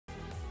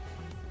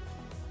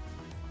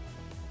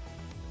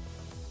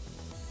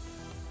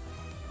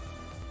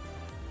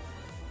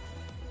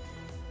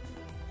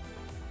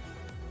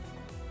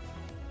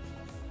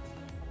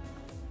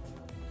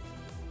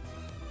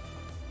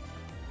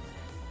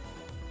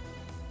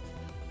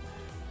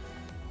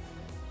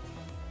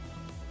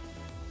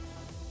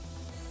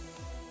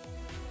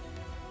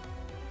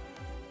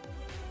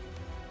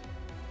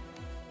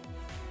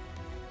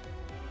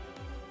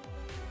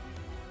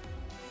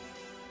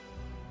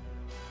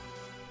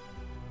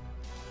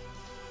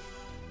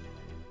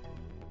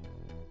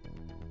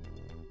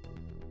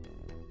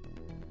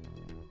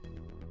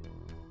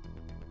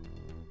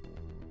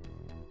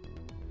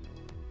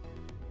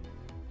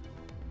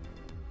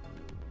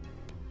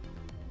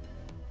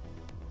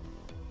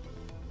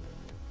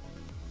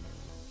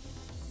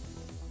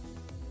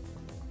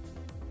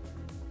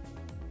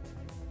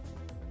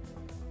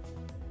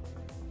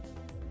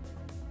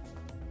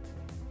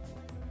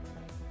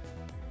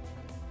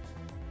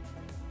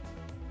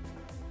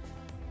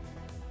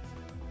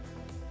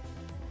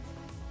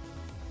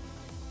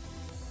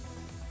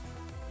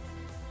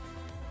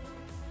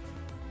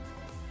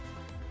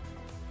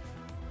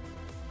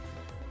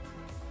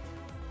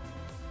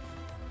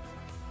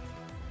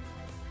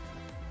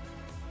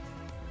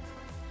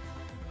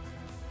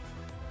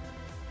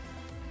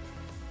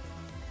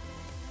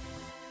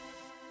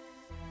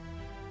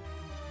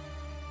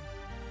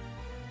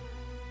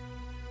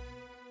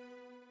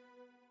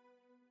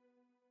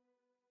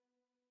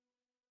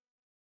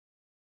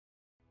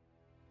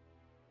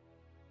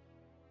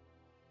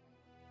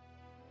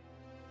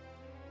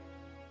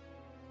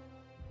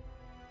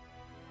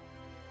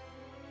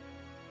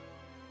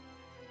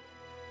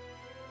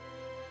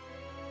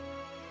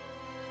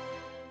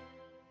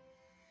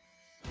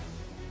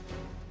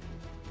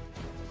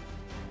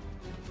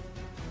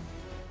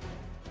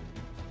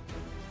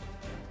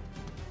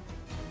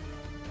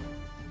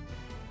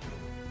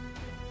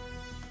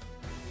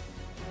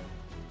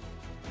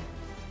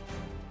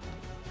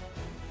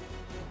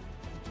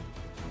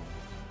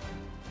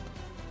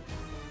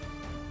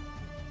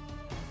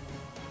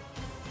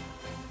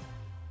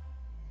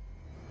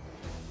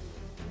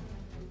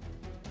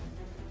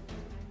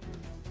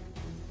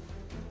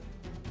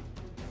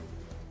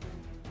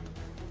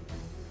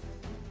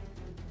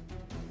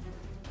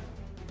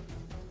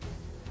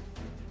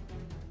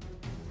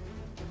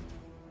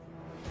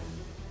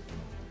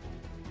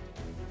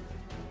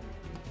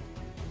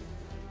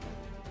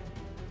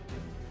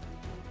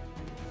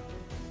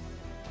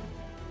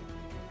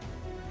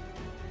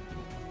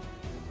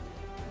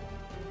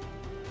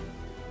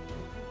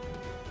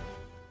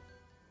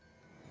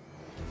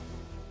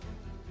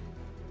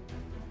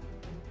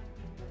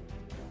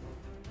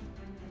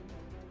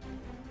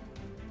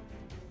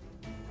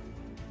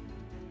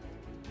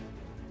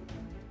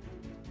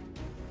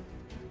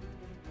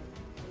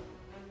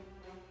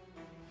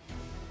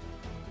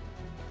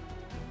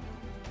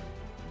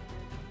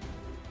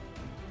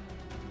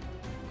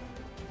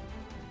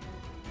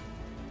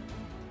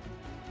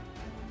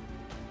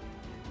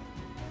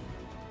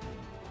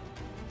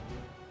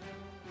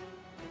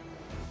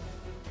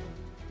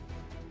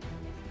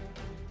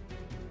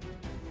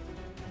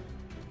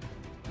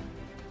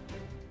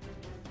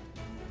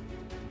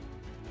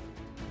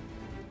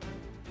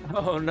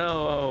Oh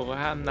no,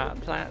 I'm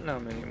not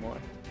platinum anymore.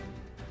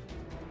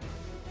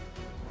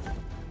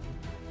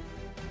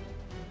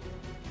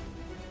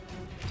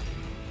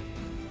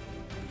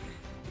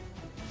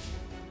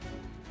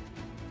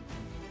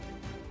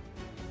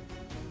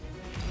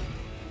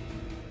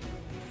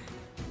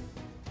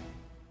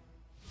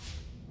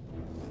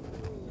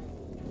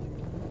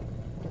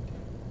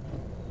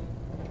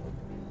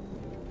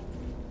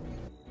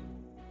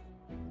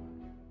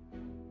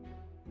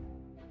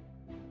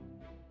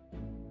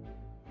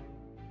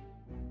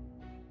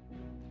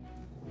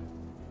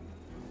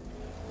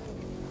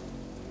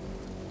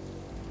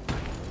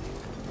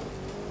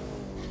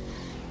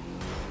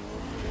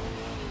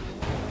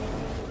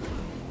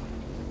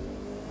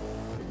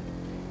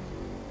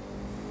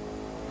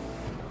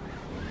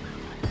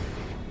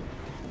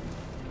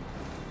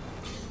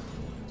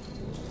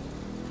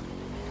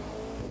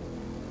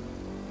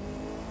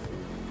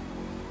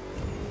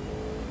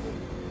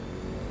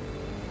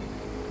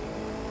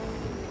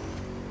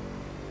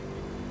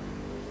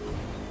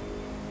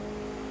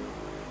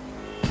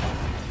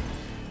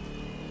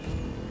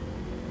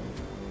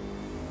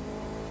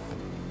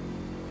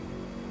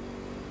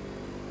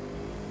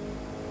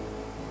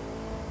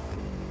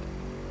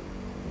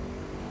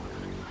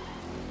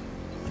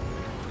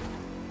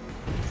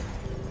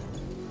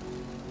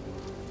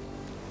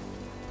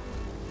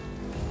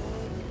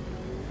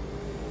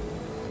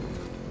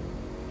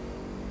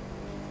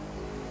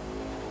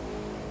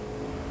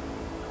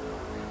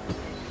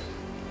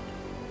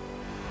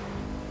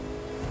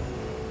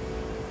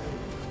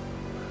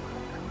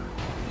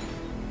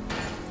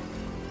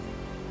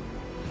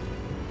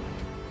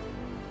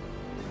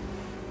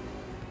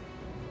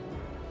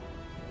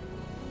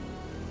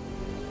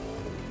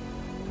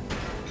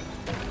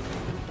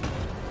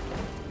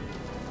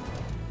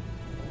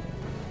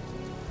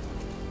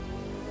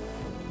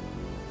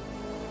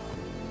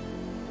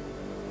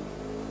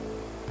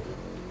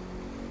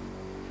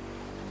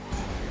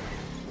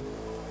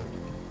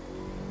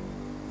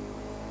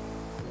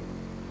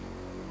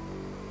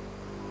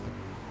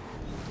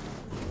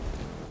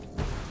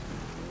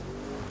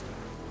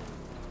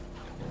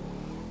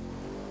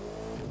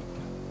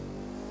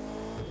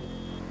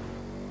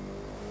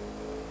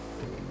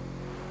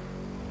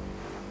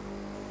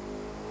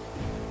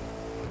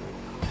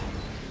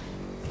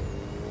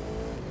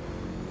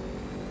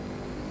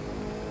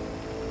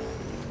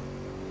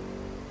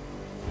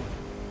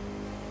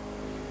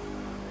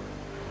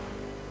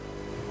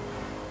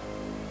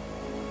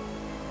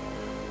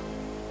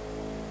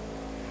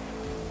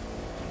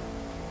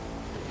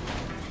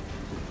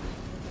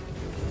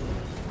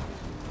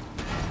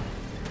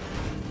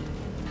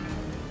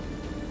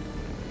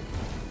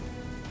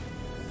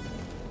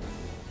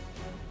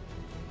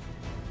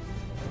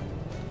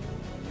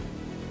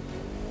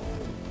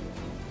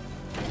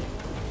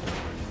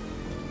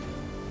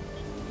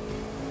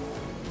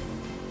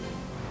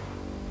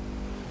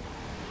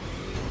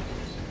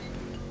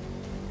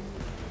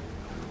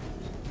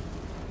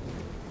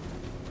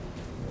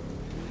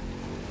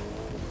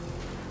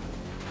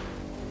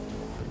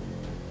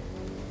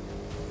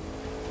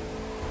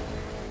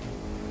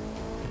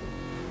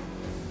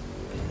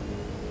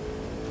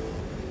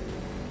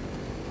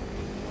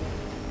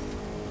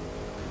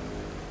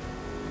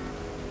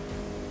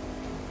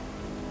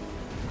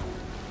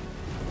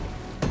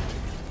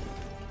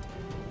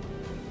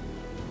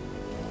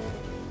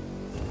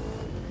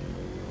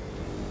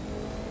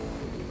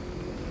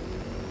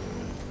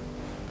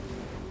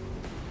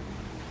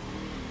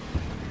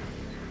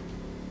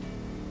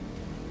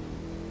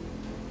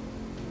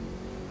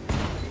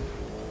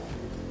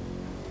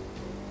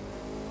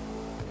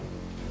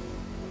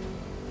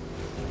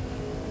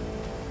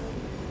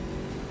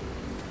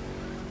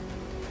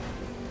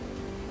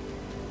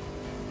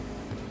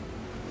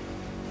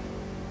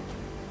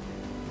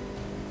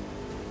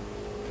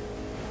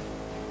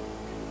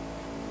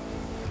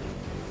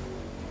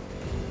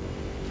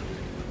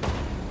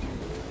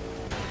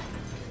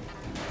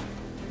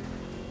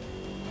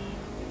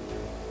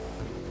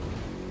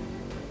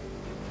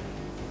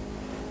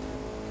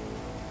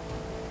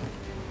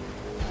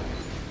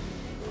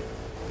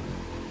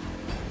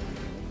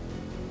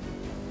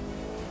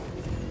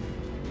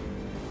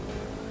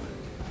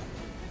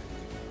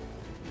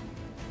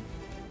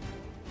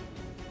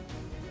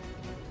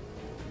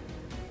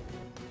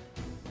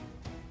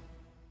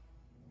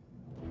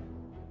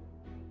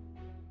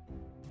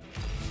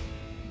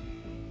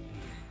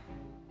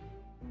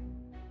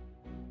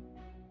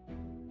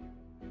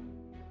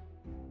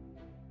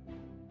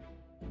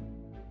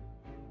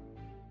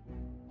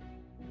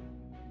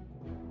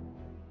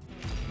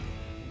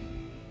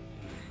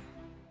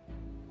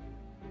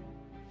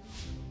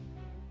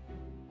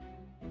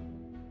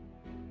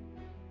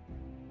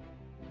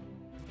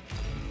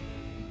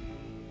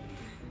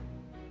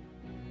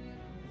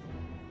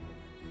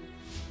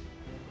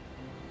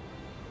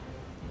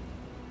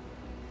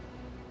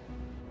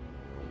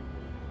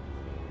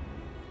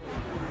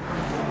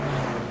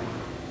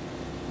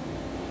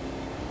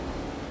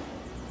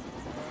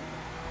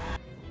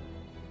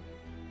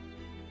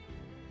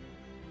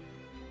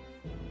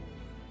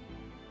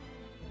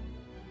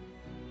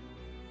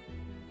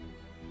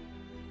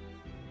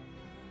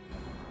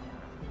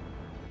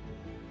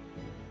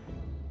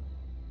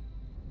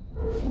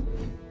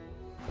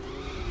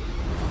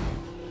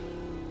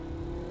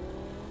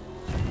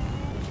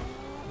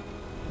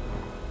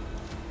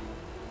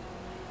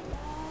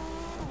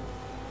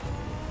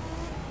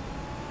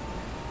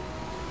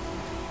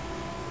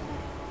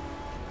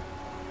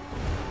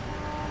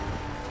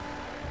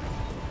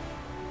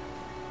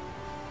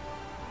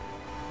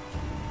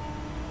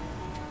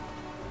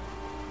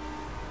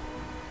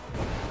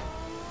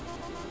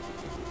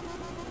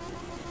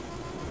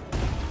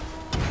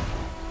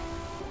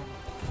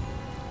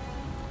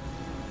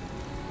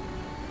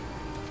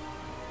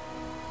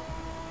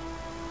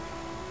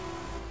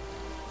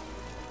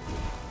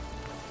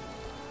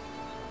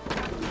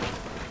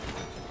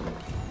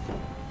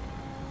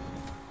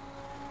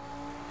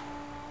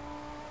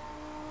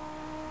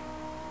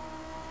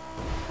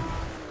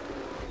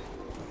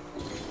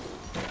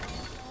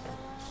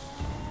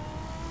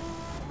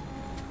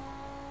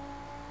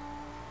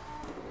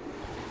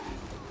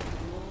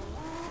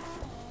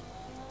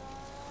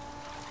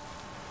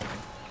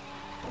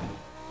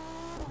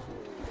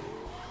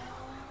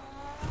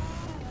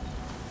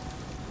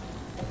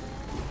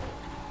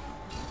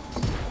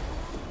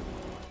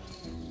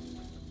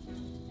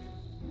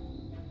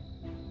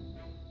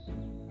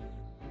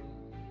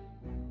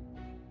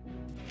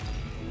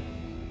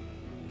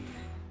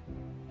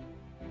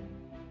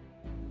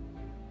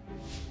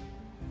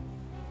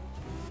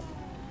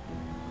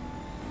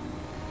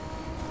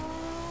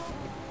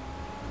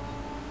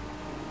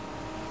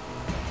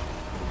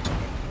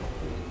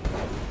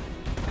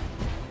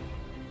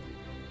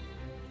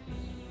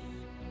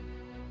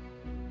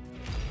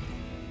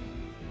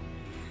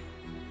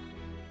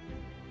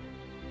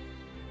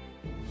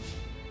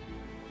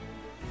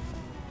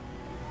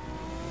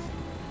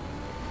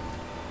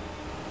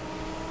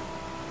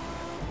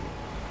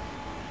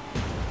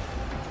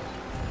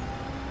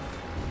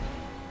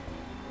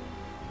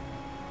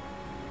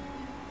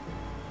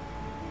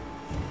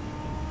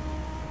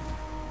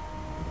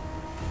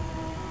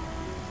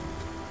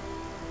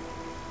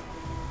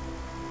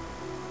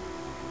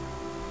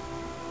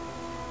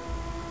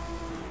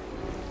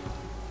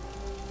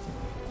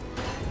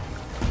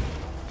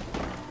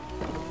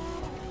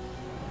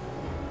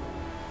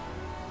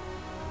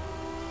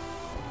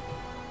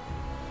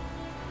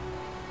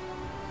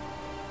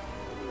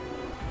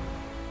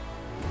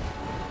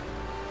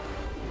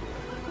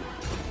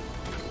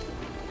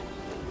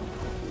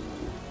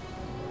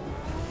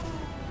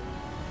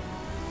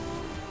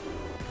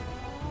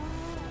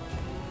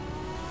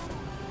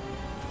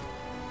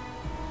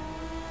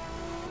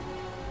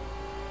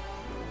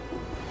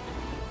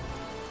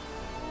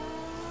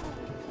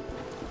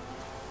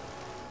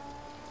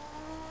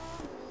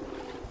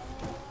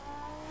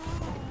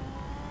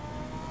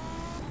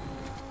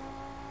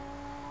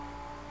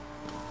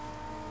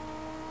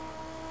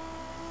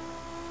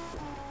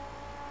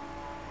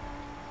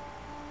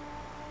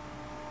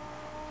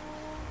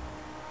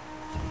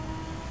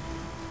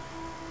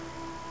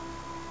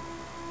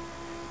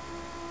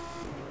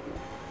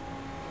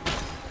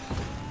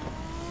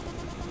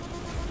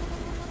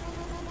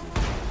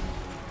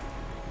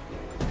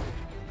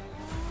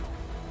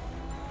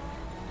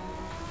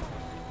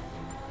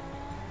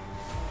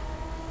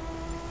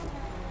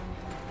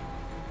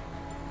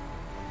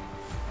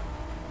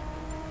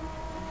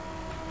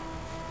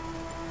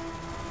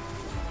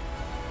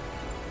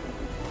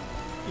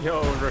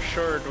 Yo,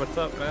 Rashard, what's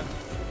up, man?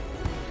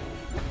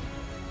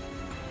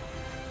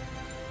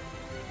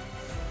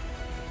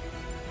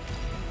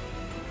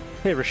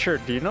 Hey,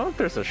 Rashard, do you know if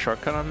there's a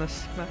shortcut on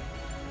this map?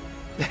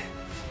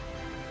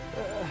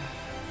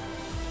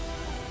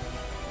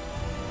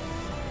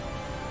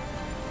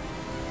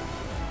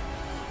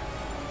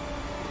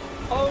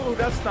 Oh,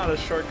 that's not a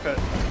shortcut.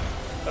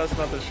 That's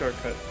not the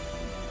shortcut.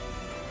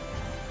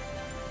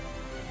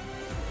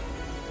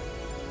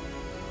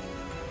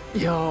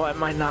 Yo, I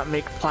might not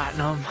make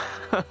platinum.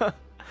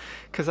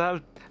 Because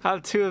I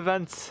have 2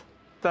 events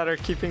that are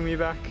keeping me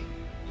back.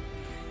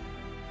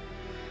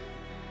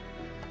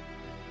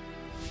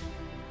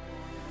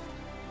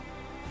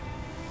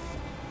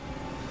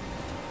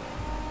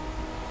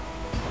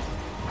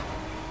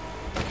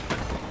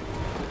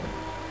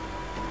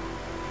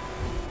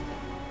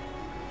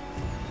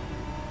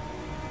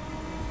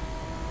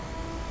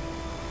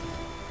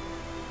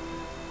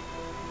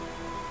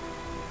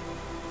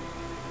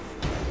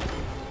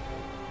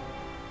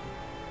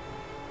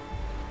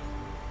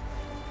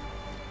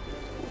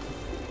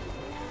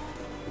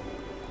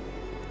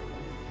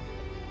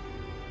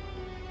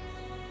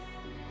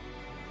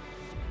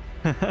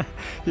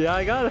 Yeah,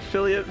 I got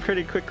affiliate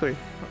pretty quickly.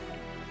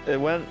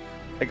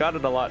 I got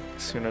it a lot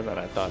sooner than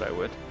I thought I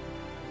would.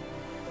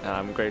 And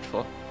I'm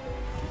grateful.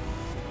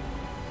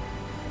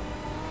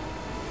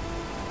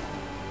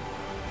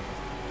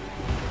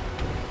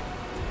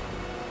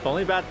 The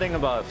only bad thing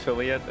about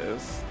affiliate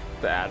is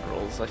the ad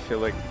rolls. I feel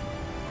like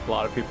a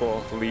lot of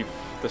people leave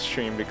the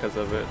stream because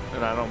of it,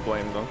 and I don't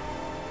blame them.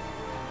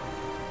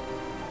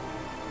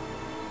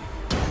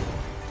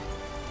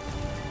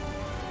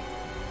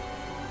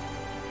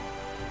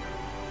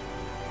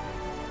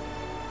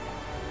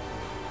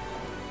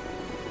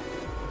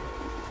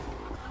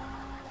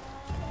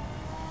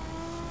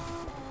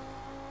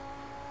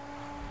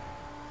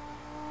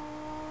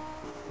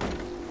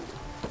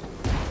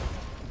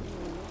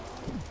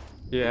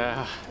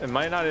 Yeah, it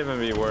might not even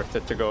be worth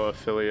it to go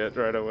affiliate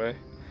right away.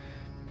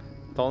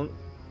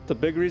 The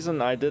big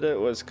reason I did it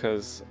was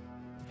because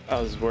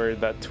I was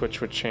worried that Twitch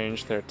would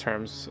change their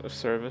terms of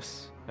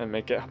service and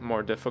make it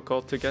more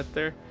difficult to get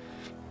there.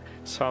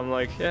 So I'm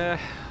like, yeah,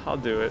 I'll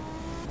do it.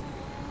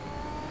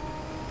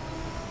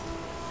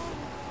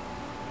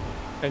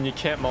 And you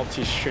can't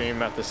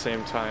multi-stream at the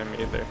same time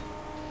either.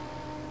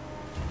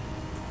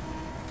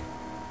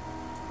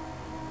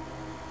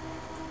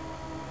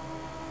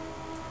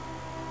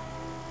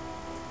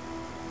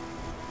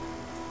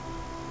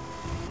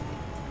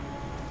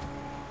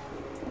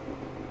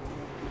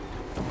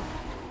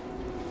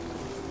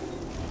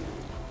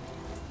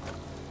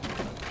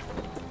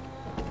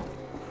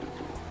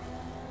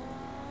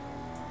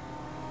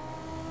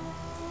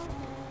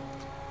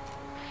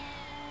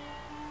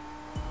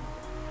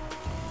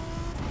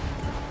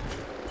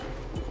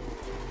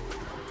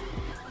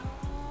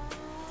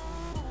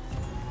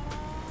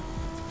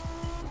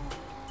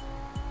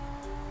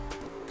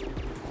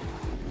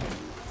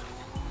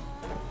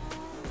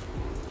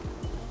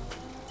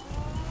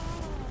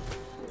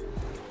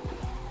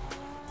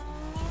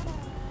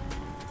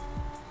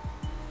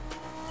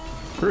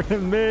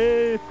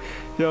 Crimmy!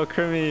 Yo,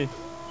 Crimmy.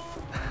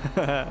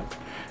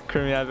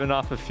 Crimmy, I've been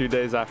off a few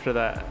days after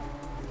that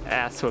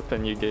ass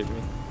whipping you gave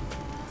me.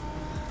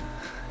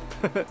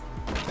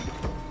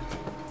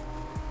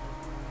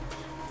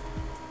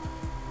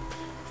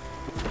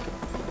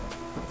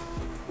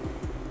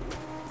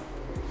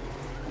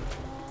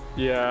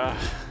 Yeah.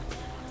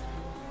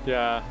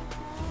 Yeah.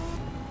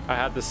 I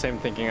had the same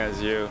thinking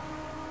as you.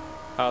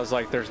 I was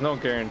like, there's no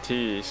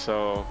guarantee,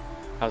 so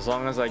as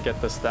long as I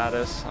get the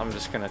status, I'm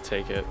just gonna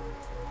take it.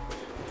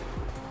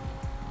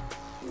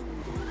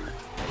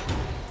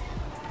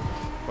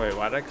 Wait,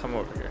 why'd I come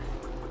over here?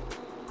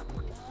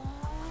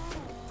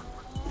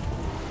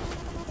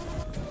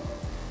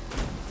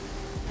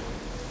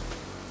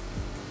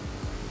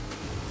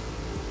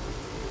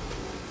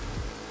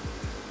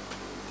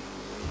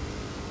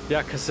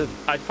 Yeah, because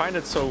I find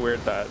it so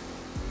weird that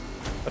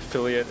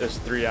affiliate is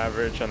 3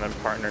 average and then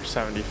partner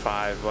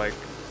 75. Like,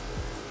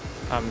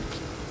 I'm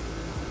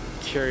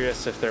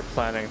curious if they're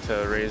planning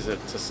to raise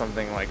it to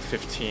something like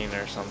 15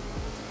 or some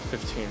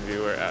 15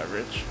 viewer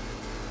average.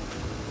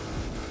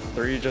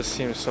 3 just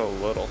seems so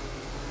little.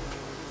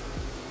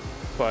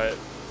 But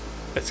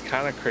it's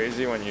kind of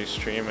crazy when you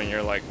stream and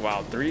you're like,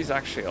 wow, 3 is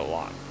actually a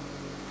lot.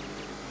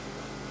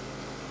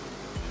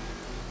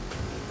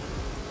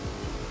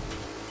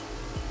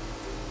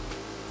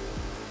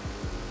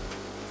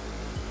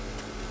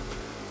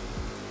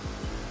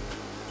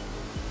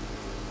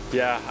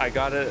 Yeah, I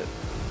got it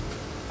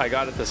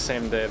the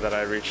same day that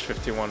I reached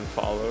 51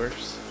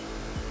 followers.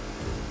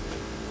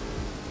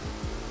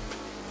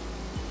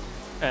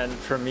 And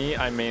for me,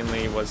 I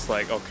mainly was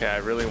like, okay, I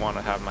really want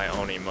to have my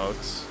own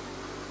emotes.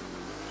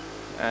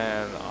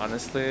 And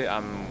honestly,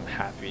 I'm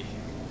happy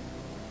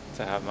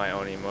to have my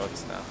own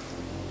emotes now.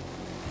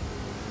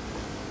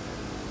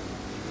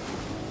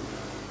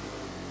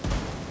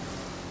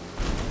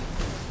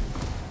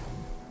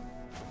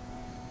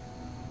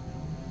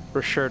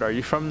 For sure, are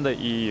you from the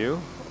EU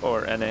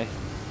or NA?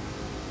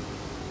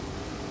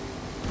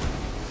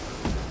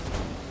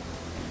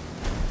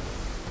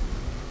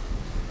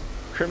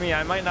 me,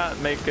 I might not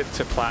make it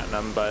to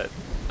platinum, but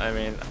I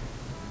mean,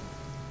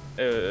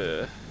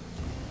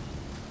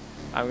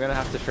 I'm gonna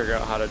have to figure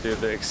out how to do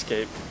the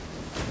escape.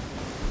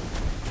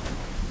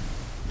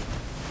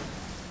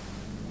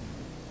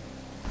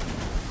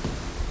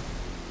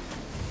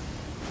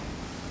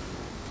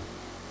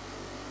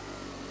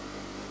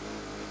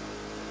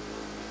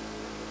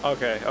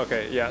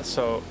 Okay, yeah,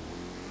 so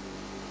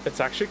it's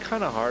actually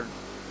kind of hard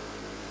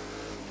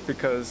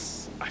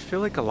because I feel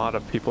like a lot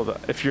of people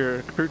that, if you're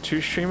a Crew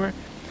 2 streamer,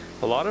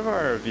 a lot of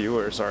our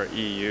viewers are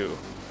EU.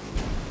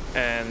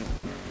 And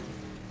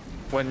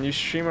when you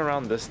stream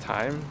around this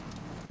time,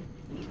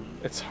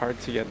 it's hard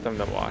to get them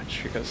to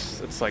watch because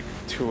it's like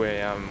 2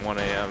 a.m., 1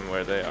 a.m.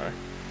 where they are.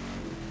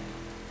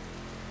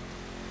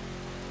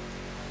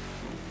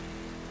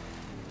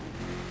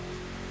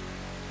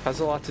 Has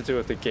a lot to do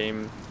with the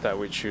game that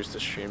we choose to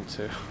stream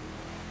to.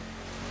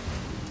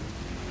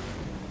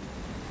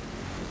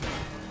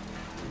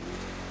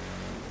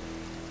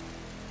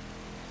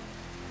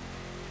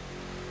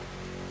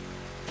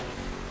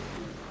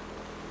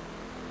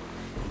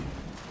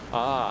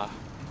 Ah,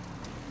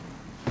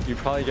 you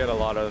probably get a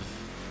lot of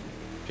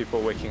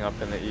people waking up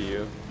in the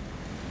EU.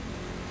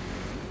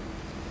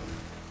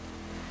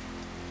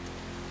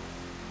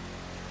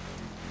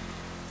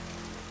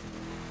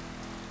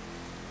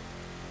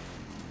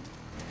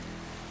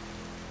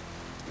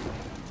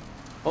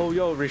 Oh,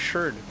 yo,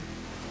 Richard,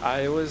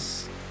 I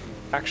was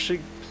actually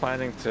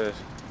planning to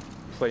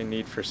play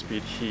Need for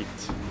Speed Heat.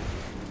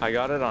 I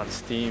got it on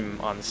Steam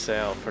on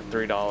sale for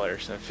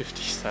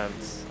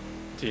 $3.50.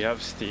 Do you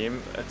have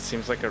Steam? It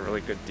seems like a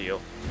really good deal.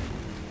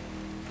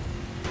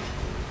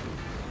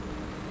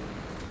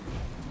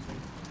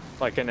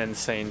 Like an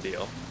insane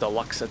deal.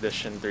 Deluxe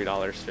edition,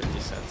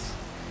 $3.50.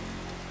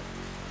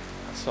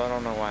 So I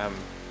don't know why I'm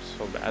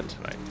so bad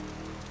tonight.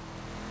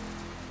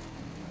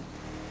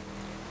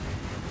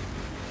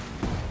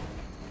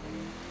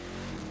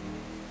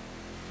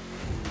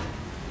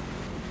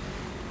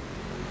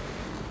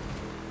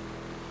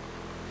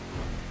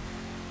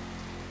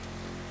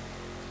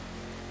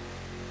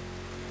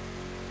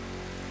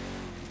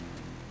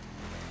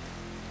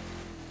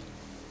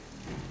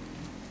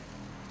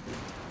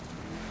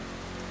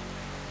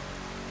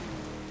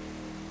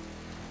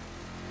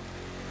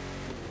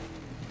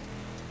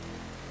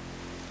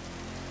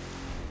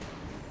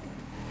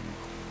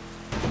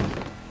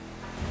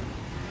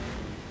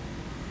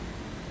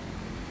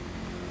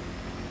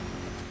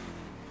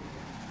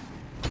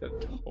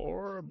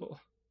 Horrible.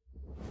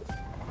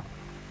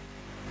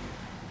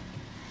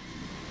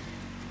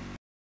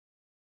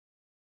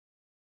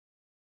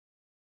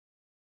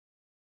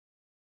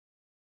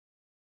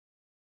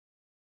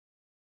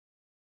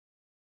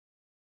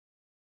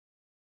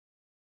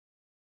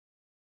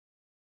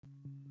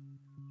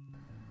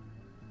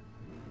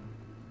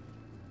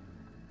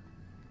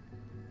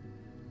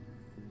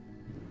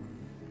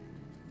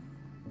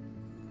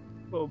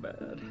 So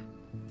bad.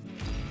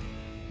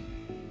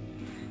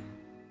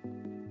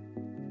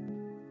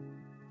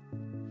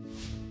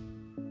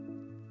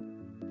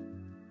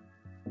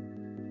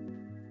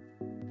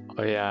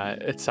 Oh yeah,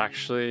 it's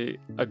actually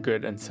a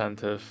good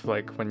incentive,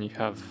 like when you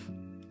have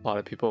a lot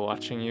of people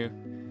watching you,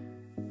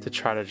 to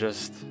try to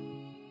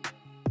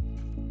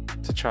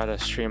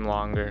stream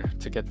longer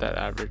to get that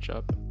average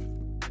up.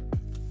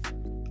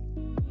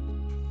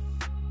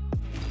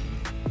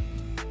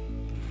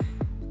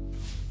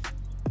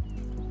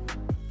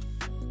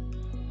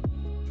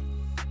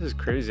 This is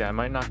crazy. I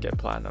might not get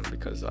platinum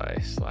because I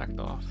slacked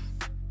off.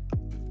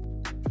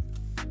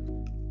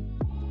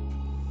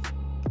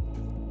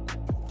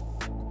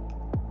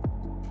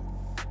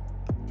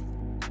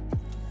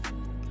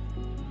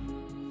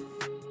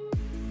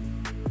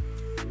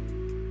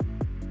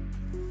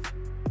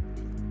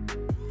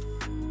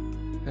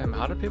 Damn,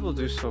 how do people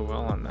do so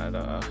well on that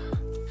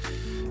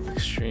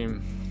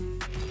extreme?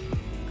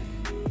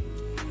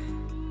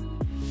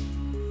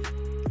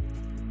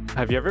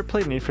 Have you ever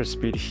played Need for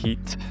Speed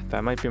Heat?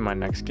 That might be my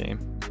next game.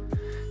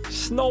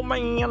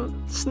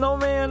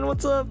 Snowman,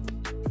 what's up?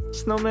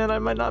 Snowman, I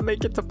might not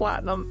make it to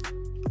platinum.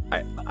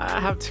 I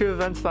have 2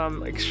 events that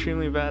I'm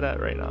extremely bad at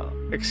right now.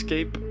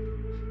 Escape.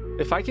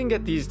 If I can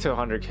get these to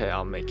 100k,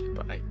 I'll make it,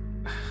 but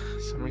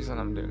for some reason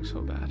I'm doing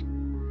so bad.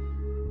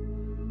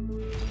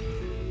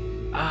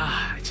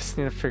 I just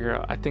need to figure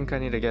out. I think I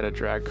need to get a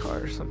drag car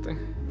or something.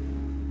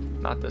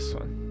 Not this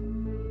one.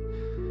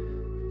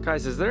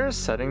 Guys, is there a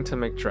setting to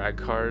make drag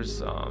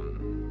cars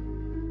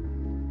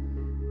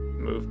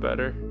move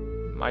better?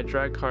 My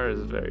drag car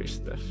is very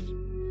stiff.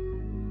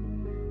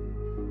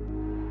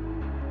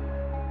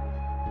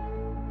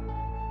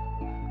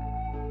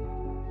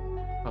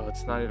 Oh,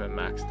 it's not even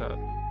maxed out.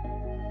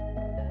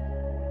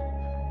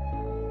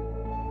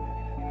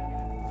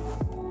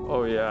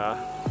 Oh yeah.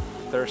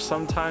 There's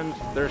some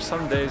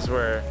days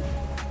where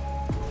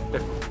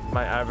if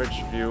my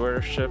average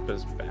viewership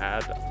is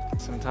bad,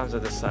 sometimes I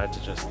decide to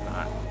just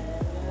not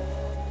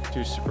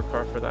do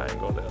supercar for that and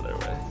go the other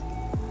way.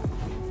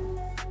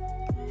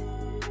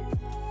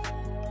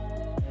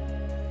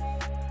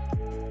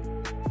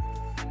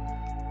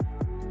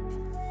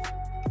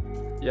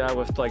 Yeah,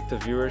 with like the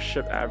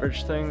viewership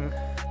average thing,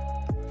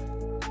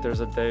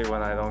 there's a day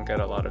when I don't get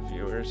a lot of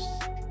viewers.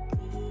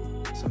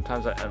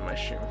 Sometimes I end my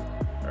stream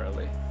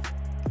early.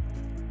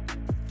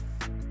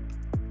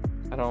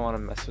 I don't want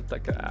to mess with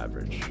like an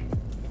average.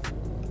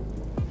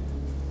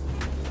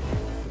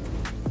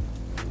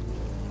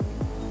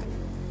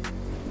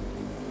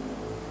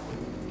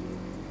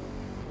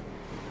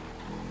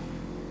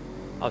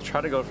 I'll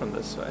try to go from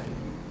this way.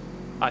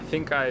 I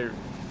think I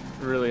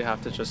really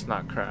have to just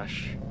not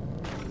crash.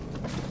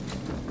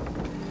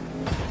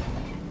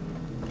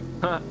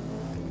 Huh.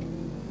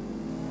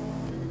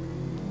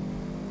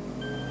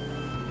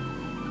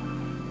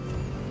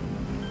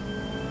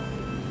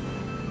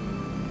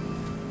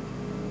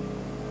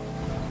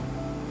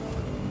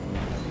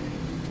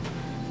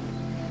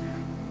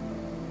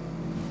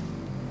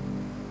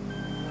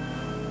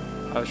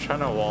 I was trying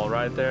to wall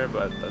ride there,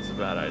 but that's a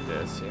bad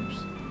idea, it seems.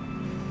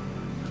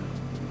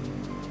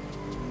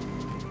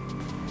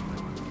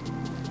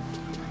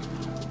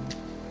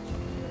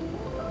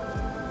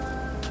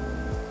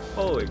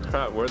 Holy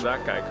crap, where'd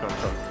that guy come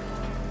from?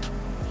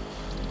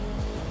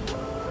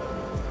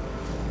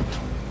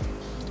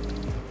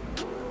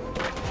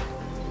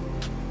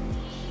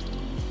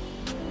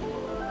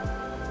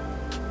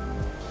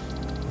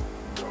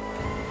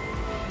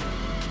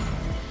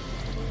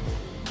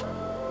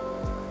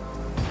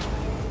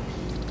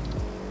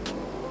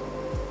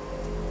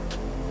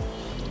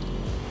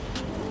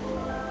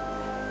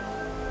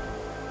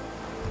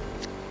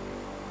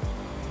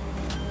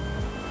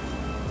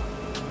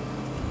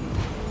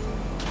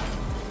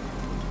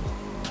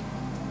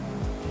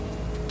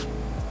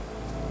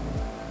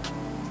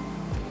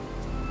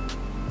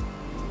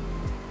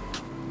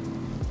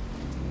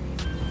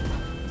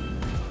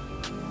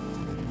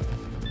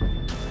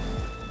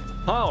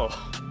 Oh!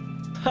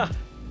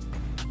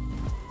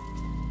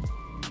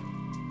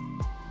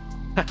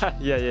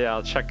 Yeah,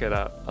 I'll check it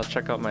out. I'll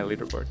check out my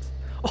leaderboards.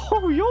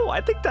 Oh, yo, I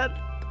think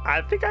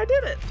I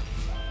did it.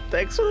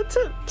 Thanks for the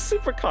tip,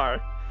 supercar.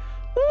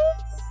 Woo,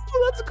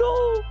 let's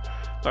go.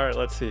 All right,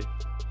 let's see.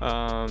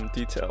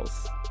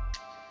 Details.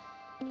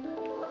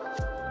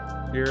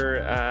 You're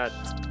at,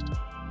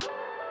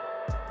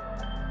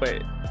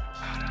 wait,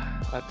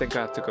 I think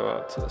I have to go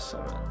out to the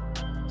summit.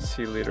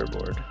 See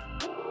leaderboard.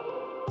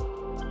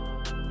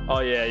 Oh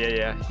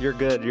yeah. You're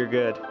good.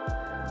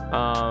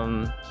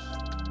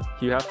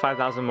 You have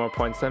 5,000 more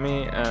points than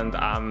me, and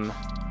I'm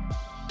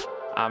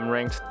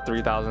ranked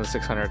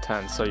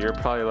 3,610. So you're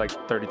probably like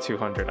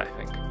 3,200, I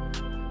think.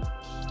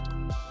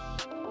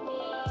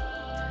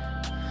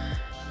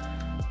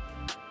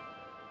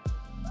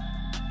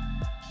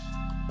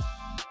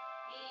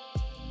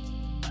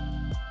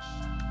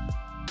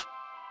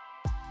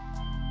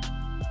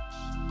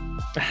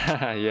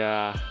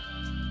 Yeah.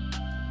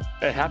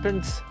 It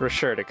happened,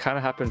 Rashard, it kind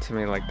of happened to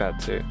me like that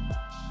too.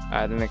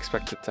 I didn't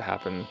expect it to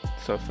happen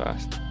so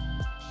fast.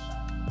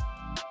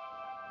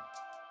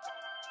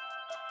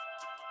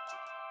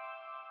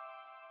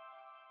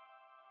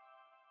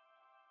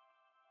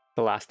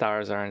 The last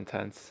hours are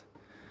intense.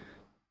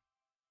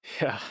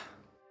 Yeah.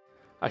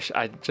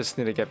 I just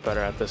need to get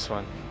better at this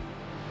one.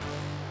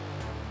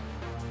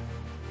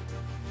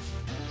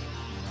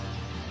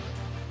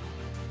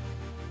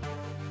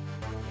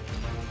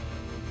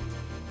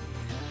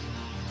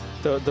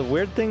 The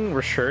weird thing,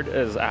 Rashard,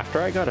 is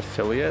after I got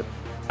affiliate,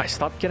 I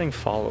stopped getting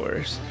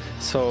followers.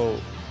 So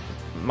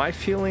my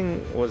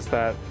feeling was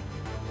that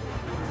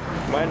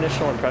my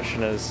initial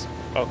impression is,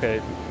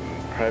 okay,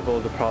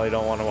 people probably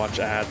don't want to watch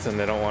ads and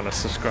they don't want to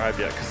subscribe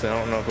yet because they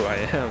don't know who I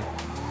am.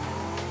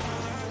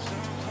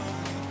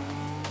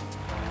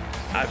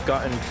 I've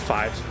gotten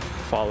 5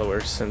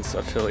 followers since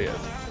affiliate.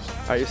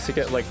 I used to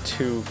get like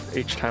 2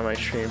 each time I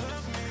streamed.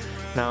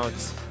 Now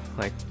it's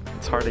like,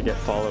 it's hard to get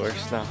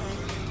followers now.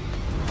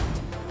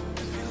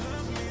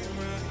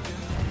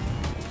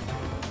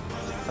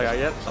 Like I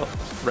get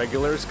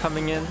regulars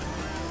coming in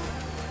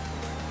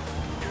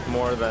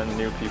more than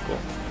new people.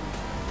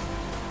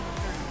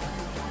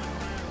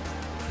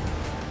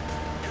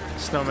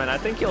 Snowman, I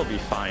think you'll be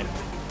fine.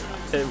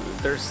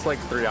 There's like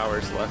 3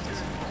 hours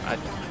left.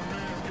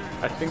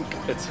 I think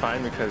it's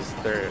fine because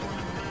the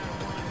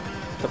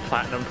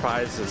platinum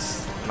prize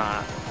is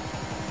not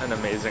an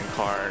amazing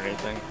car or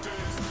anything.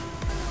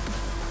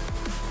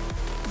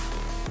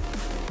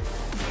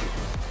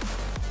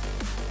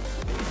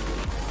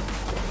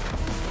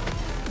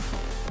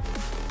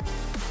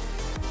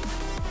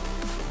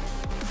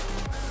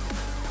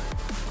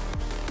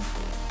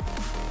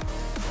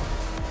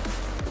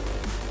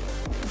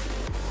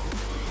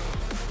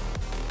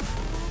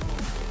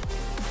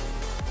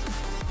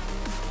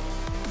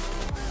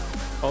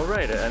 Oh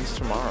right, it ends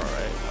tomorrow,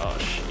 right? Oh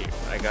shoot,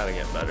 I gotta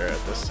get better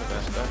at this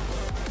semester.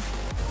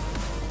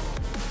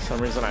 For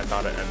some reason I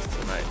thought it ends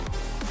tonight.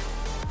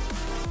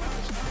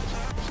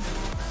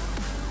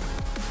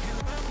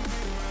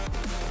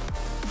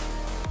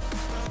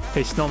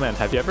 Hey Snowman,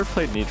 have you ever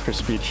played Need for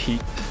Speed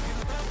Heat?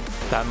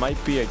 That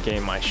might be a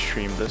game I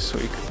streamed this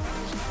week.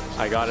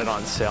 I got it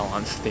on sale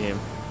on Steam.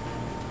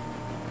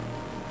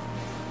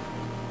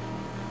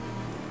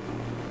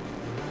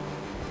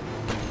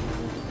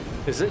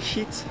 Is it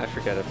Heat? I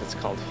forget if it's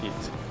called Heat.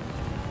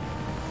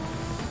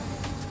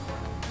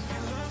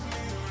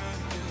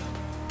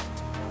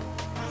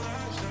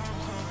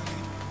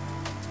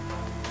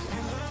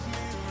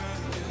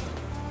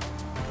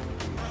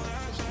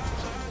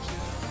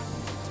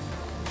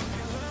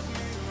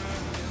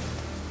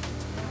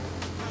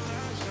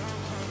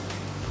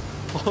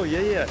 Oh yeah,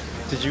 yeah.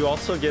 Did you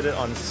also get it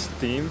on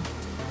Steam?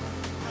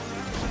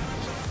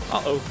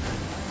 Uh-oh.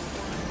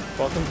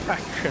 Welcome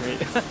back,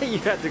 Crimmy. You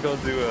had to go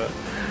do a...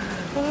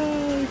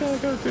 Oh, you gotta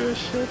go do a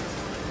shit.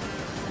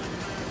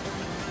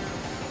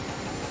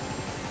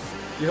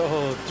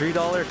 Yo,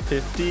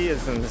 $3.50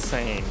 is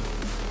insane.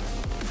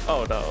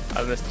 Oh no,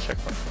 I missed the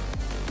checkpoint.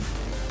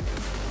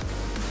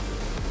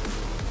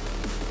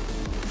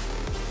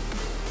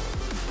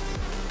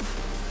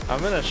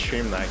 I'm gonna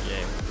stream that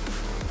game.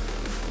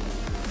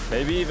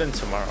 Maybe even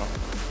tomorrow.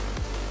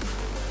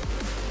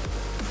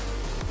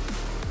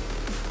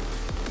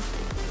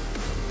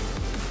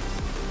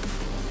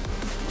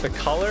 The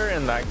color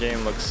in that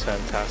game looks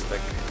fantastic.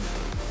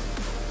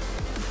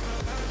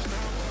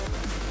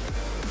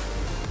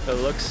 It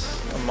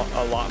looks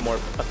a lot more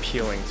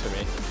appealing to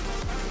me,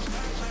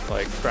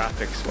 like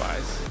graphics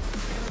wise.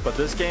 But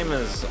this game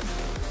is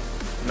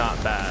not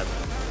bad.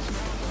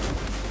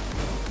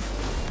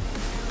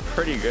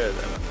 Pretty good,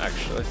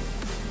 actually.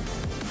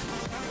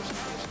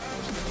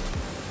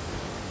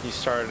 You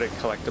started at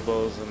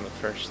collectibles in the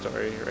first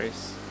story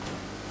race.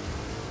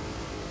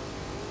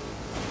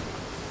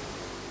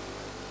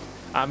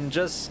 I'm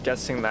just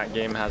guessing that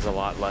game has a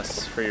lot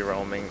less free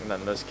roaming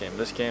than this game.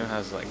 This game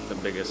has like the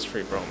biggest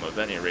free roam of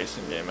any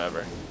racing game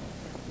ever.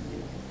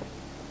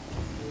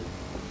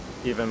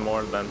 Even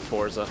more than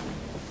Forza.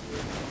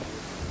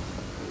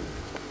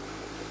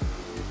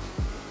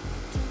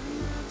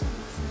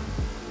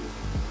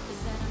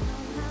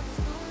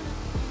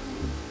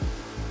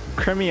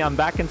 Crimmy, I'm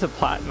back into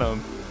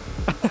platinum.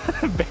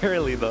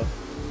 Barely though.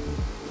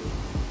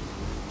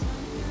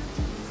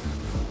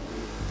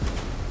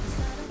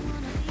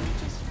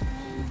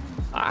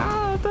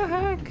 Ah, what the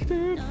heck,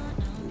 dude?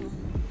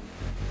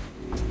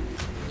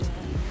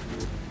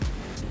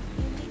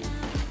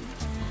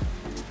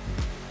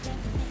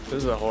 This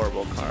is a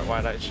horrible car.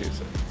 Why'd I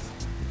choose it?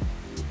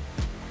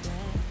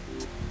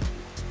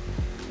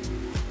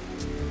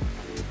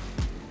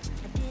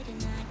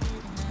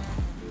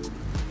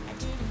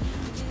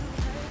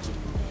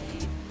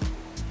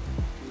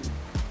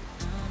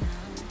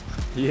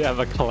 You have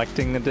a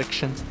collecting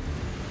addiction?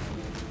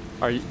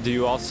 Do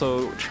you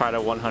also try to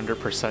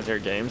 100% your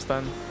games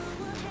then?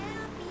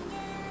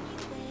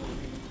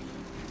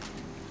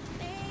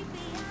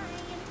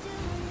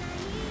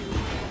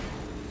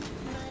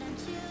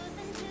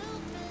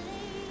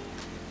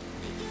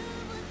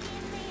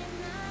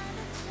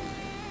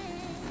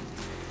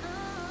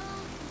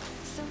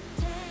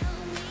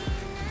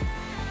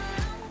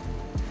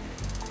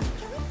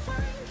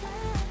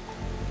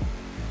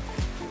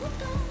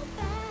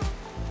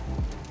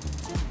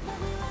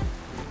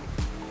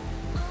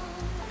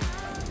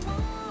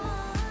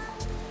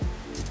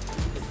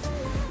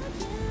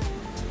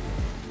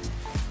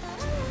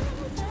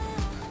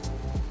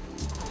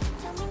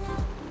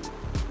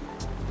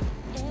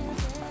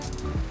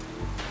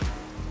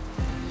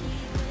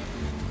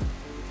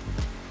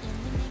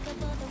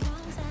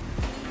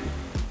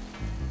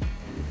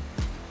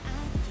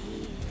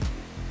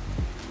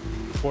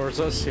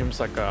 Forza seems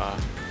like a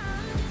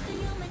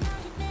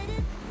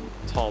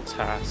tall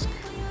task.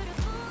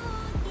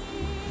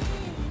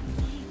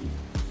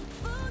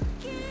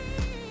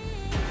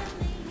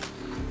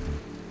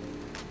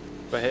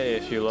 But hey,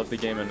 if you love the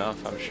game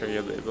enough, I'm sure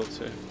you'll be able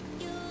to.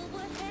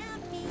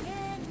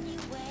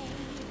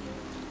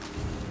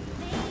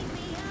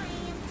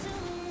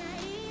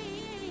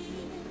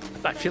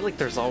 I feel like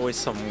there's always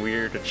some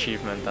weird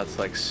achievement that's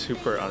like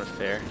super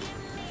unfair.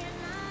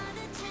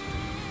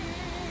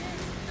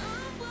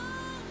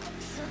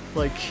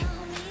 Like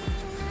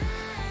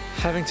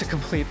having to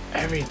complete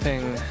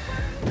everything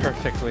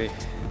perfectly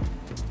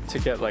to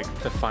get like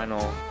the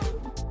final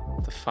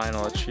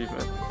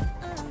achievement.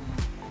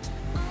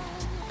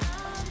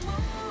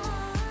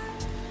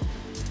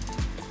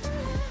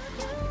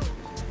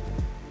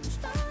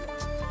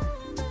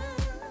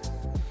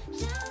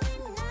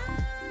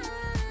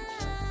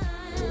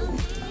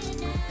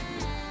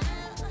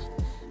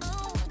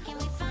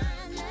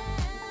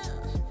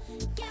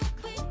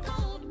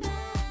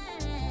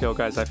 Yo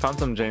guys, I found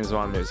some James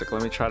Bond music.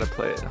 Let me try to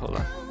play it. Hold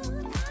on.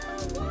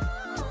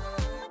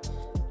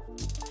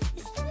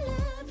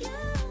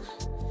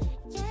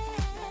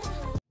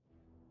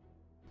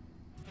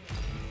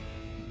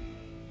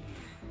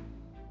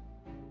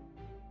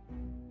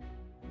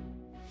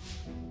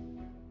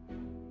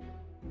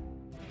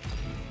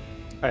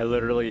 I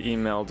literally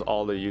emailed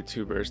all the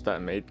YouTubers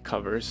that made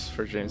covers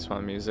for James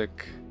Bond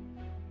music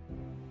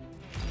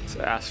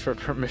to ask for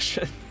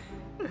permission.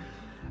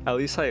 At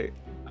least I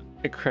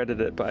credit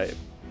it by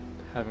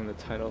having the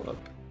title up.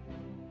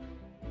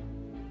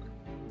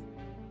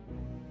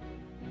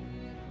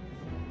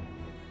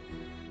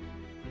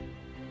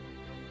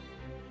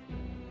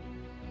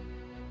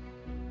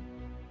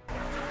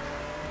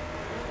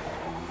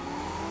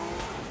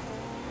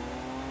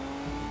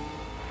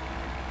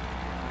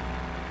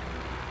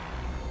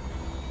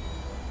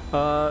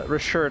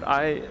 Richard,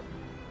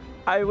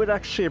 I would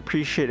actually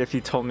appreciate if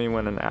you told me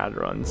when an ad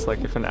runs.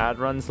 Like, if an ad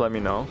runs, let me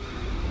know.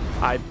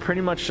 I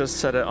pretty much just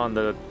set it on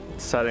the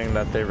setting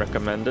that they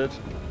recommended.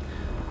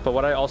 But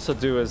what I also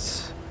do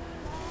is,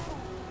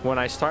 when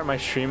I start my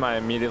stream, I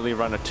immediately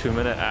run a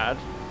 2-minute ad.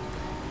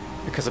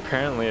 Because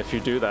apparently if you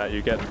do that,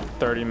 you get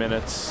 30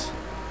 minutes,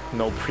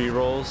 no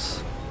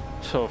pre-rolls.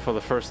 So for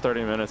the first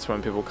 30 minutes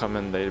when people come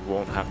in, they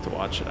won't have to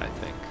watch it, I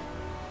think.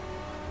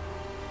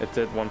 It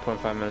did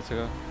 1.5 minutes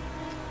ago.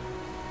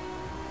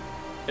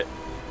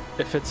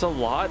 If it's a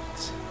lot,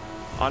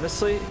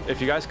 honestly, if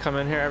you guys come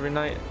in here every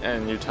night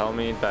and you tell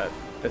me that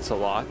it's a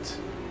lot,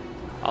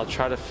 I'll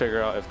try to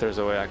figure out if there's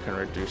a way I can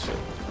reduce it.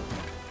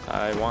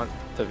 I want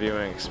the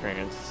viewing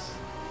experience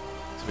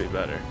to be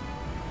better.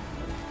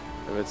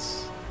 If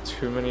it's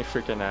too many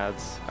freaking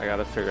ads, I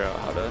gotta figure out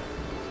how to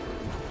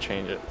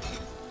change it.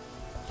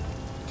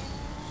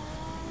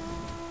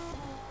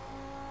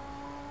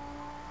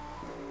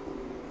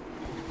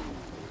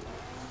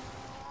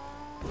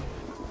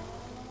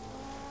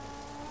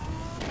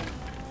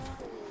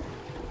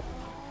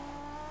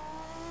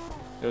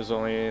 It was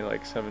only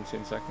like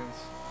 17 seconds.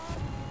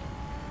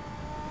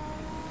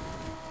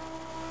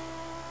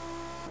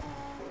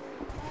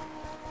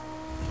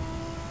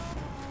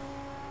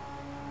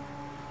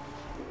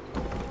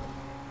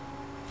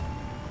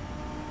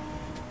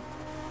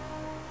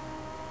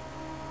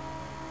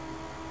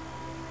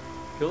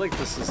 I feel like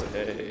this is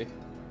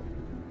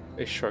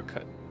a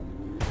shortcut,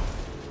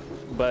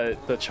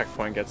 but the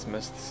checkpoint gets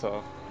missed,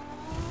 so.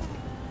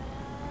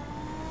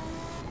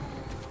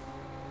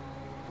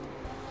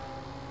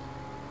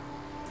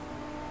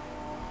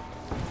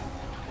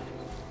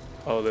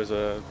 Oh, there's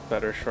a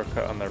better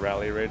shortcut on the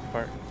rally raid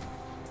part.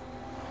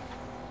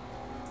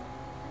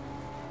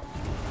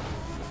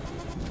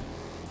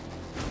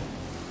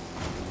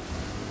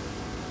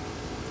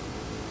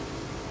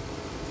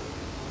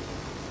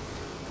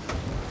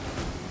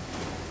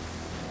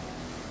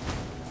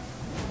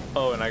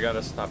 Oh, and I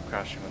gotta stop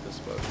crashing with this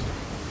boat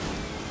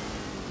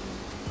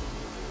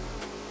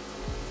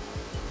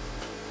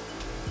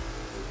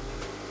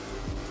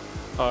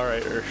too.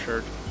 Alright,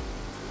 Urshard.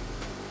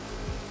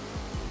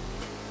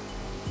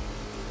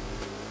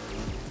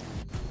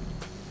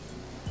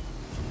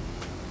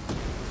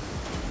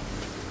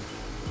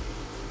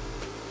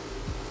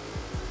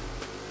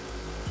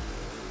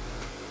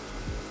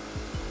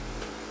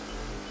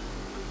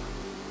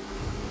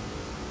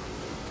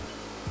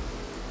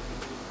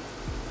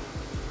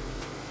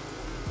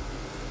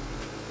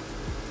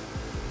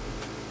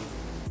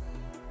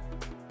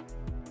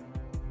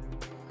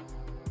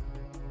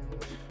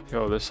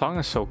 Yo, this song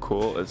is so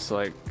cool. It's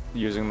like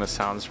using the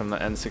sounds from the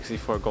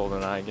N64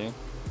 GoldenEye game.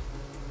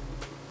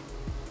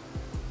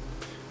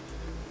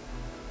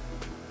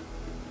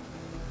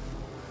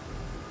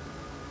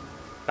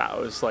 That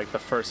was like the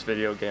first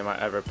video game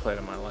I ever played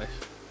in my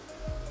life.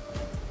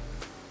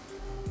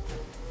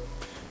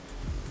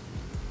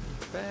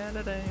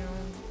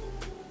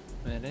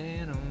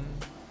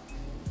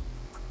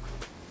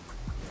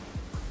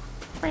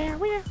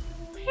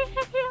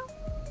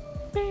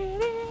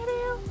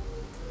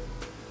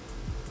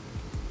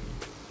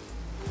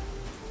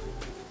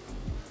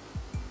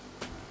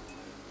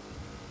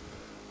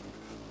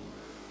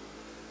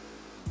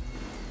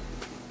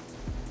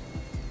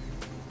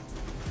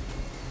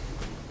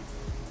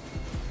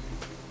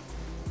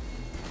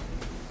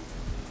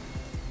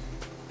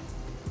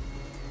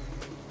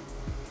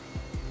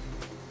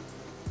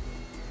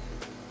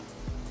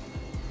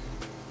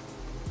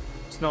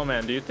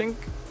 Snowman, do you think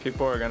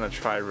people are gonna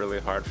try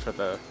really hard for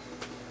the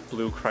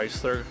blue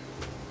Chrysler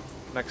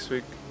next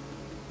week?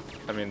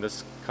 I mean,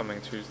 this coming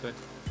Tuesday.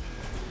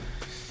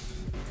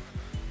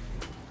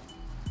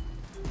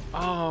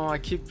 Oh, I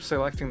keep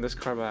selecting this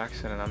car by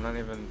accident. I'm not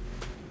even...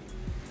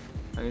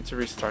 I need to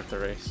restart the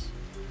race.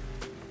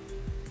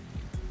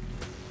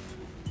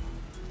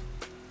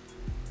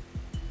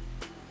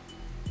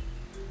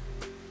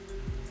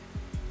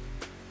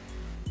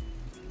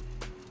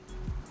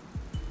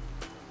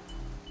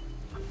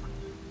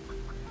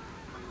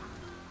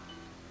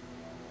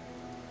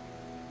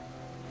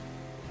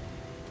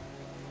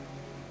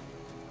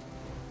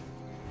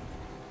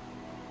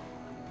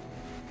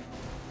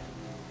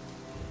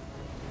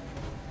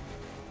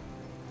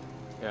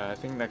 Yeah, I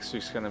think next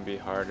week's gonna be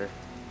harder.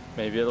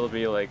 Maybe it'll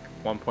be like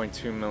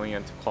 1.2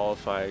 million to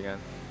qualify again.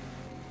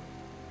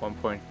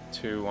 1.2,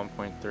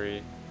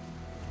 1.3.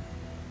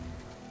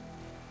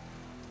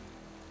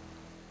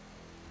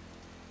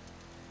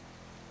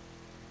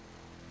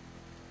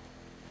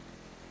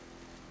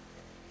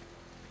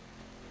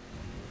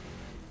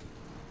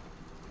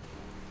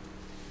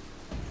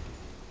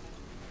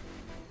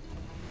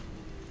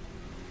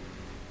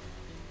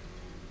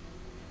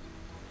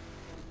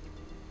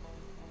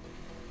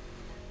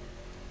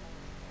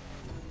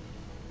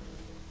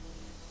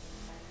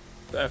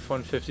 The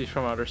F-150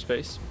 from outer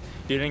space.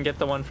 You didn't get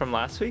the one from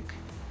last week?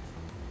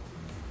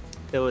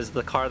 It was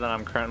the car that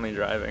I'm currently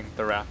driving,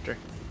 the Raptor.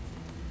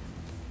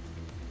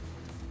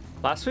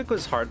 Last week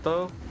was hard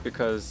though,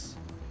 because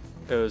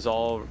it was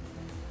all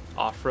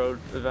off-road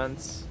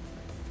events.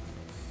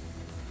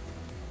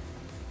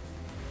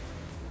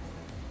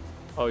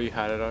 Oh, you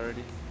had it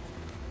already?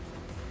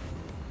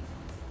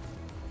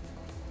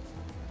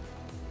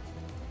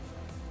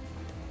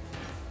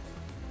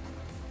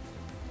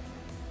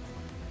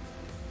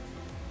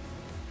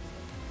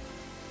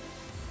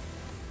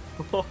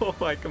 Oh,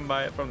 I can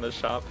buy it from the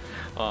shop.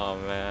 Oh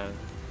man,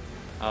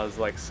 I was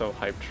like so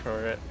hyped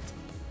for it.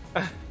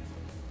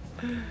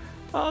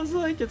 I was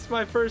like, it's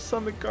my first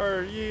summit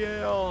car,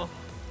 yeah!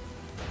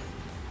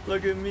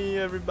 Look at me,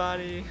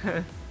 everybody!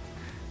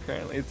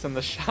 Currently it's in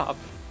the shop.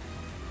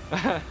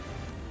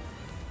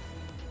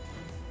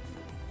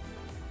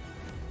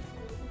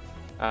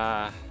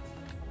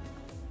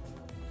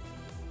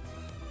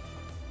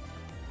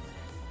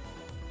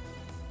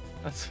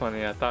 That's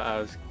funny. I thought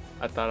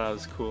I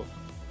was cool.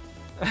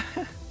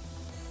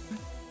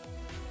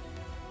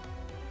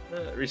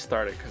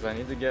 Restart it because I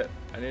need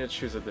to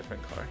choose a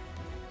different car.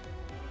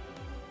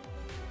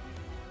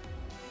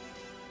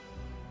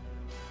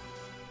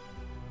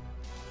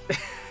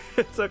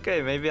 It's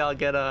okay. Maybe I'll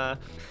get a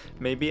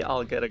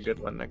good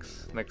one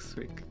next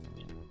week.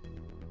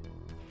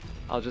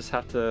 I'll just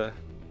have to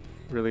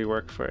really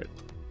work for it.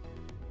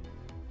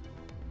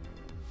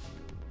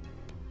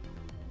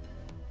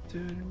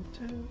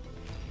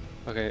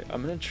 Okay,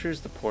 I'm gonna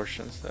choose the Porsche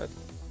instead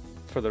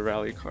for the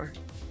rally car.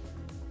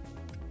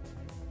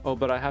 Oh,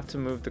 but I have to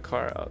move the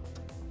car out.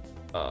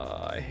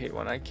 I hate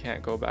when I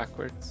can't go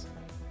backwards.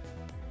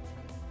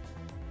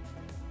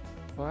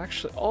 Well,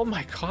 actually, oh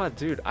my god,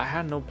 dude, I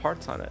had no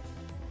parts on it.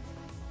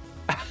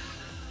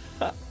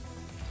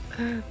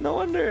 No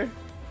wonder.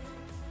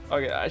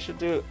 Okay, I should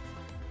do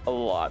a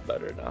lot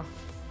better now.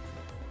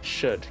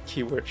 Should,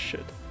 keyword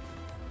should.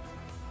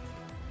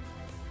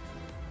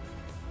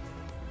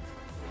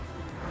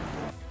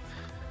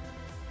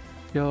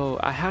 Yo,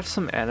 I have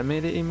some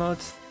animated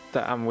emotes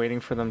that I'm waiting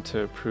for them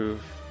to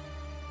approve.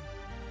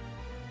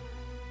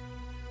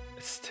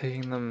 It's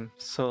taking them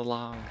so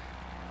long.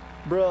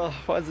 Bro,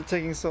 why is it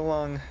taking so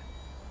long?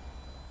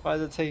 Why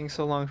is it taking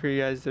so long for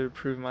you guys to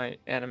approve my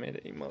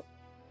animated emote?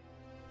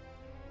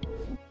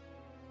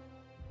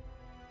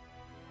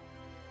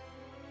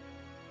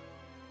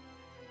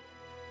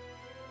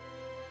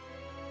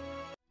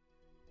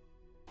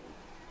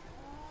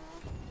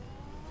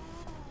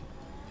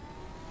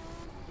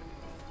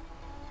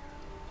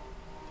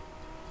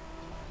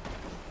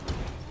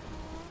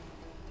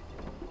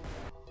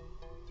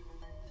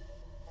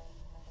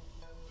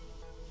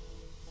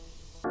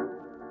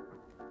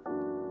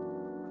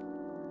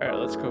 Alright,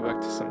 let's go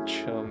back to some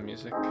chill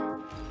music.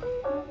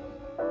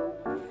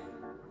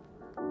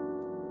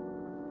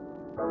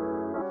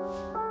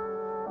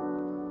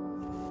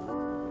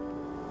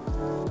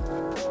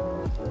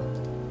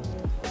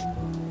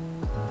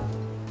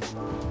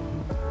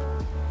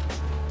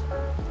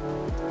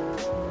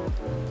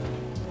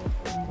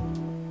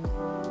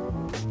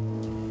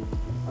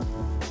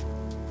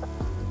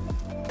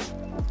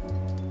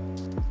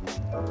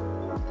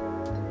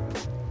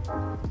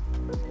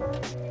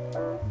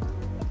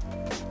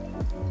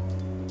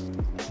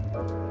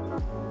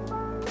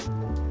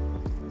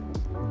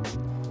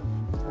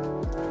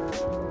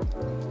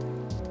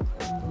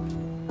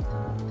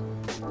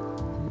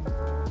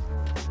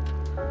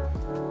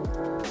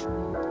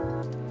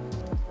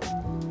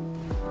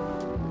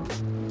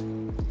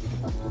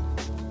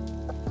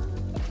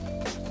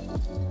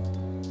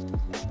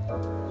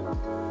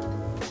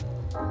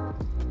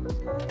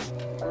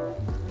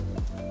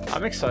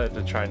 I'm excited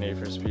to try Need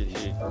for Speed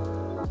Heat.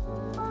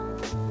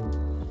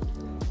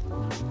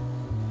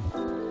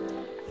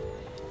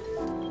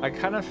 I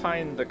kind of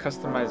find the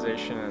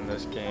customization in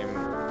this game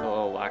a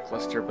little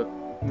lackluster, but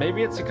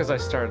maybe it's because I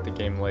started the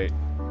game late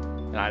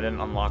and I didn't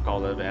unlock all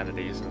the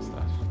vanities and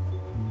stuff.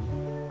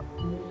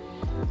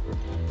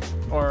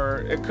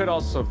 Or it could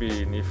also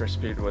be Need for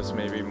Speed was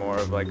maybe more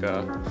of like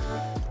a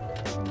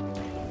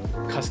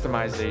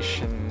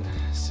customization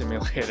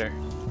simulator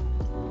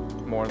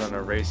more than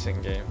a racing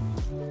game.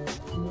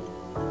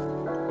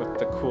 With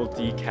the cool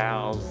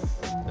decals,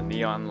 the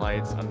neon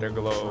lights,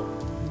 underglow.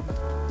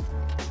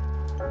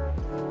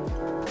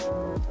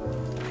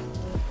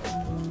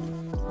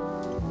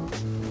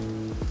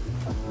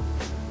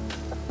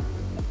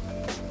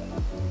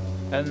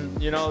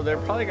 And you know, they're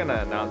probably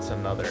gonna announce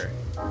another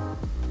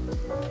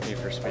Need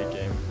for Speed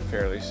game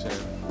fairly soon.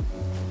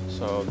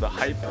 So the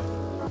hype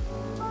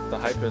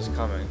is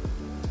coming.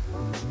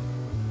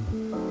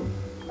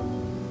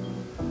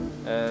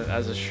 And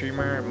as a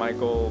streamer, my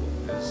goal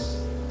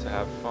is to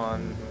have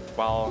fun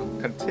while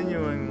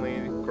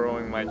continually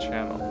growing my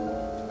channel.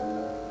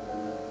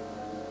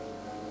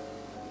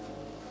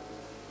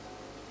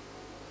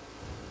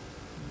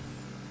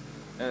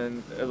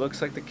 And it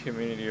looks like the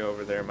community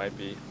over there might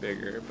be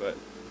bigger, but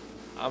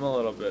I'm a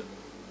little bit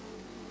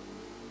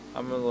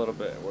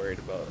worried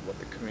about what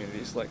the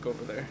community's like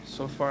over there.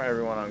 So far,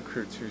 everyone on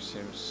Crew 2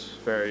 seems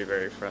very,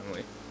 very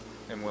friendly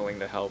and willing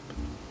to help.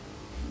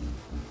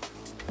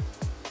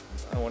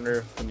 I wonder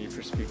if the Need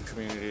for Speed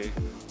community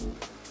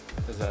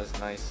is as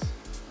nice.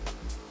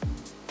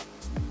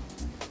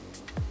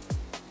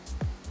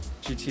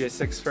 GTA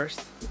 6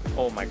 first?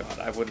 Oh my god,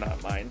 I would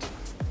not mind.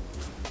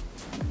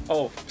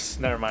 Oh,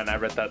 never mind, I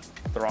read that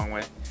the wrong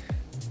way.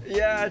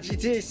 Yeah,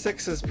 GTA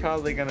 6 is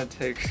probably gonna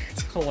take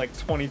till like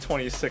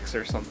 2026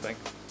 or something.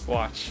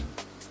 Watch.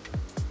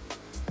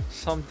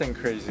 Something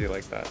crazy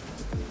like that.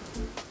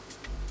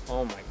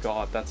 Oh my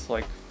god, that's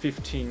like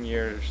 15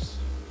 years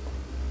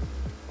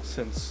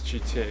since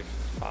GTA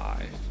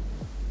 5.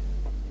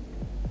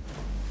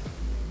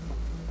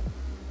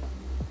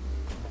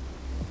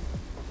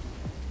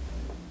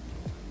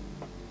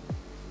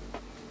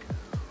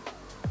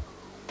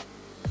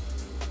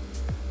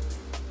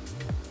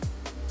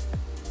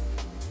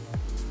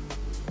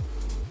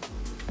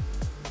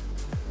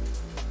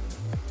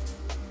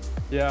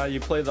 Yeah, you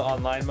play the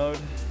online mode?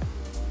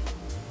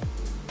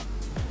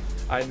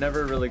 I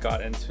never really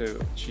got into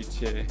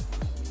GTA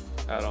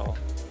at all.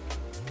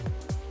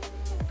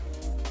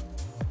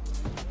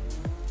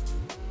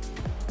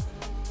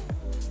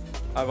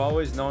 I've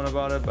always known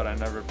about it, but I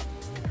never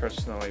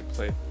personally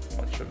played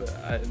much of it.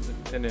 I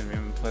didn't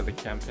even play the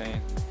campaign.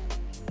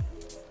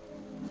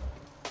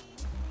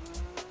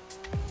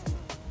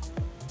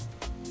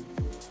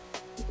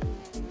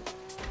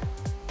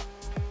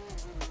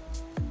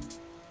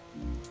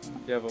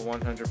 You have a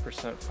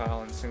 100%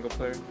 file in single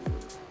player?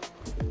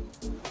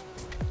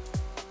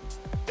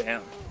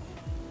 Damn.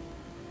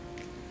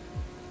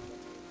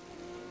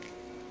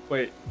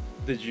 Wait,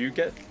 did you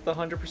get the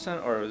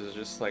 100% or was it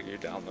just like you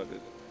downloaded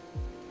it?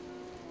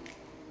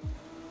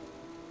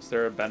 Is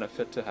there a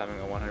benefit to having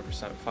a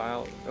 100%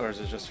 file or is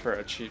it just for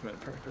achievement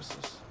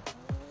purposes?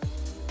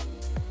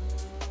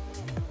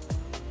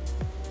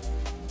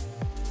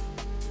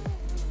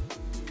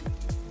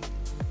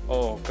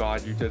 Oh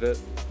god, you did it?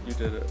 You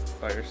did it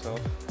by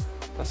yourself?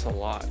 That's a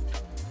lot.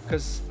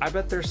 Because I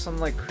bet there's some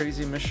like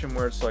crazy mission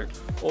where it's like,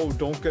 oh,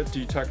 don't get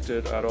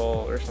detected at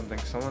all or something.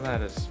 Some of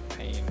that is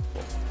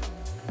painful.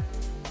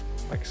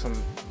 Like some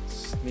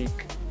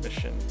sneak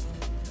mission.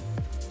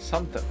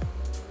 Something.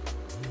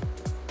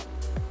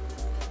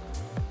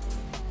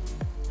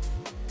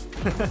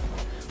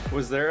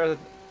 Was there a...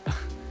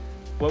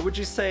 What would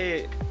you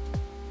say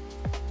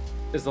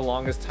is the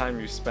longest time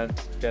you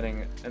spent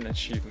getting an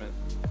achievement?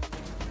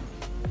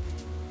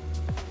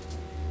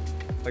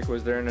 Like,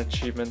 was there an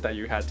achievement that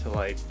you had to,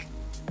 like,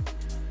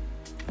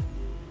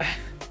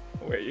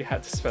 where you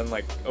had to spend,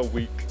 like, a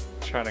week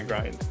trying to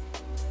grind?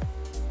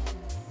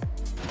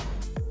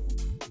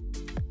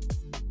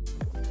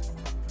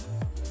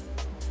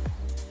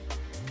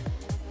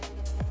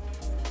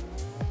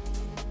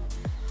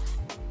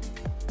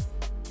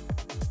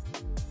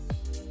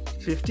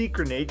 $50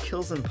 grenade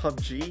kills in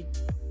PUBG?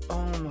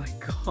 Oh my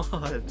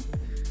god.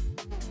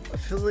 I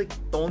feel like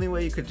the only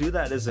way you could do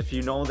that is if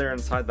you know they're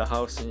inside the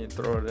house and you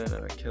throw it in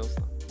and it kills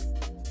them.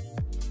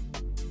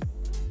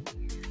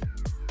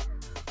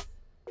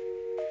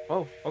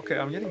 Oh, okay,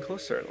 I'm getting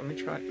closer. Let me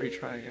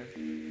retry again.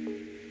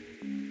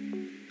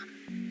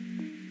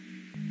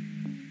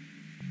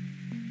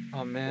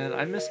 Oh man,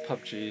 I miss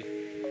PUBG.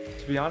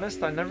 To be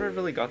honest, I never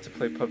really got to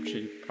play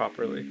PUBG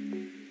properly.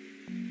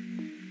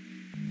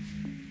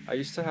 I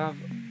used to have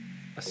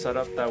a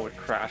setup that would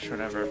crash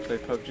whenever I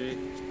played PUBG.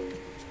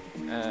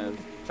 And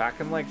back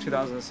in like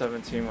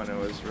 2017 when it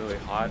was really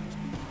hot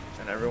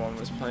and everyone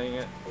was playing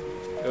it,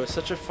 it was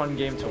such a fun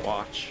game to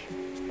watch.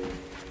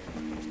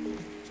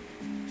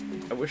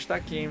 I wish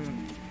that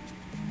game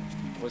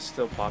was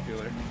still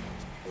popular.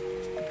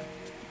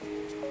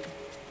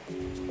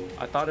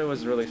 I thought it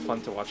was really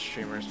fun to watch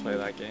streamers play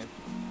that game.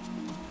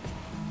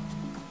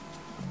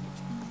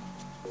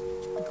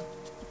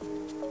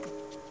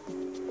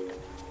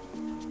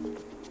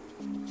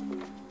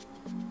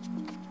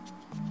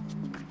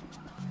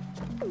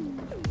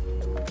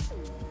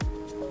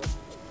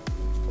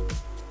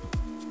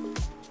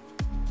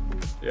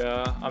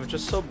 Yeah, I'm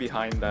just so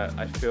behind that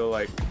I feel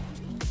like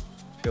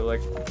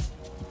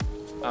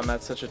I'm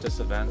at such a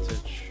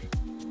disadvantage.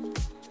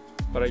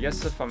 But I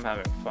guess if I'm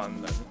having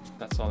fun, then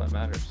that's all that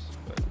matters.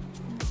 But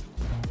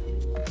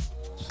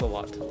it's a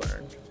lot to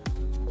learn.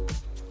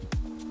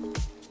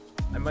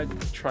 I might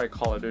try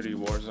Call of Duty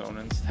Warzone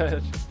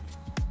instead.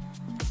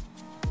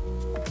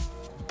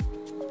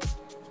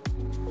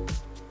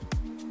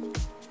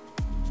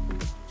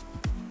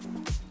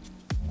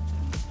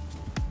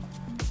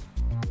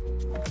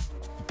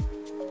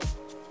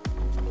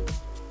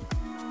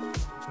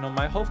 No,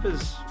 my hope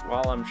is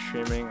while I'm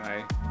streaming,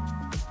 I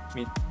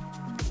meet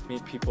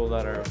people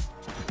that are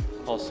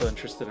also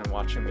interested in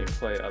watching me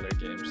play other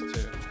games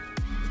too.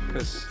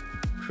 Because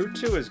Crew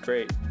 2 is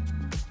great.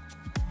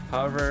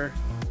 However,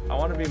 I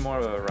want to be more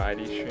of a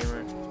variety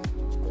streamer.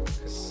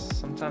 Because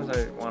sometimes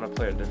I want to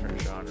play a different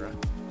genre.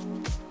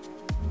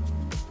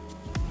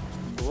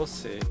 But we'll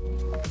see.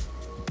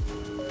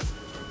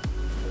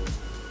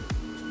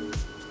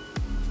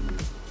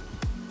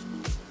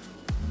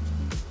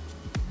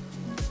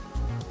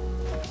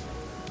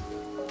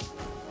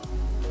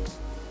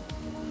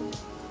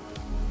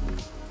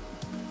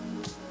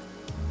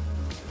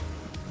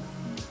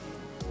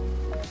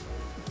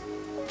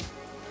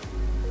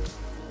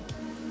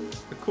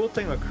 The cool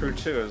thing with Crew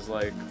 2 is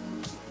like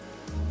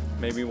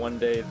Maybe one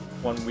day,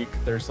 1 week,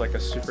 there's like a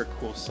super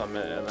cool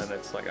summit, and then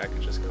it's like I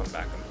could just come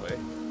back and play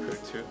Crew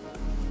 2.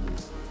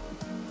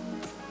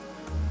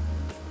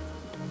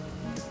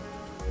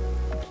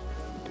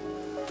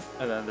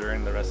 And then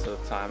during the rest of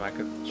the time, I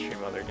could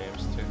stream other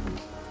games too.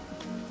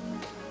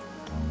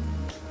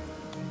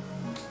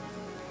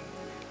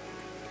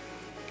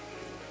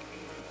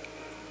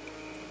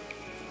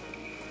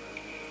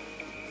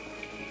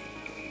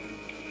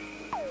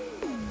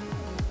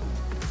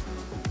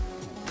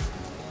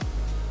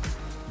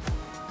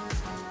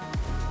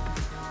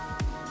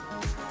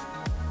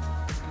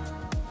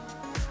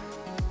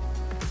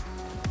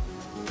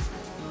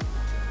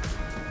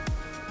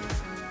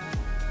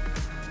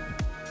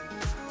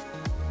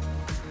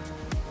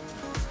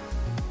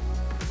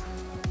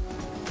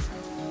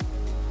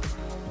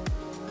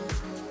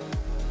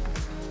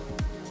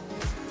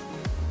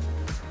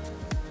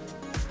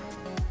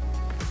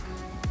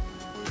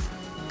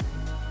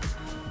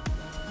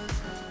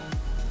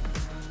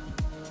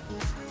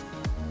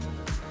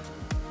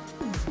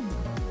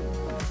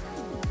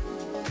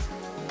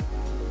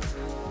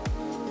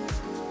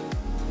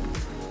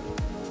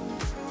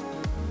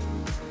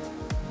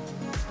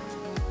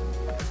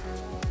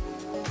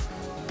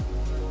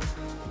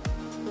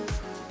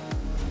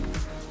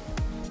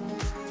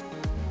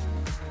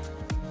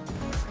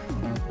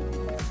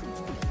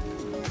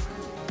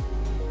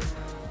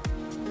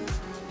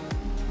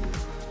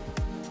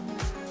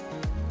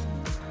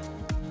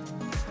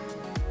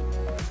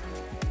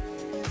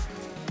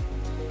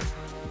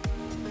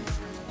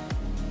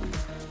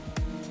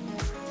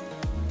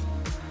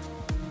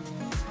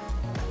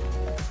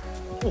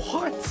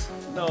 What?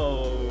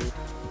 No.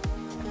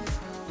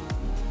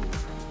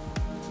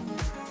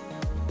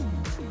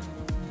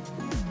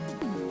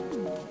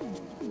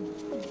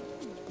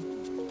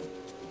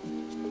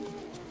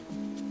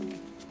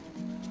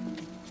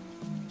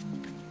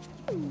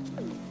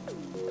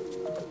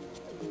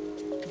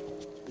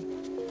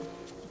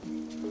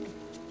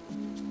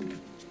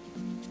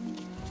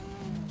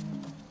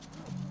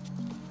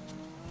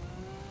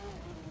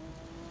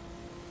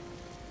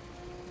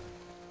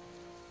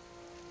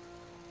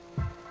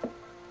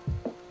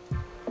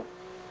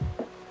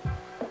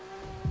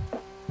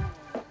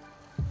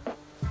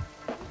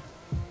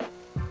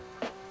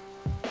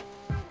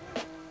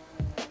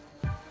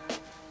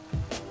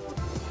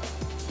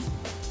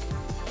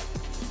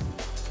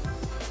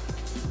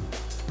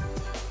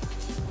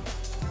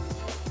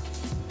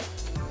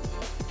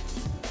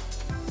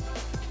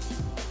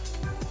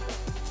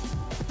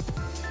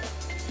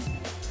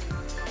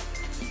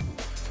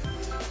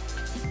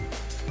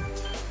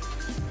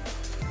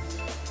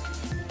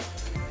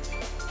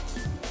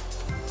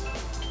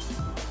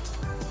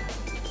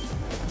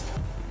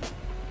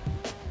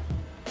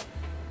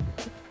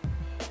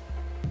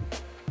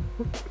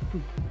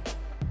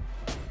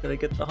 Did I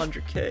get the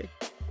 100K?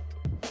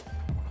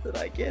 Did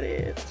I get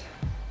it?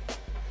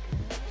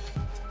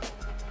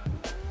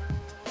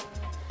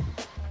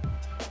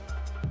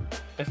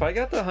 If I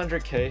got the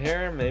 100K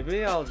here,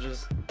 maybe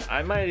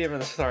I might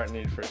even start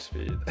Need for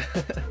Speed.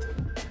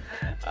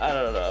 I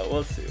don't know,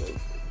 we'll see, we'll see.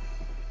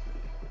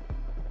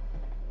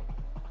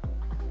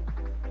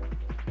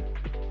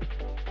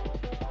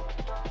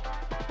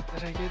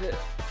 Did I get it?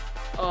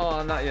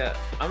 Oh, not yet.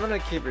 I'm gonna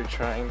keep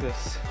retrying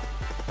this.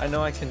 I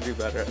know I can do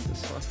better at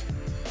this one.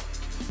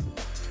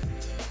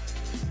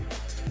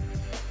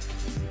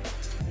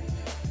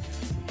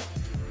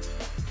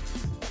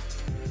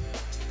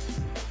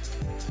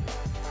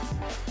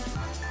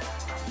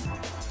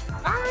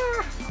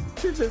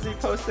 Too busy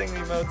posting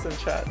emotes in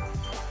chat.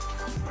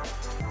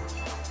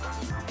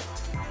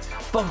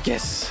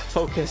 Focus!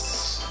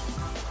 Focus!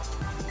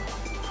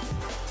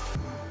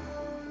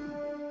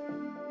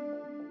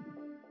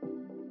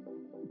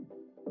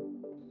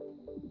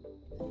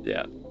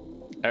 Yeah,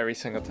 every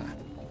single time.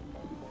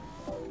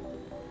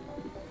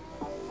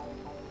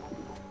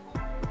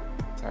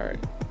 Alright.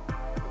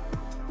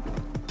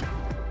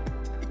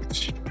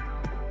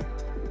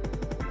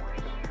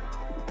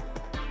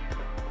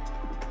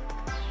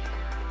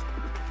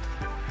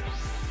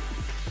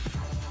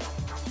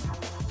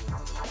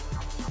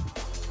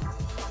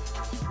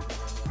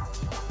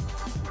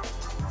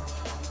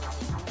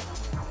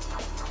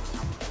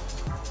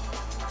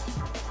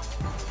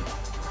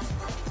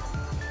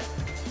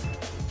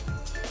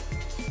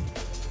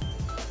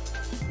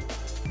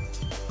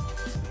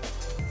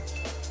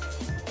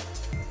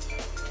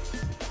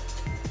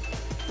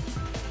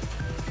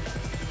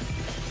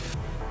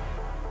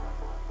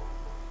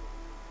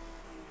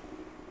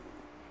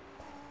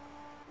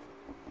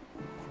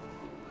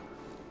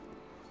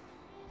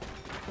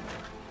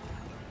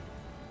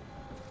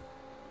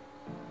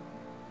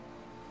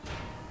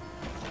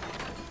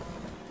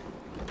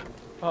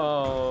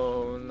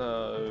 Oh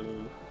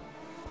no.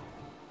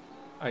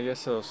 I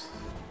guess I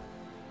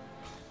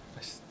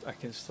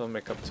can still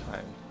make up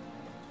time.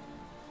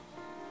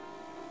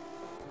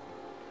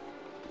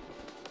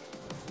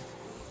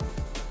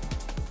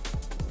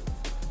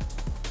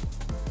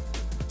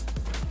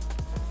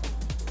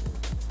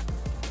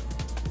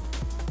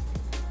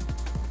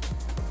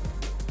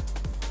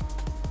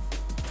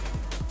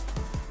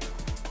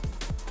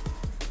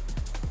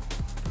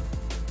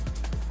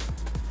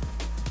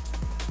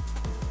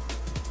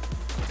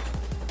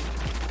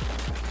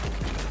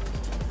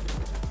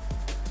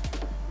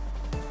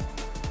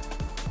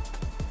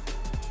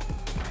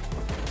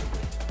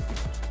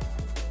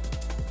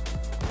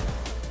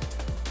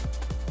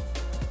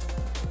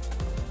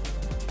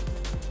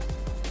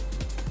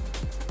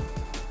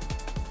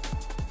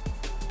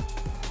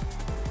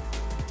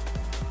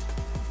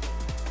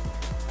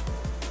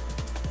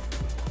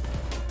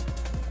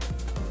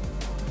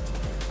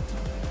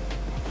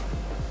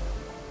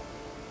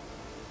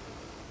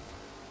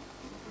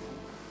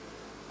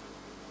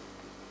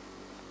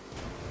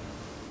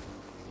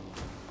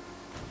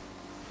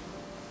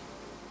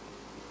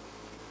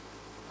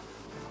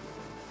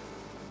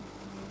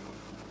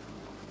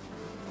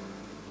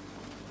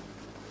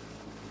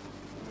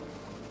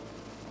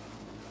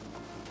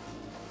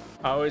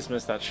 I always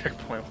miss that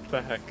checkpoint. What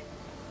the heck?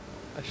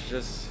 I should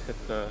just hit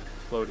the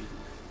floaty.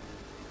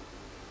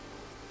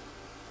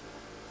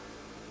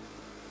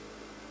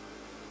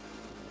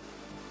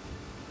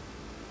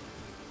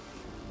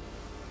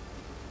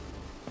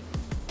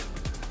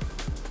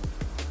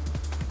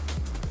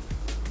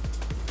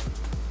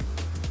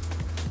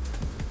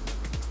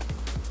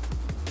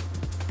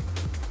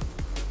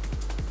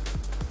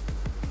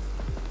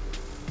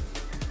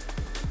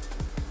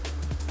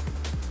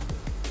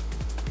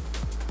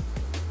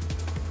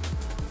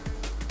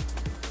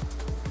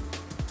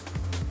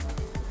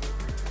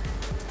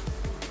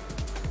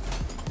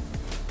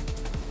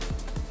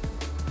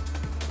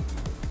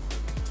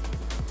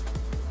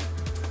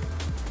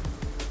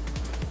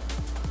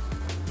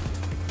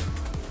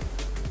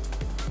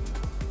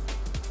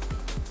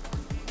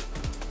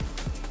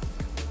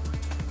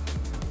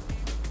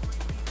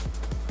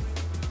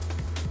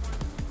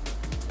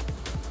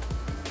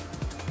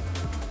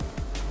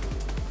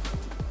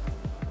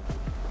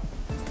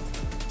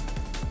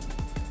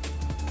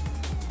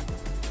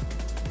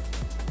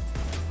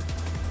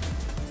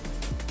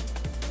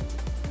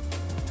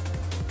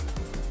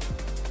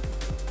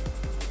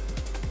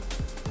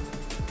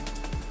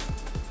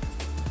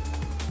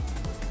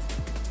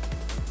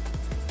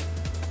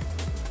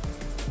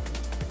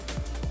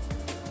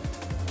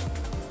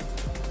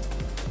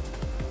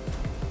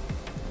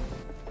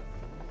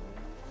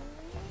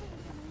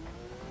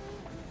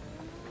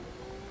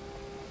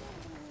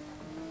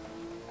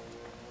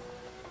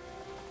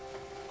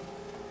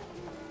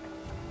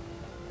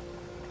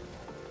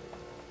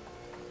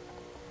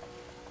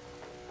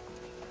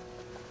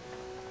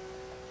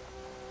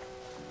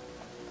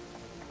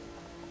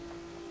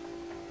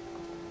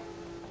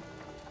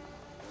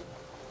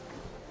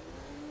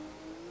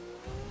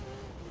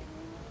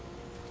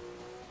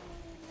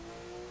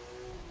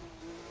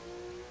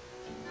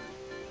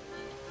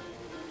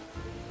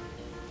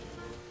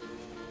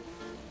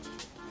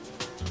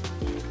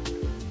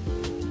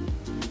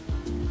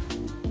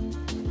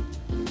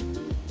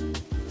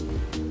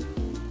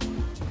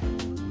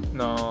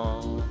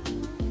 No.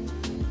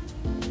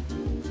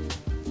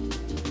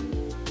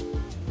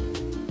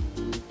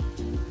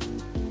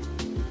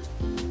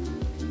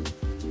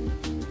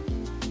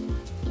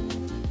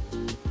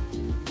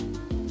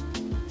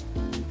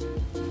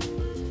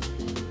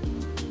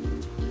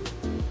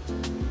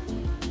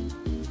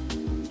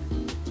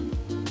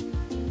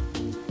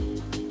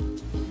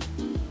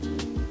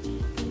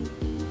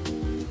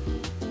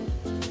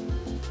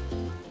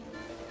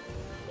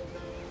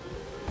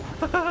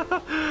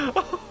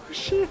 Oh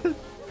shit.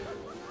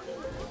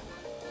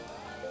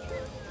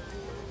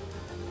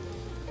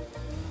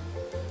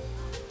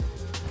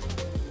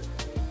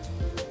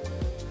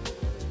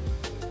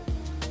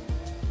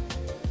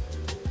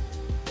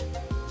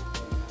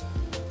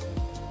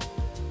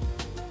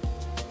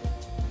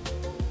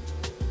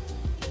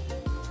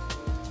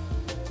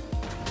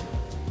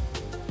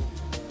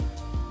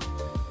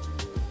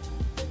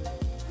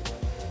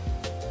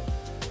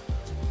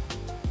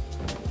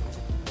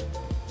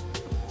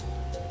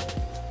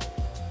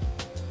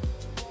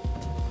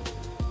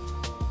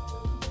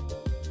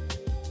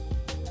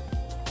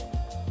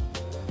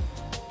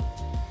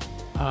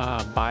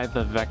 Buy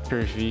the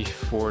Vector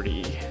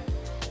V40.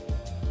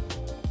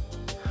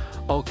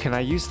 Oh, can I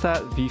use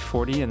that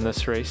V40 in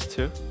this race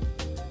too?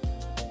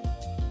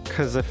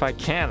 Because if I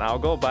can, I'll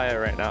go buy it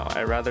right now.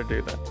 I'd rather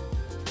do that.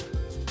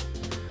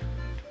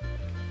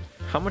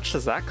 How much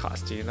does that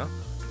cost, do you know?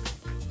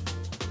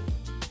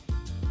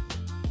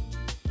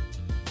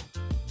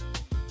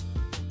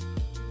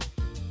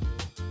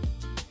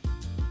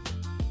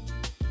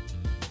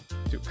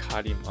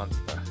 Ducati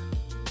Monster.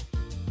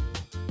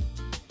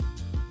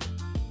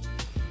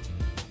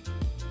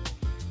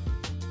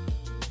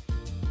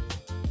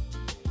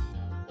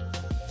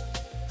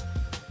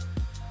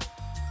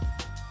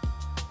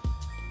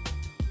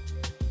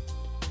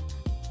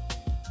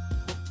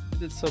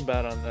 Did so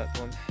bad on that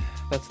one.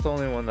 That's the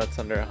only one that's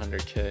under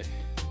 100K.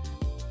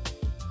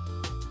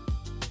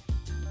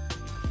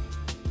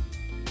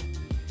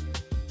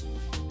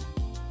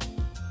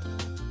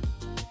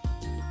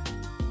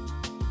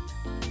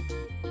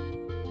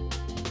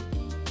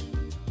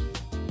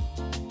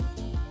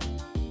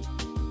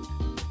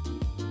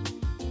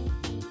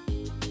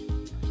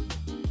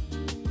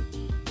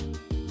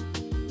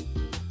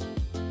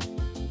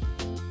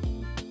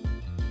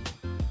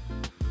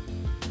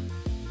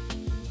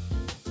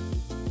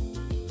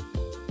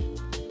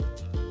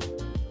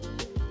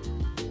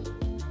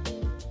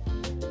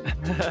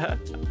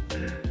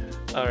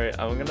 Alright,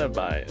 I'm gonna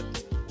buy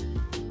it.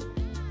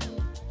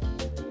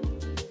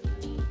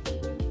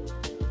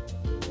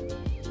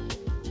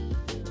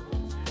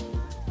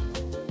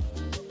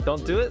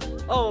 Don't do it?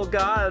 Oh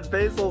god,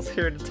 Basil's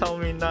here to tell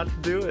me not to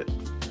do it.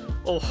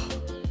 Oh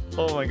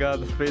my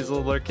god,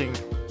 Basil lurking.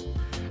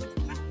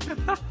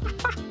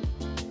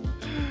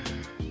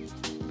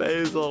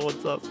 Basil,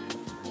 what's up?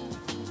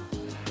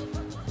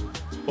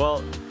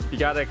 Well, you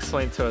gotta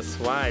explain to us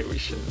why we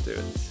shouldn't do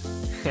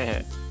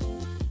it.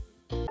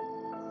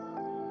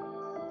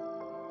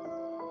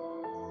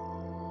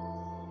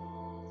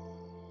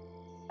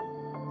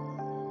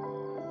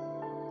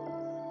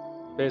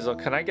 Basil,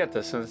 can I get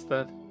this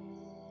instead?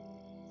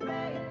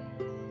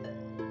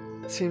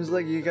 Seems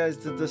like you guys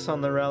did this on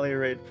the rally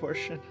raid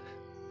portion.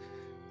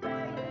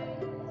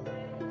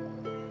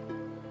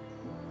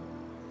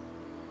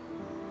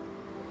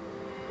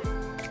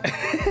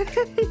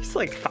 He's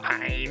like,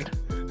 fine.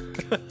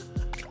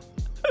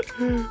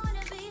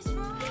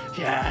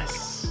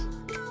 Yes.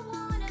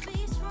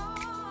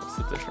 What's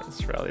the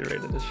difference? Rally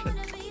raid edition.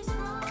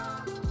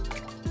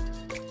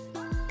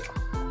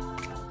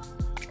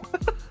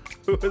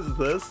 Who is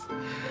this?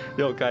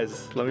 Yo,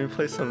 guys, let me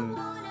play some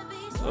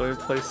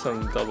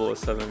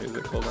 007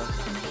 music. Hold on.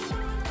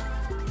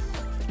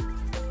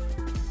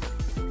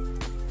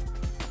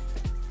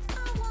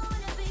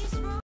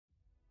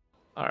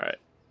 All right.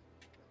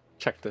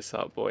 Check this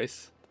out,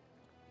 boys.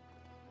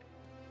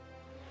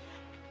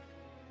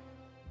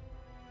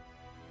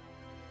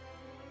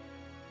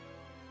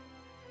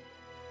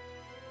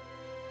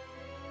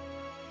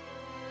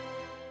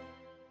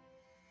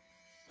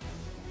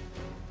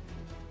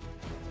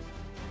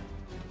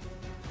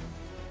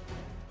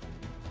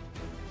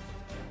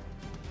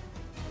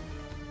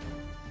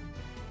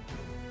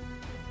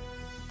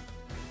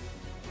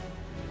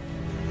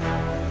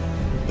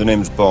 The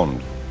name's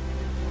Bond.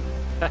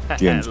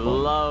 James I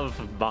Bond.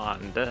 love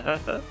Bond.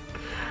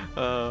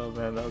 Oh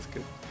man, that was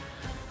good.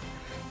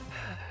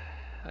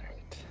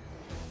 Alright.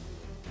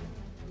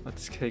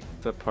 Let's take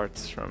the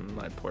parts from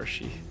my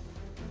Porsche.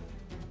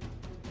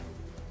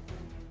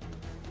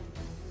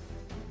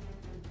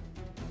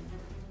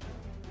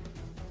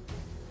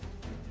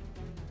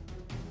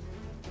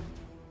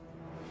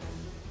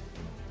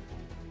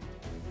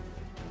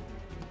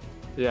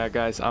 Yeah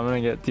guys, I'm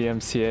gonna get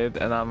DMCA'd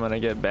and I'm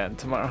gonna get banned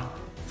tomorrow.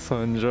 So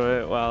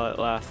enjoy it while it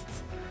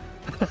lasts.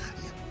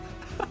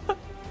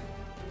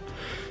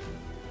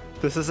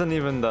 This isn't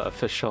even the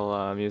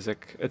official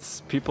music.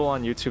 It's people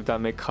on YouTube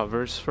that make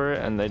covers for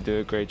it and they do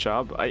a great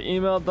job. I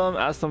emailed them,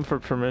 asked them for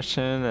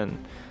permission,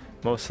 and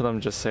most of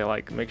them just say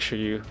like, make sure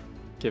you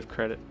give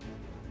credit.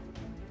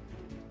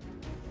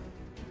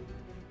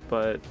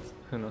 But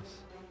who knows?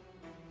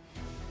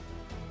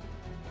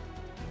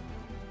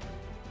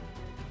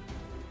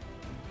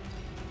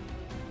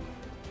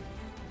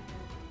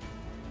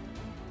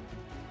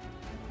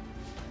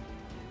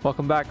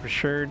 Welcome back,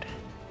 Richard.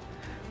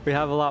 We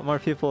have a lot more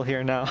people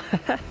here now.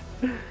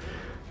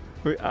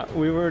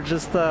 we were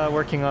just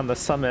working on the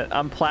summit.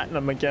 I'm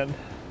platinum again.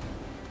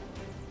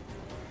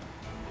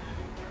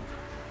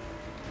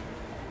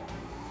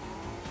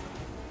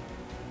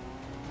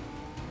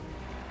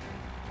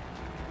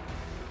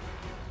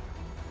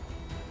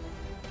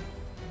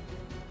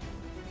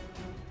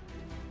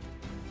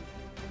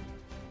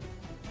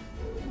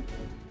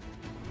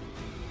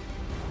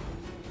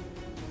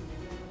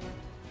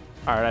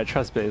 Alright, I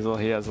trust Basil.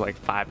 He has like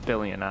 5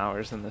 billion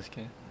hours in this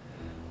game.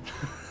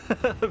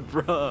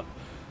 Bruh.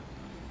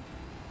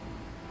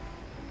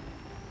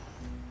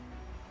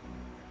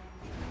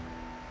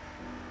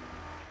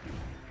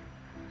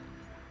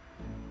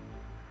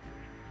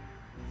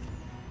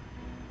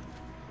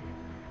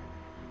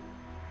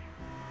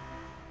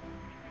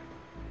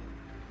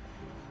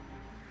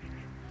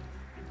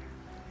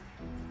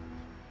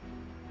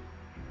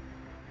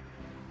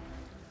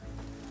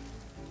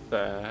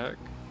 The heck?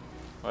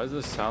 Why does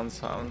this sound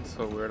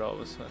so weird all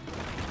of a sudden?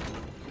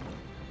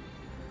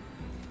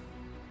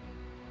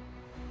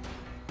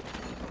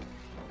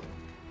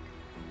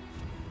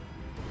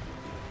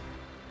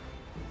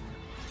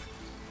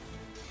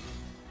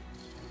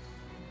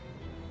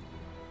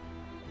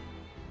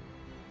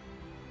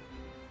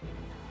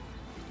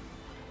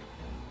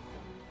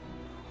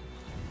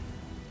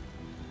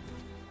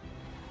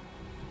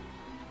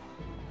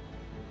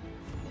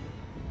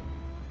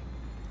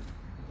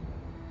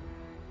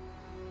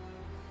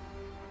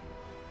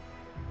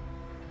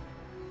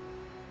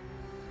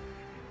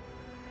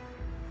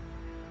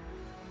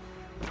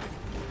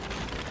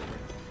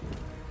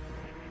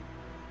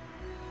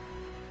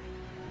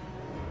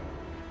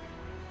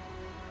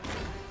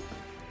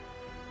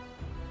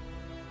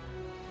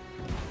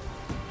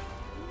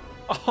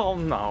 Oh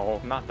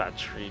no, not that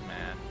tree,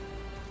 man.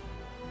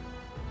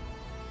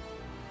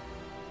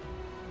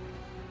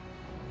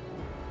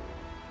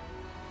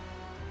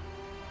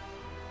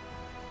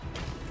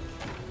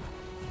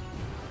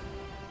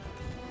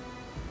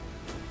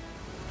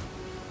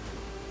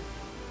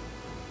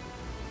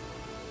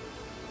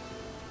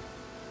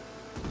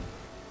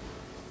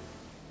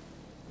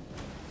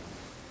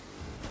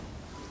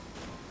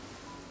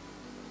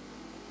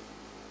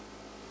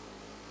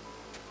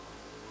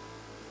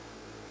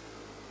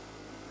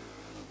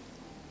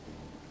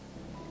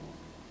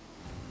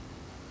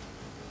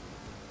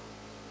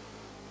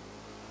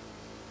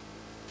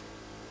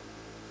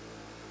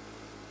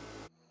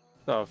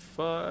 The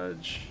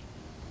fudge.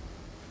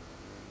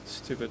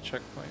 Stupid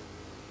checkpoint.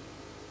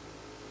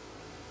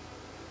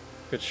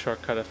 Good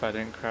shortcut if I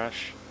didn't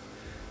crash.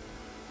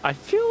 I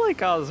feel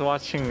like I was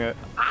watching a—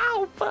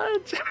 Ow,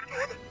 fudge!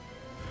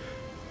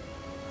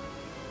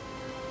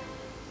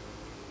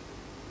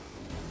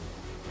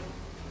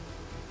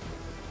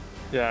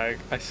 Yeah,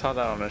 I saw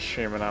that on a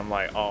stream and I'm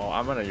like, oh,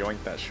 I'm gonna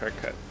yoink that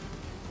shortcut.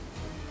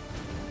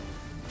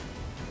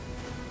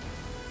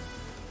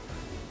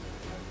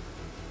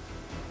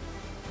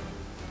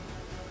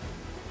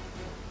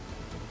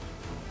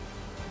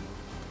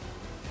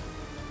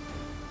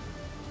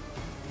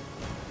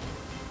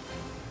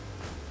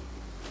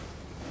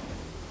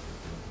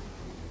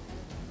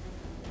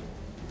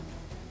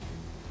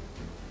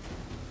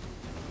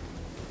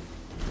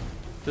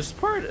 This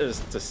part is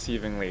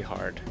deceivingly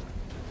hard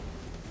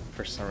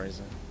for some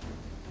reason.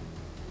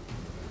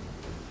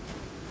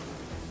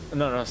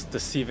 No, it's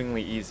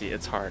deceivingly easy.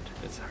 It's hard.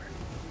 It's hard.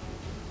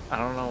 I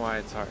don't know why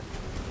it's hard.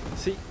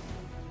 See?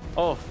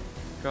 Oh,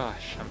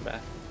 gosh, I'm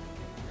bad.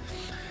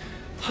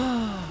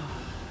 I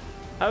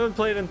haven't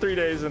played in 3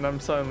 days and I'm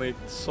suddenly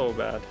so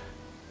bad.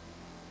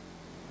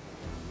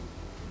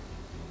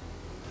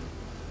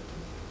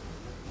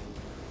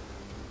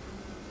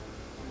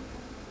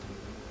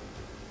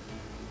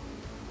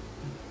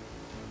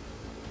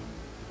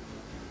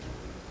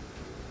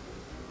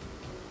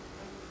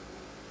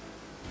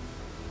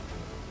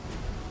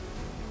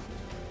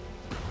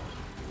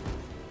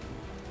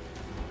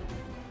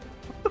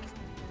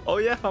 Oh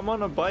yeah, I'm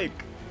on a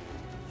bike.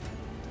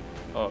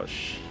 Oh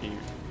shoot.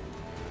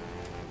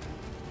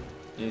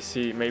 You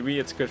see, maybe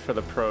it's good for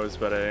the pros,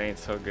 but it ain't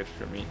so good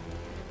for me.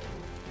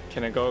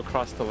 Can it go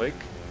across the lake?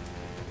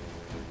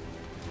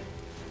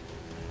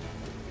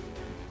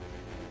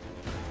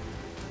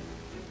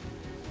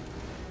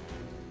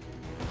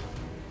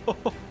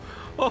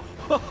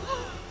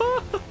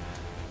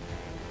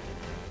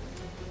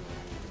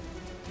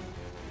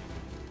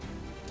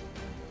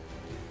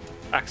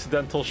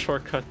 Accidental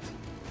shortcut.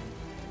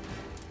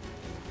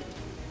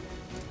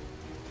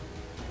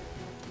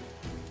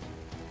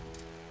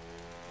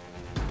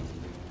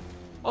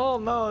 Oh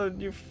no,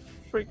 you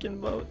freaking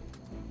boat.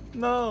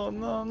 No,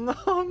 no, no,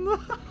 no.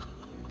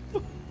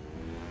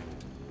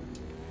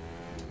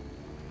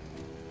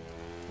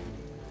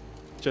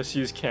 Just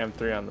use cam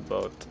 3 on the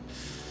boat.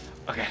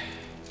 Okay.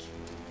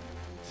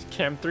 Is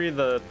cam 3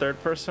 the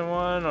third person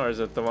one, or is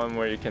it the one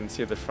where you can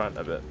see the front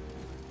of it?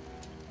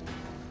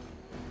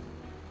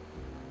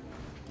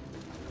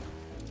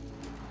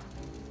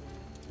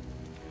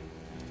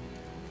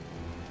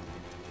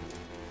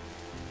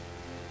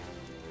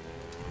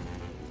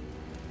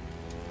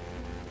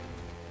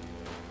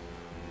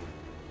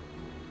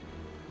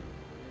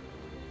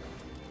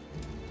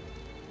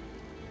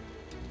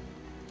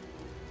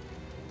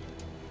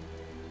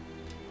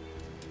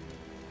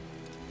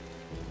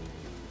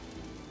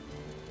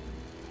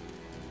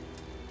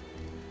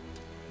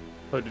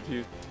 Hood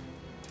view.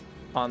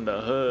 On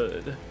the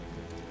hood.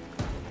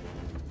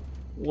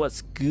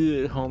 What's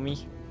good,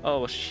 homie?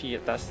 Oh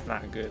shit, that's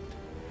not good.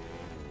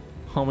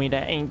 Homie,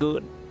 that ain't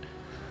good.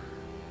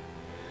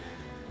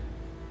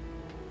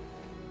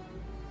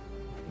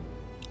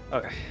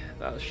 Okay,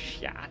 that was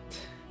shot.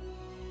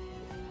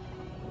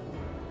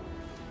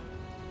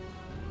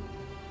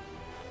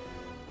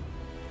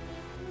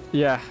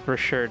 Yeah, for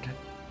sure.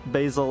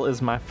 Basil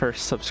is my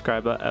first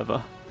subscriber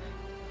ever.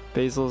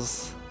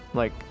 Basil's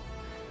like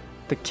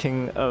the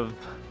king of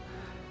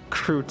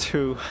Crew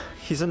 2.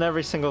 He's in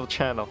every single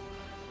channel.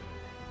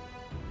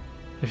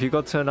 If you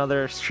go to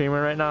another streamer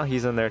right now,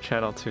 he's in their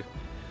channel too.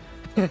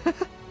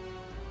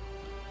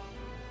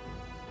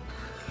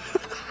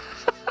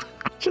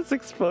 Just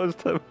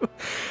exposed him.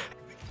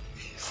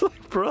 He's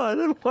like, bro, I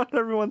didn't want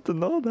everyone to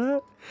know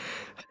that.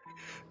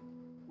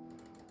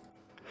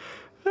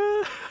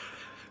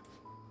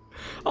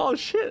 Oh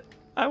shit,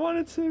 I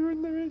wanted to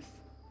win the race.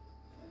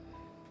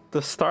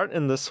 The start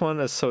in this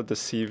one is so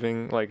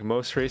deceiving. Like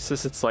most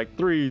races, it's like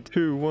 3,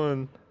 2,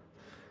 1.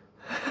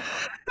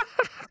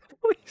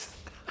 Please.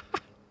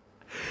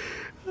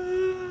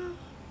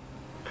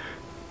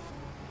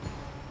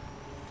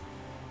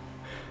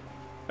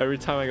 Every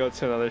time I go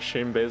to another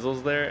stream,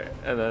 Basil's there,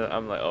 and then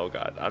I'm like, oh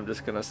god, I'm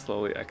just gonna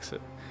slowly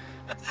exit.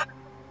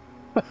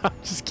 I'm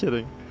just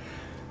kidding.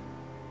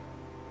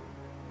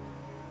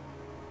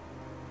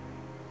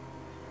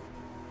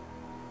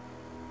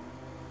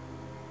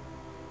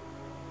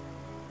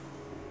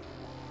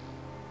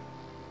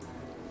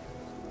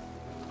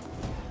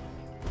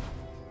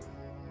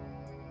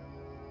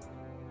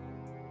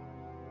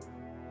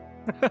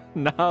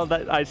 Now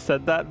that I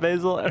said that,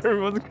 Basil,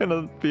 everyone's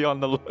gonna be on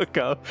the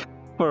lookout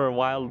for a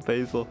wild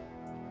Basil.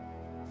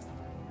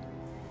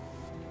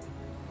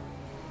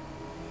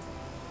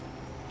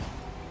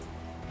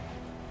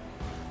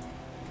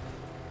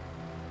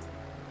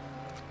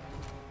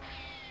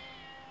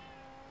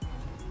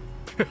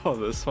 Oh,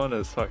 this one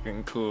is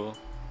fucking cool.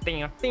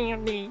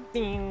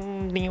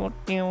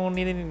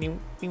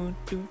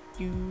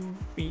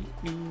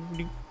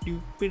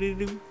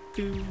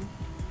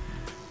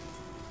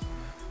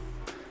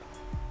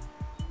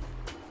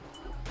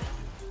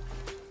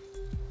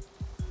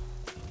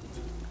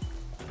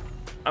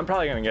 I'm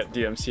probably gonna get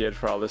DMCA'd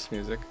for all this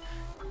music.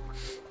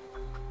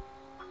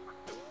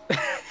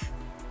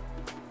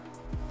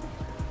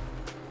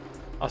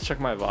 I'll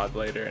check my VOD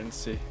later and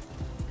see.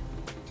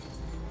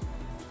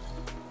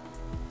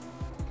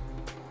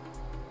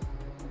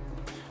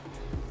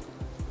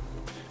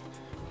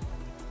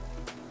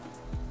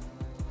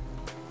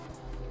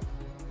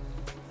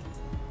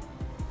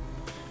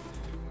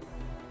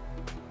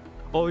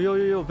 Oh,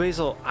 yo,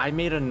 Basil, I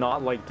made a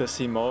not like this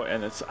emote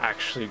and it's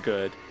actually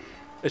good.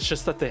 It's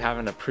just that they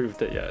haven't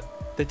approved it yet.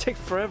 They take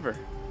forever.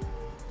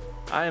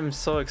 I am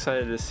so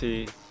excited to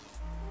see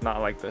not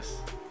like this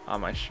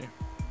on my stream.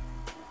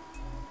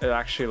 It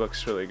actually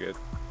looks really good.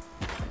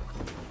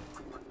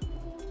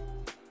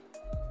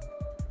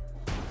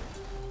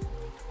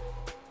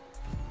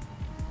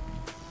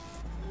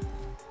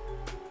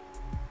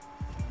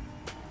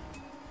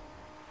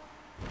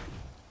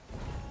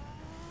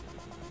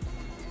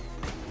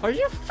 Are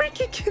you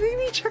freaking kidding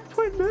me?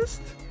 Checkpoint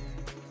missed?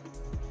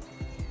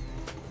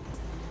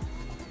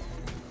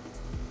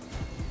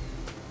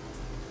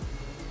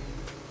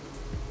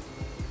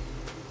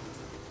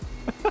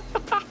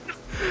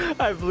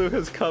 I blew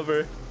his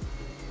cover.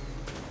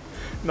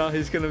 Now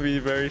he's gonna be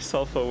very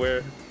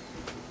self-aware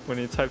when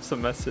he types a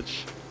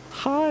message.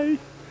 Hi!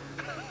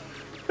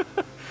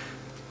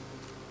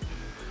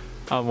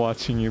 I'm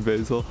watching you,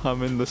 Basil.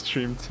 I'm in the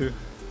stream too.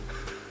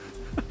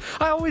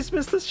 I always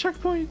miss this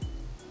checkpoint!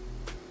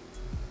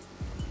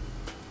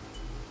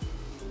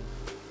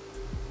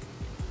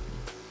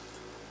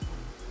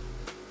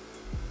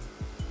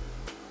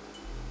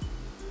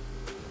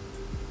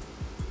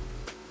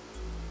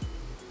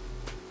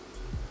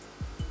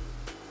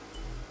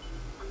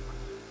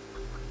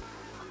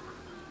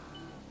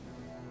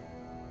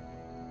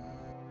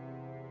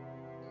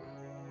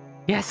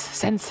 Yes,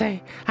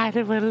 Sensei, I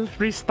will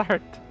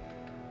restart.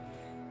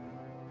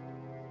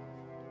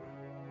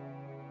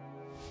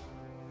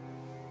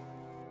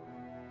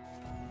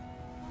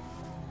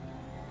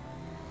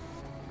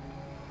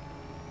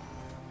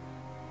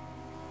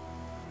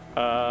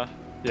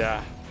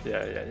 Yeah.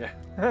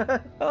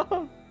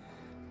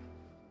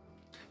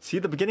 See,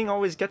 the beginning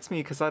always gets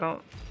me because I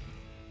don't...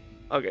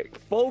 Okay,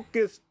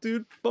 focus,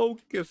 dude,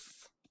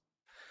 focus.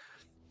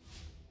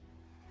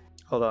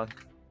 Hold on.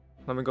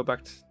 Let me go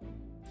back to...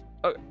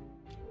 Okay.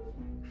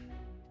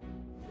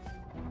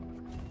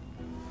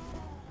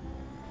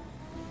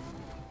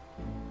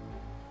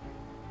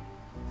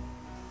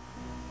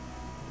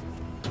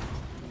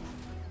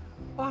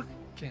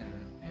 Fucking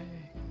A.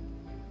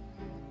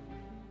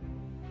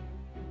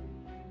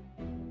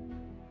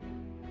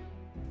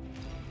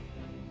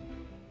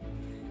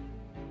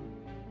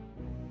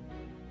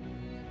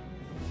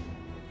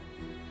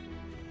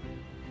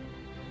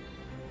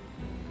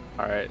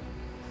 Alright.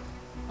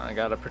 I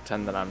gotta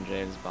pretend that I'm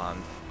James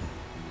Bond.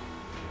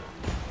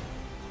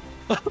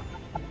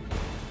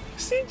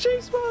 See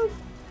James Bond!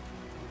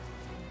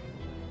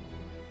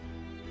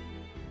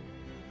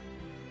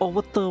 Oh,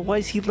 what the? Why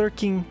is he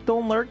lurking?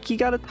 Don't lurk, you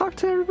gotta talk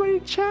to everybody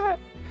in chat!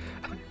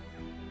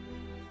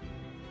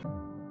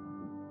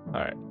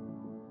 Alright.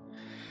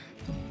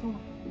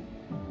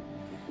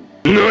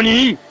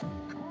 NANI?!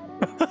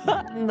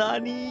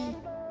 Nani?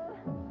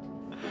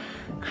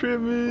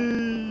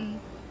 Crimmy!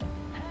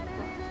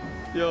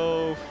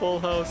 Yo, full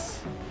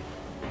house.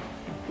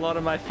 A lot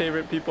of my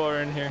favorite people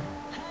are in here.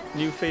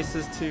 New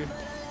faces too.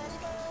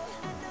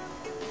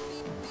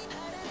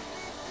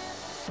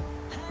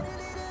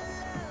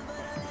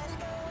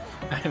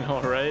 I know,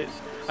 right?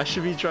 I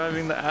should be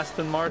driving the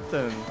Aston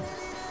Martin.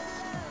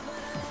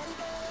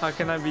 How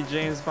can I be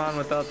James Bond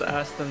without the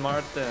Aston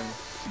Martin?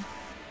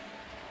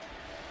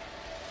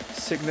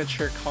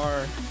 Signature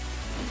car.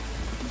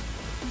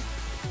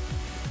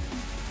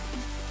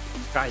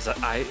 Guys,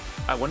 I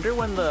wonder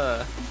when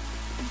the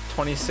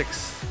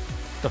 26,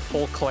 the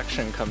full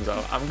collection comes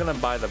out. I'm gonna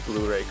buy the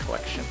Blu-ray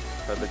collection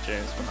for the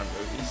James Bond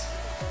movies.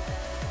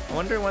 I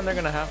wonder when they're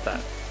gonna have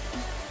that.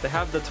 They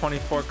have the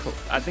 24,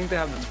 I think they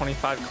have the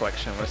 25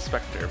 collection with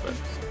Spectre, but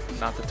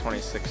not the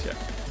 26 yet.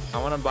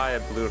 I wanna buy a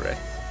Blu-ray.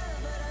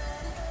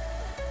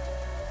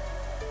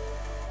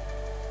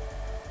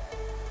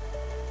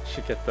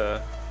 Should get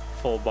the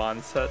full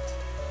Bond set.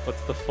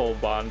 What's the full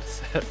Bond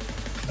set?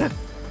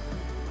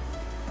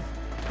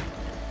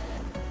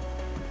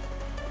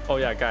 Oh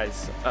yeah,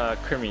 guys,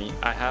 Crimmy,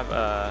 I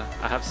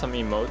have some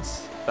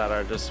emotes that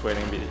are just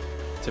waiting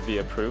to be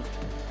approved.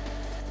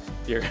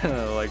 You're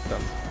gonna like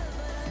them.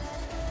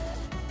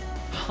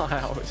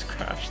 I always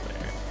crash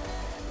there.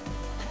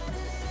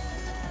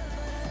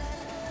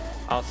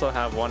 I also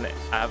have I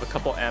have a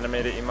couple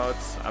animated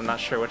emotes. I'm not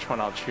sure which one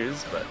I'll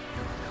choose, but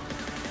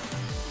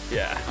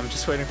yeah, I'm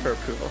just waiting for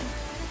approval.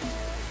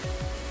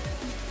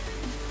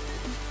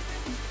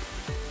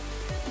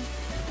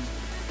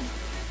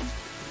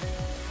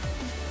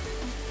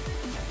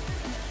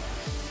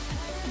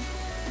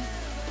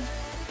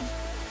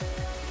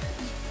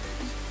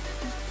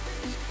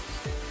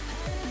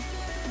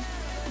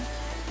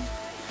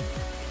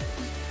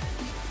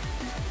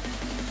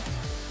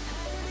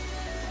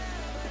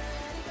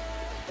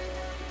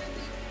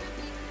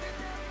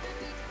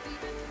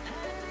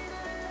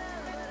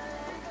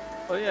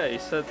 Oh yeah, you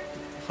said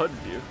HUD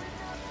view.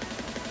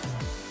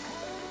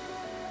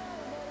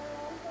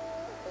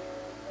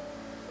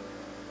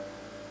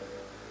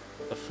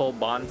 The full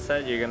Bond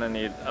set, you're gonna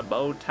need a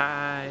bow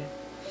tie,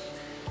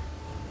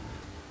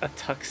 a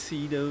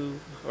tuxedo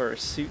or a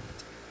suit,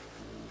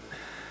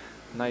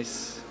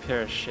 nice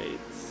pair of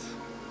shades.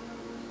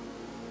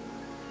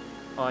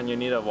 Oh, and you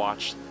need a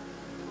watch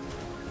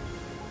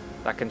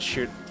that can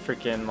shoot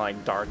freaking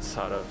like darts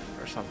out of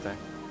or something.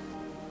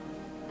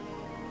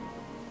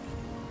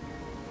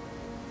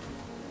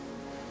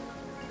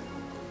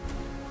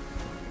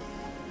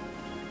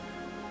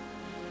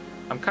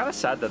 I'm kind of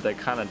sad that they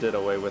kind of did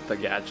away with the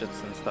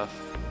gadgets and stuff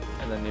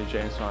in the new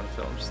James Bond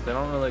films. They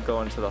don't really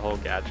go into the whole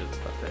gadget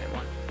stuff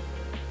anymore.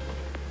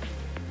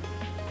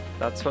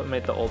 That's what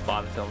made the old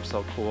Bond films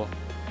so cool.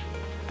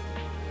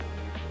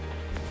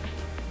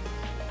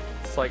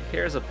 It's like,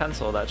 here's a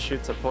pencil that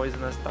shoots a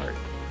poisonous dart.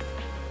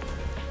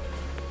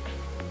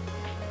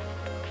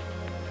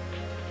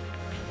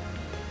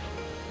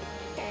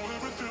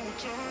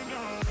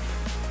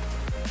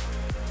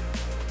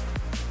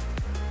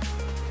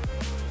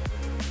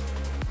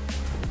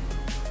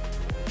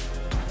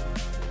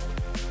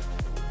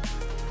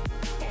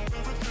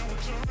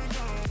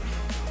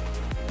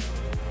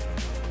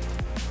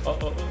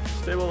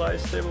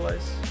 Stabilize,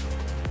 stabilize.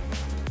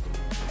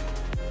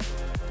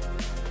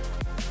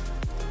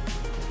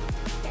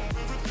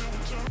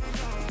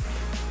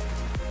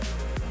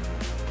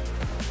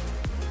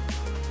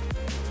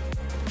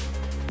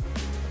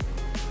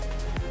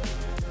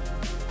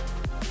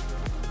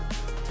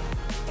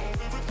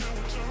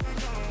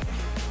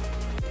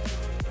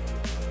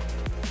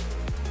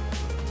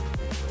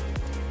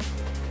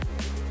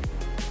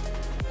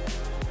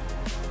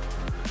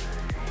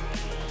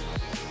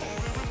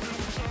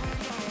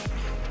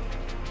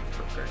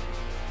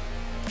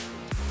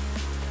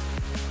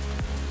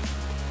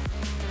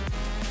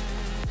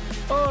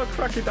 Oh,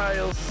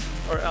 crocodiles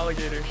or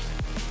alligators.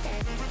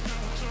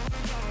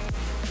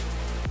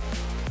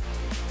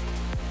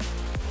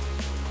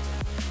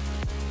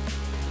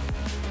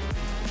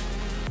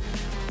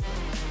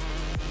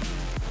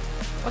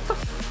 What the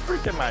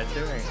freak am I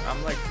doing?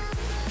 I'm like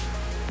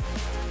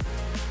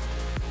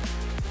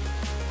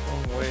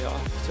going way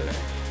off today.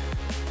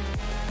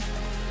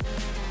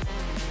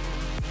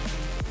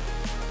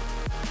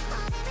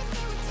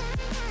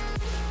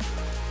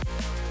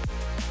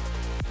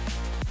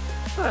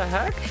 What the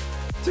heck?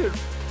 Dude,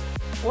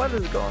 what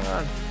is going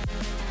on?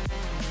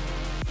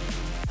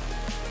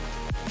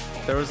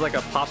 There was like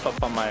a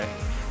pop-up on my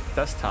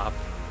desktop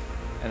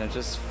and it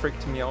just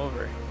freaked me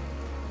over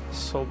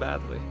so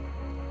badly.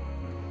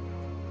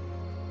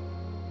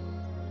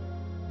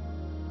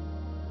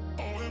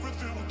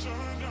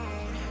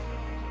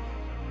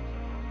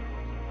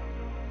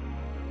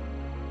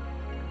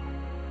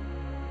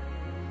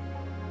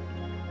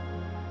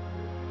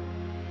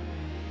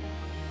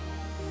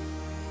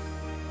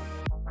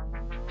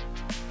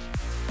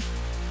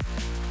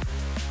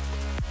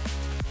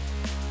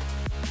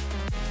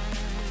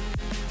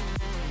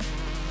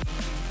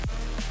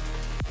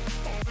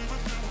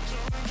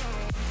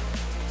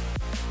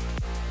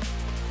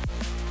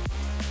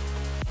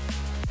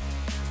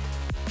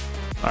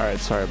 Alright,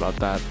 sorry about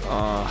that.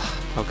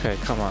 Okay,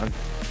 come on.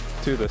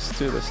 Do this,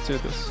 do this, do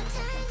this.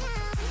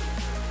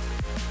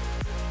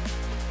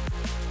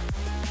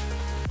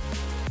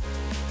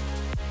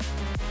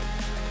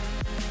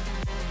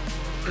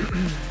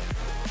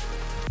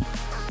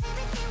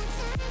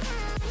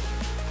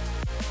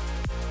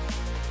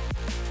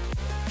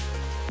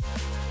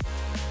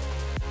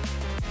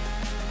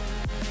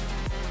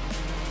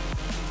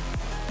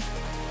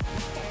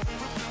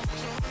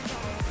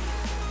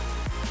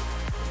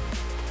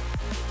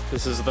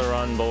 This is the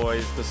run,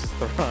 boys. This is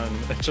the run.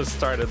 It just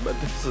started, but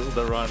this is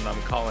the run.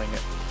 I'm calling it.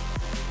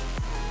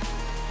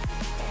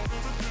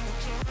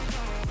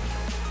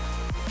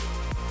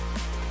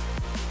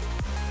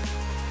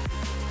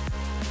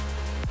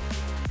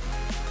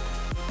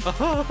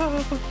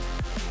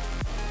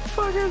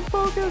 Fucking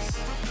focus.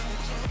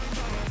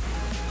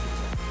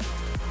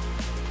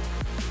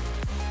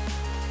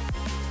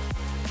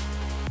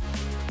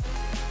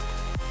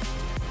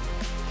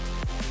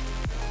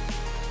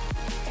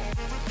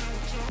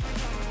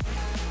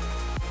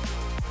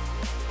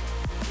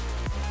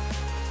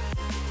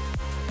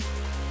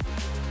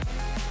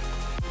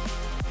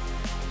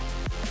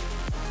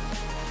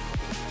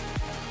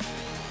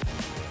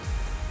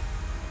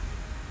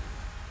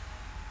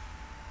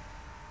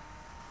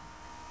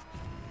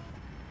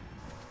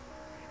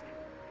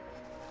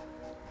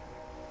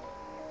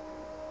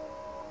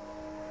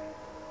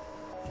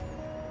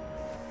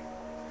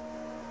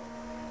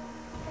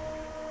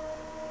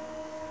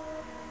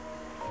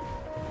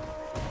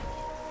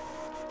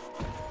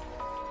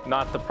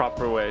 Not the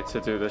proper way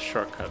to do this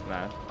shortcut,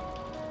 man.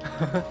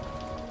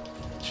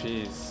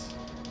 Jeez.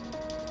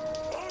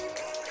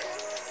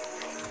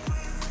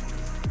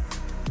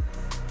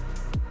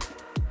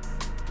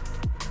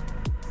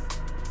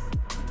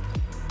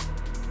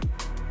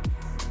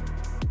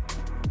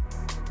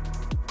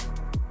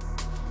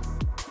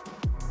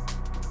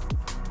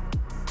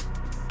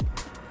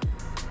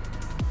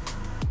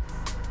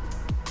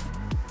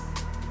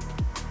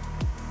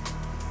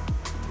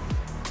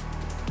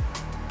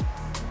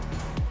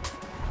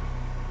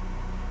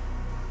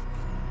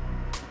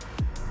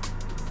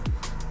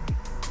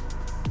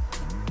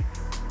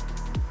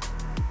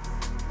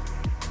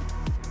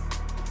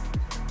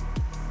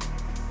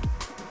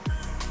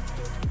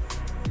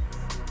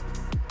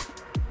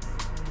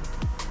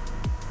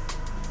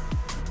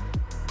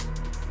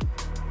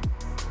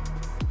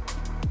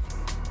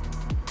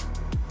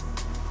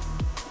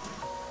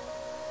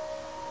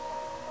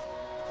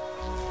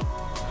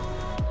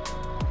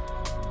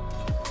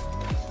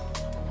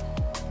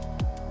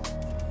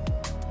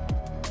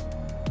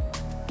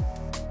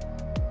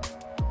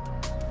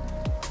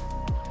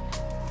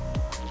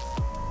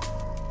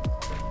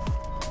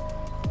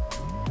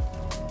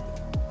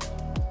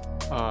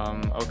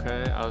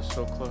 Okay, I was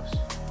so close.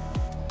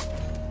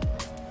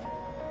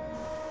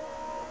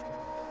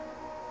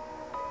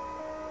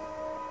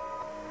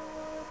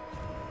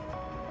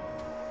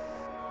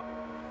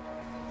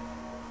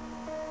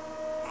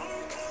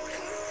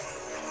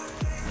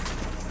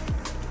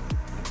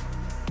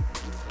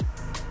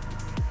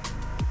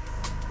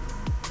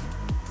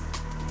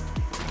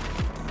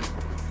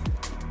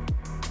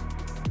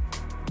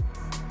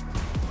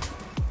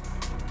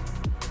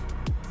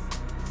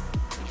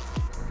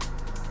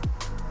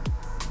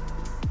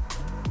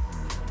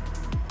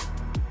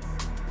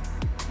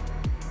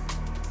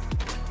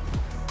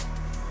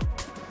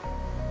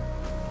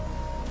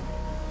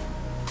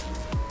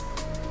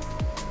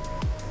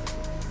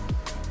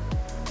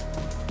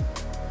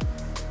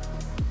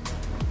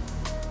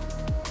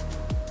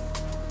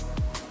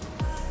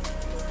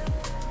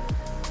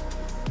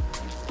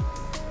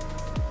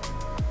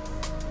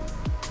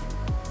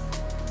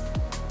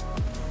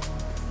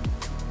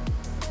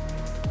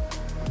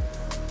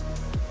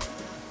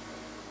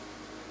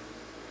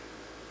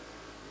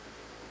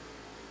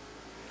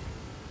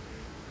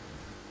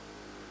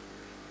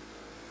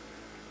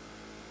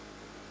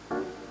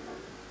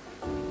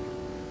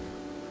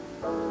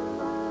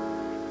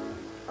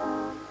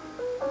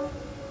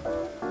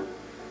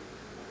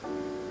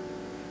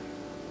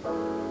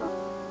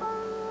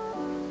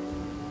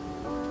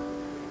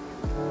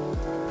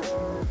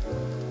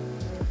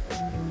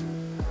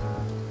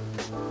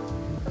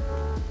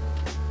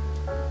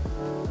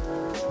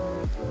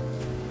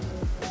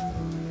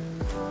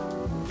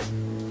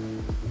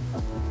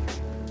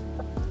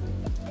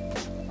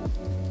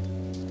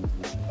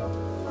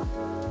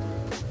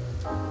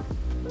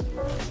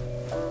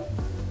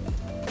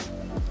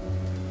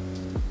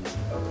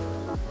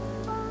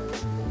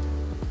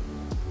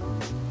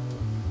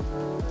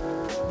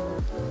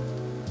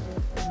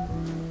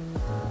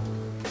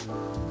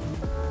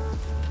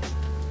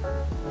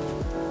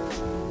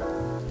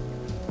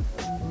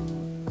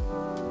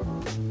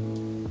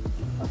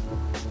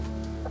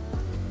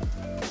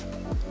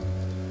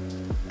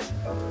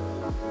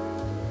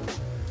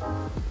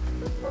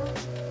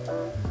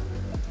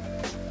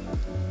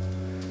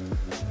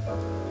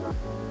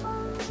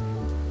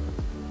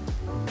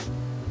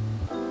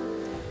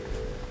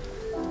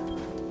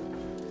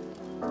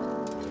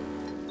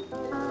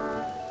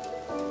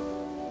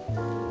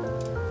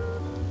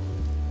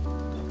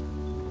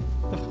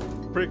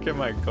 Frick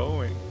am I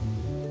going?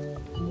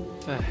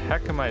 The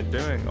heck am I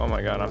doing? Oh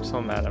my god, I'm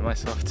so mad at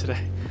myself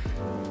today.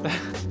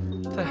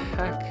 What the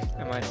heck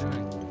am I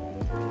doing?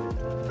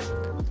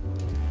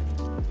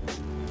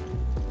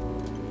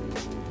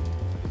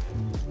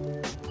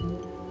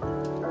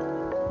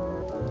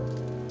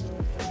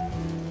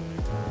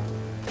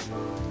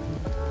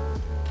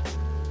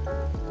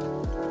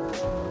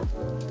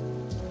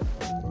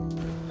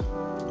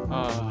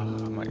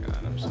 Oh my god,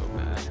 I'm so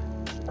mad.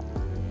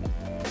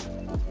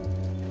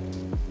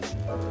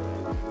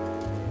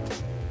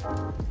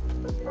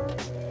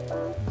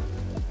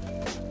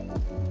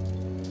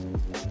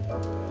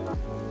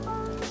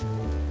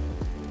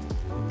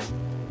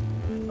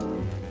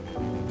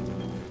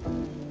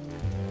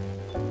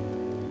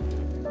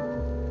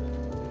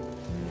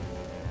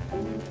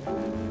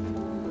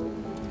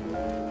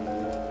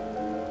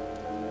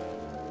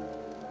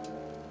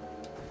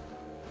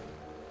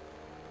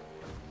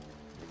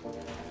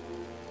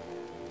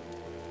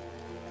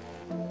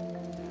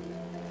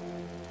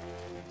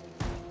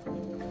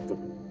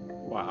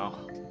 Wow.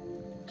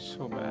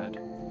 So bad.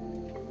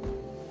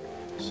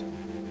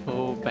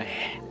 So bad.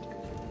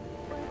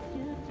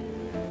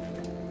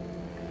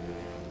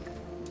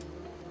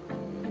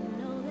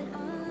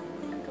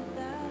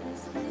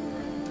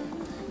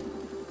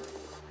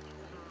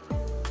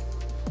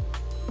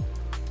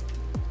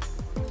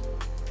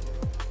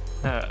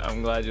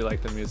 I'm glad you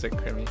like the music,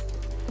 Crimmy.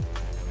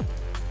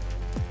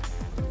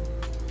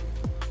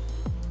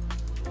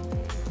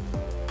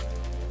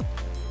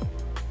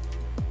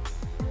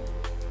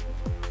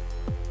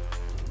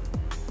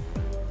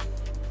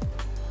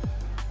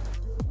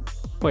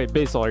 Wait,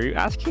 Basil, are you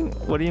asking?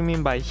 What do you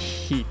mean by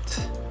heat?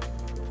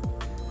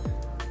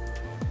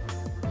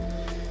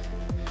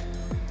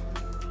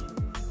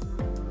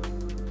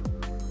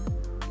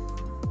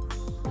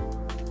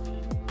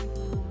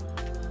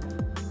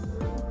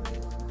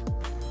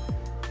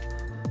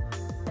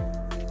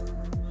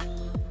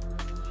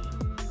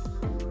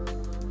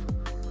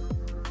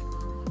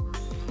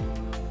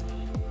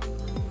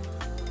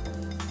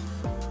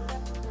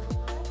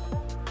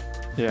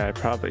 Yeah, I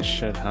probably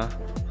should, huh?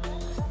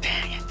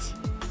 Dang it.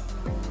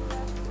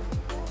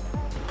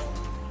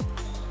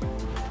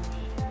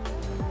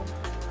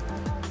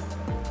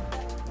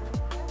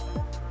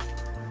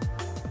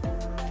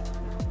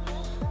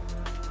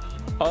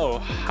 Oh,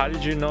 how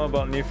did you know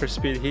about Need for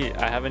Speed Heat?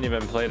 I haven't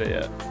even played it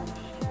yet.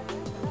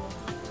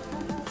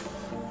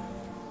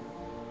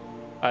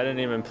 I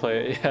didn't even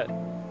play it yet.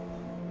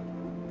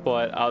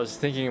 But I was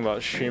thinking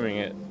about streaming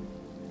it.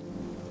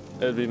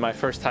 It would be my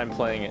first time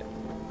playing it.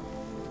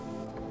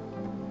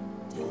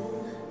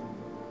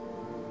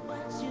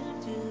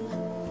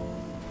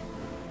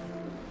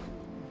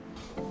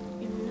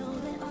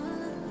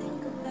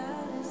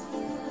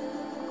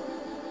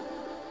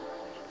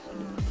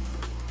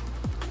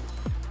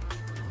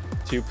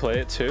 Do you play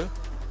it too?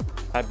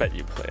 I bet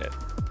you play it.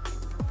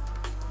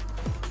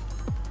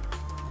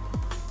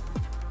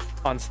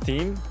 On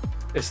Steam,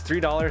 it's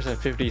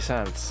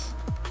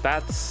 $3.50.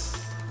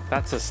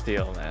 That's a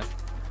steal, man.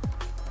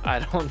 I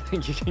don't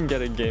think you can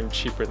get a game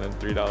cheaper than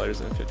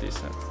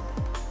 $3.50.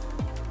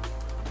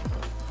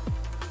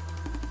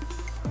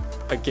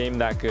 A game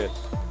that good.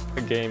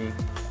 A game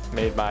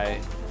made by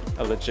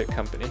a legit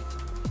company.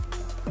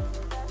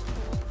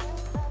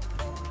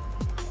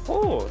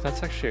 Oh,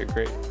 that's actually a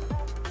great.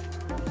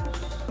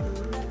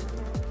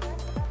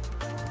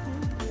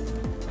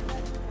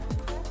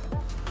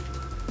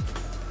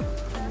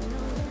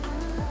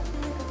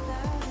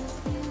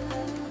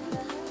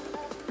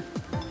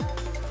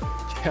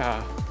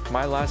 Yeah,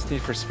 my last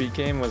Need for Speed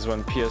game was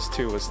when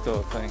PS2 was still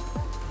a thing.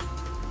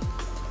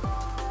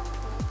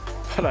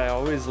 But I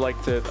always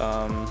liked it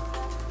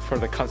for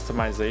the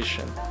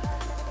customization.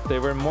 They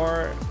were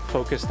more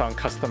focused on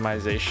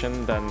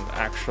customization than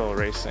actual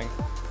racing.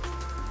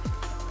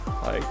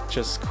 Like,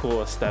 just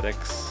cool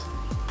aesthetics.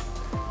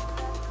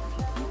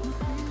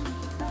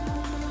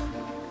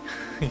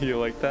 You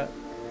like that?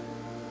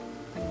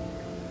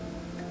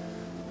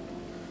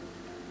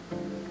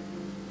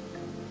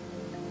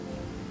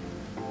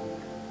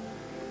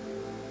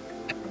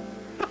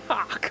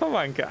 Come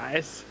on,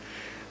 guys.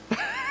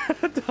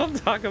 Don't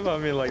talk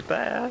about me like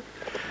that.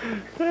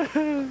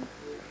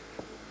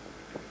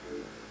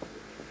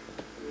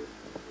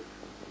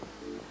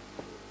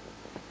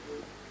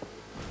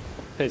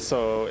 Hey,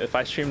 so if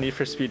I stream Need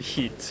for Speed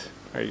Heat,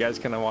 are you guys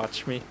gonna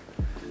watch me?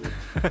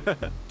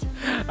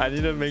 I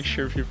need to make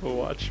sure people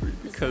watch me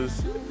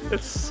because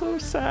it's so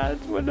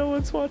sad when no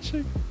one's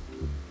watching.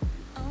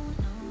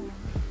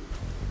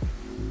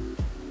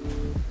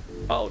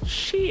 Oh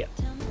shit!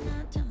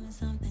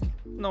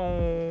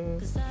 No.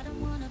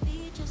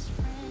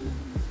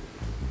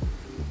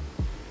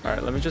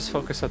 Alright, let me just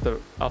focus at the...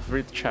 I'll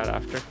read the chat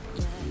after.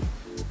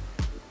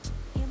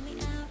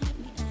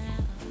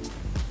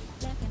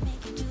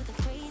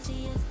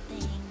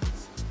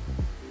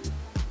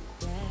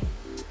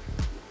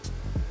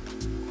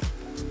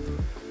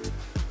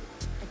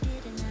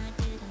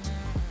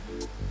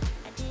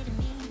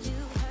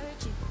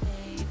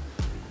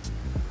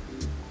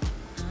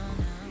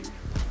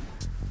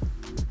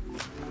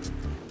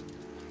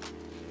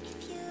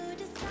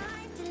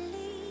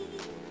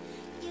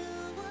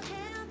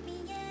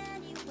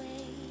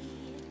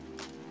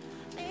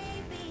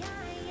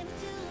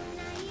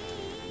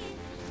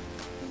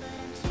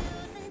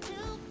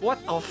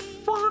 What the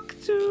fuck,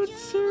 dude?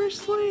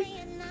 Seriously?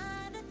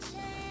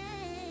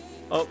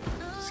 Oh,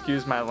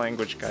 excuse my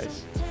language,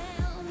 guys.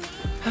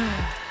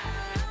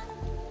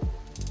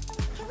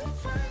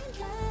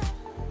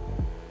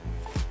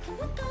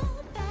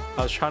 I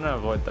was trying to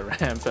avoid the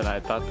ramp and I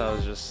thought that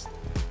was just,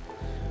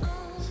 I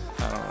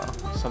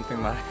don't know,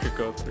 something that I could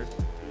go through.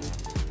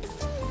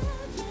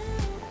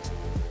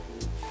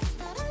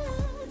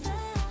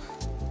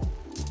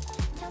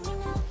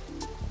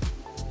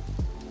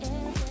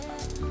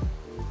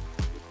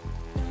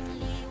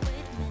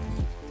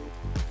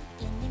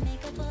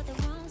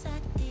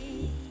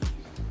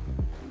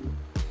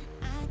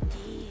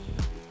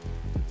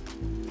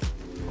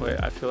 Wait,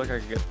 I feel like I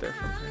could get there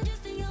from here.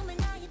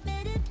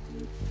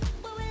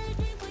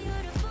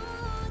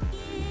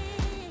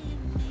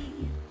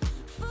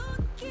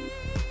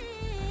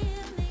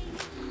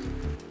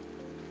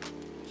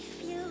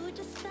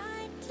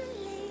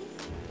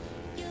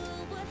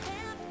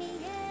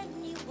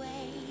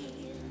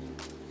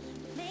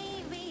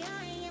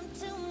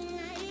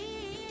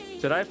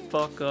 Did I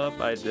fuck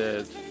up? I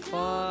did.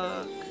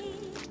 Fuck.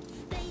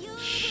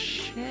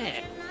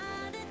 Shit.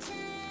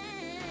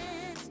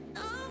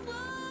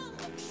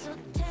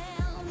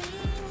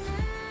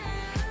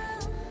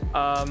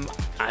 I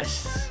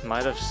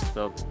might have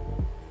still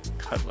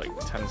cut like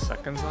 10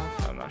 seconds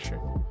off. I'm not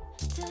sure.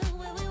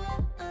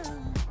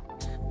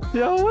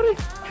 Yo, what are you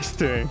guys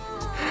doing?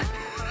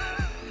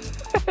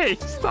 Hey,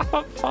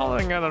 stop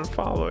following and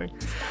unfollowing.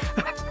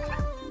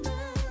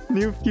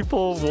 New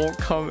people won't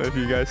come if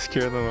you guys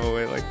scare them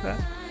away like that.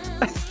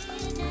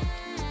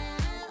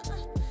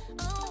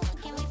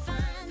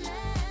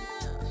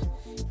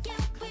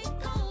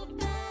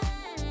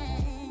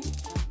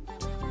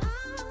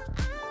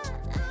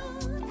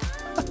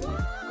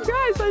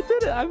 Guys, I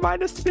did it! I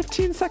minus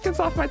 15 seconds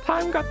off my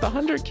time, got the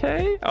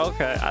 100K?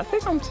 Okay, I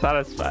think I'm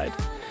satisfied.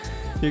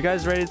 You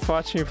guys ready to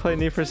watch me play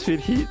Need for Speed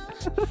Heat?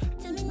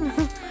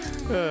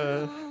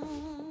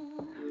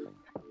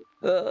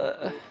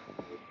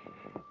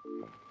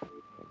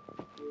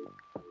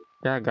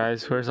 Yeah,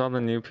 guys, where's all the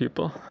new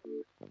people?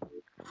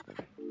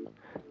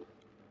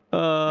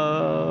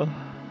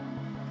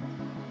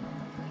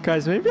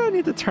 Guys, maybe I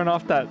need to turn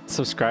off that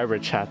subscriber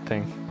chat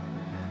thing.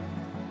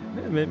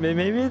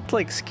 Maybe it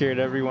like scared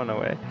everyone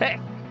away. Hey,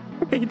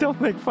 hey, don't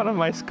make fun of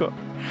my score.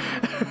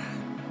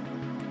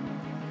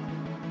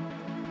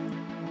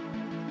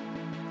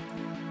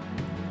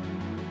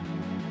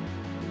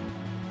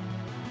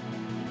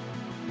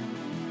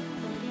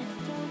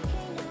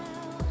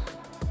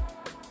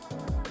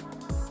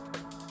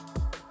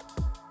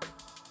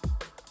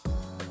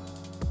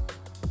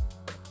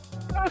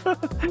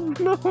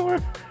 No more.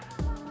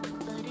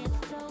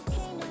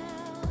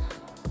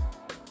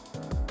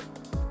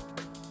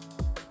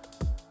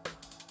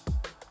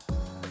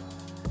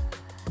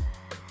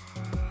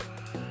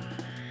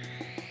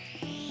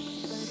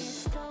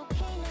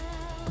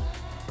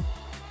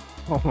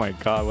 Oh my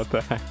god, what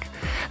the heck?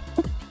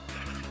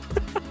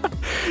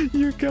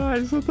 You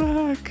guys, what the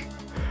heck?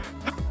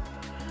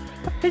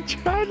 I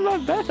tried my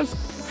best.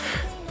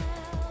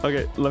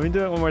 Okay, let me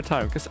do it one more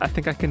time because I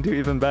think I can do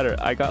even better.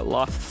 I got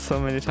lost so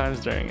many times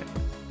during it.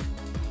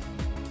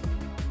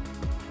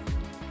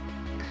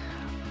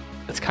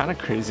 It's kind of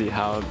crazy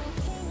how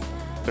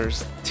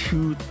there's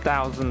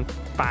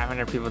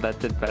 2,500 people that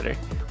did better.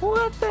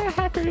 What the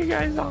heck are you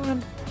guys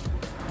on?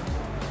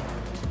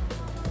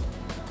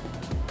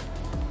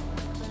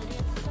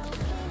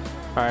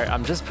 Alright,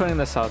 I'm just putting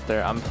this out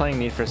there. I'm playing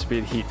Need for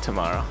Speed Heat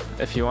tomorrow.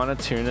 If you want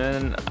to tune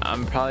in,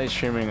 I'm probably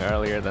streaming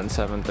earlier than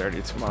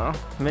 7:30 tomorrow.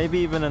 Maybe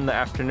even in the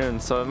afternoon,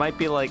 so it might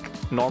be like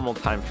normal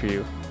time for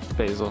you,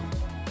 Basil.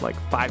 Like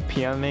 5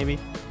 p.m. maybe?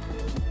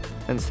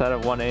 Instead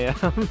of 1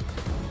 a.m.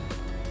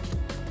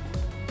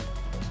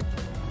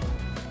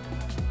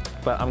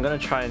 But I'm gonna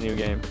try a new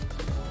game.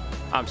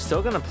 I'm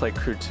still gonna play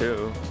Crew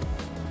 2.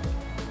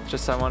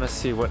 Just I want to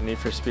see what Need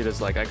for Speed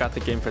is like. I got the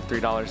game for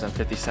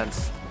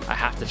 $3.50. I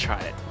have to try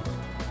it.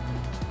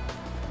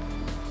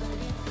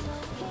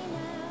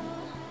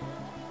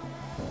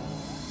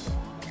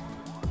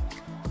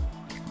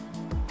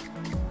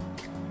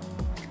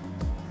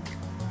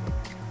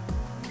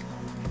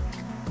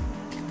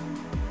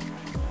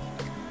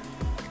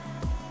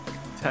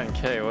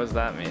 $10K, what does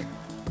that mean?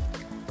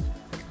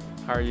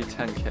 How are you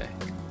 10K?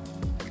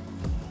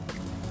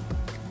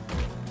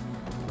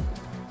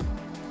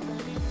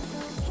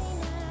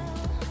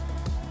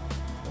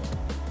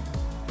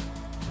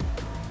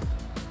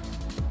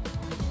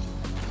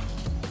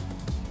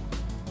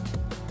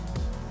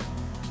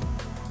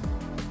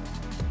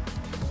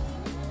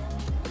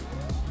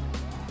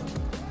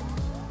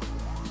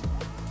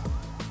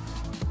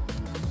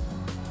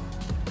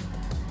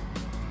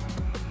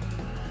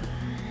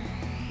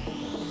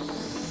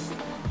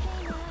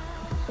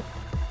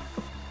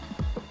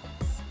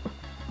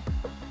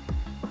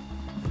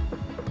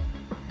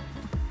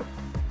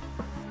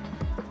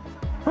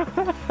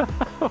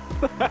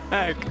 What the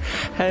heck?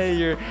 Hey,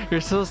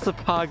 you're supposed to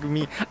pog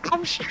me.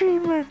 I'm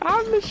streamer.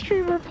 I'm the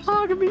streamer.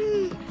 Pog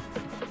me.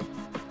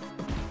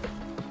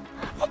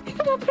 Oh,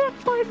 come up here,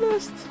 find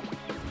list.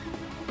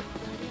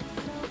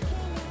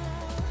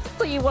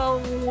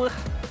 Whoa.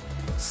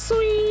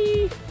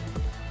 Sweet.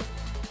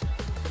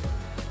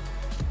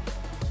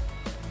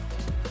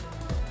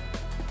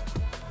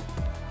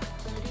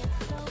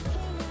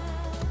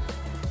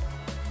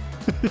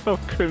 Yo,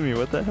 Crimmy,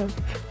 what the heck?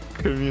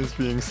 Crimmy is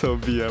being so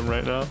BM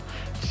right now.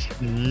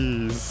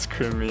 Jeez,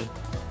 Crimmy.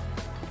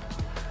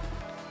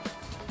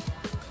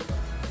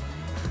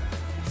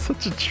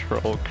 Such a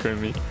troll,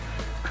 Crimmy.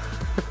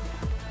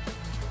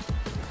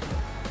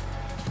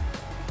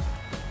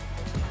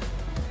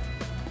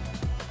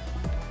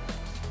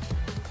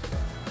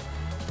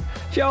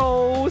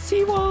 Yo,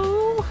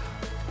 Siwo!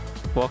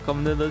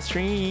 Welcome to the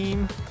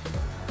stream.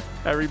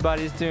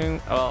 Everybody's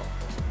doing well.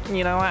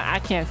 You know what? I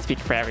can't speak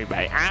for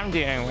everybody. I'm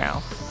doing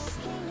well.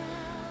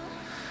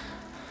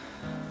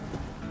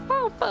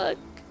 Oh, fuck.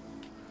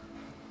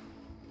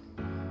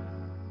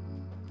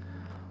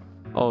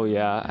 Oh,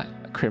 yeah.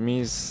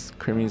 Crimmy's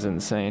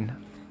insane.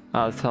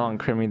 I was telling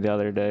Crimmy the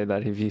other day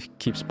that if he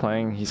keeps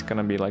playing, he's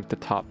gonna be like the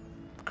top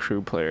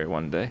crew player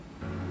one day.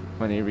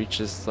 When he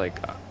reaches like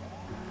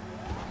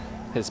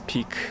his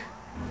peak.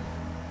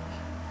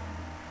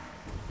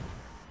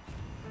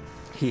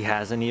 He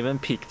hasn't even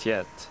peaked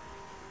yet.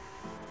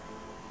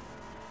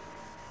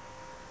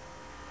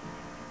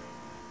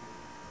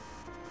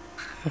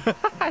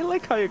 I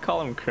like how you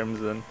call him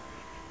Crimson.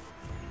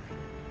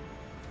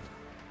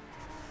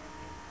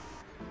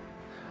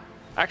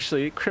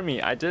 Actually,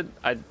 Crimmy, I did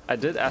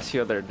ask you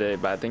the other day,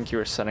 but I think you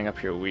were setting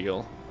up your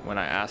wheel when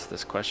I asked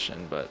this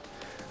question, but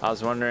I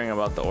was wondering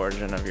about the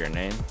origin of your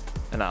name,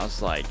 and I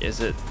was like, is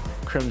it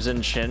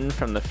Crimson Chin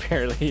from the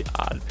Fairly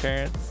Odd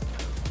Parents?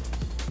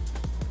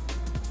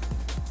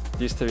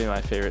 Used to be my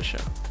favorite show.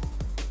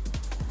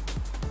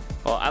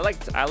 Well, I like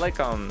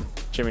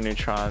Jimmy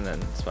Neutron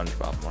and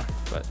SpongeBob more,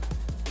 but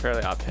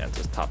Fairly Odd Parents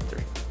is top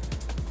 3.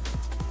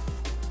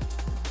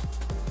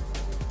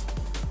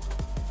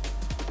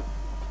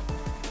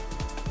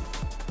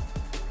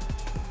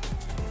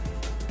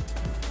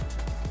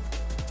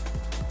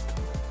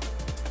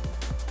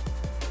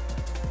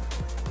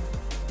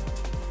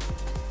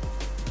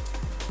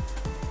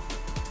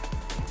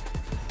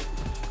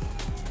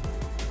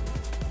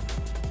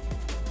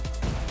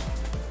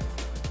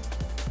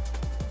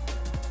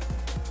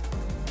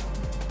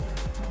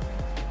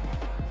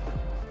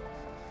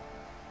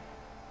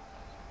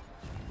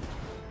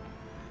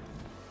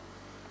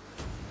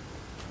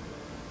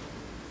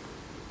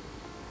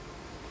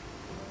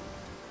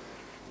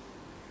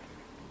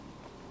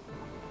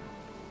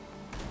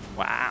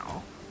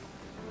 Wow.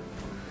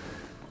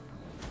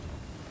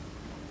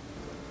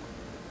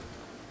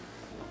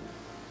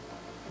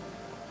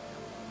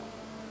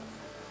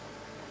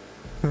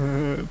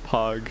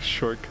 Pog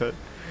shortcut.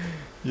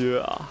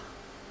 Yeah.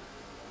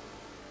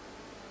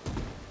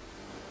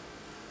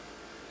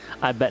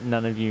 I bet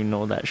none of you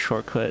know that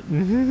shortcut.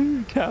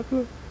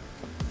 Kappa.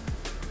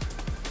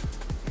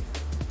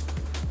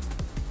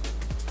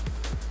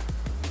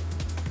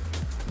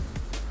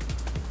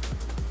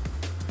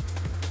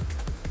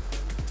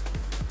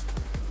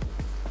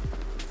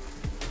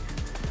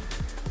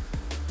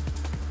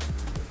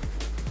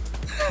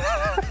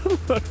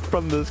 Look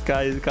from this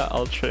guy, he's got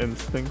ultra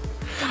instinct.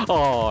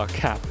 Oh,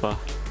 Kappa.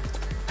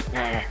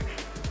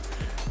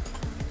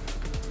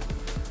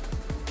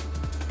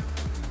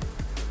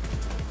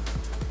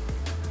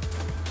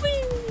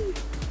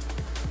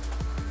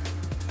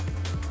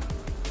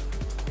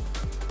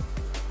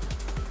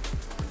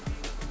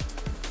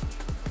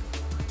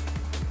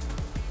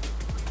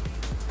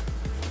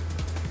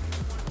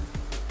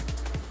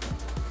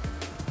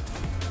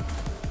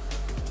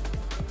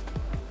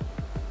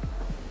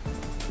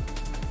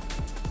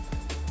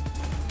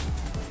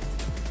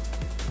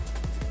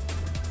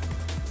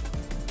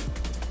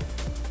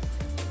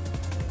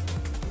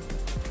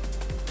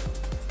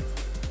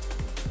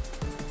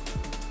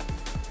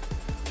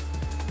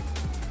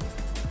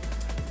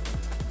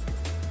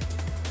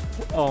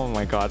 Oh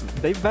my god,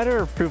 they better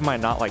approve my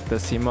not like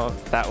this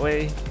emote. That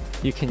way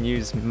you can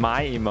use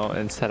my emote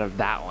instead of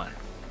that one.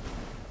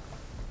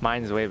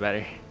 Mine's way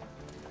better.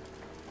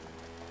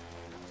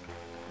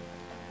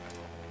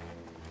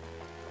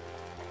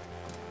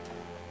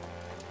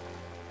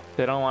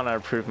 They don't want to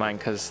approve mine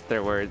because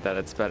they're worried that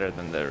it's better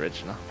than the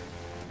original.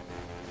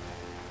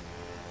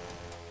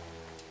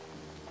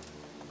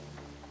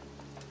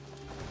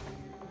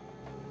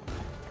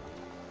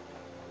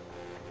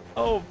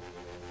 Oh,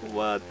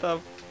 what the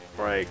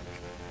frick?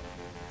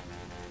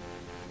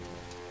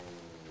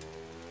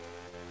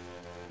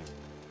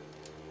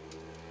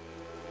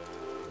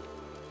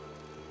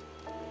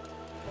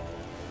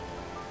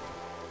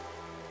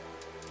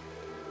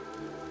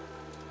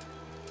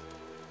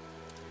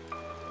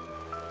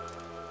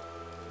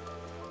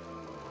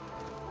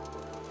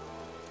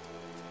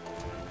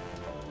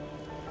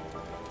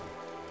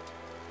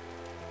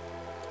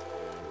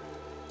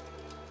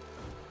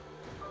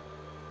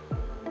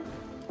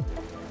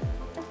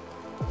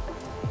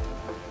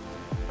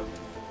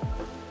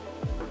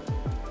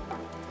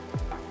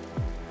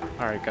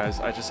 Alright guys,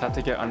 I just have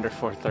to get under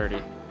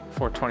 430.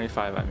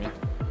 425 I mean.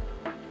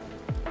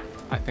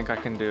 I think I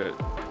can do it.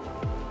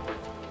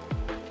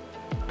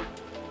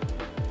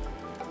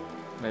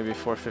 Maybe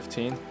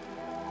 415.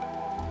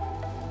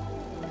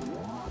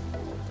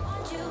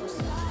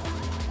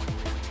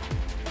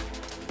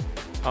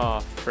 Oh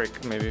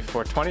frick, maybe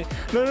 420.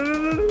 No, no,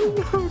 no, no, no,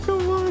 no,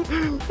 come on.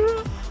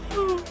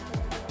 No.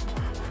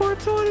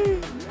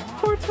 420.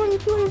 420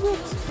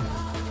 please.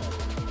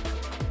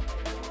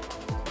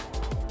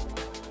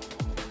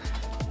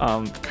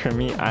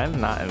 Krimi,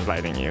 I'm not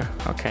inviting you,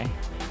 okay?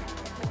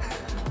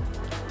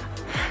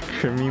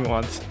 Krimi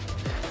wants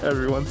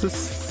everyone to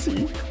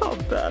see how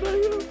bad I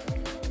am.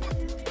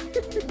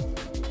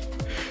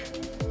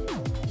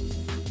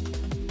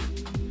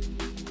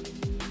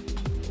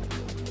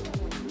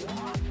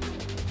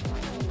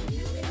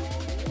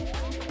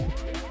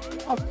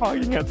 I'm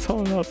hogging at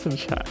someone else in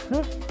chat.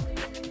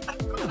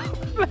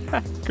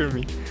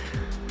 Krimi.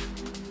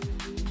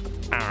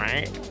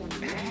 Alright.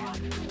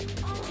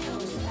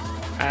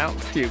 I don't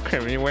see you,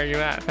 Krimi. Where you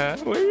at, huh?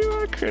 Where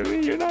you at,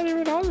 Krimi? You're not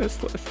even on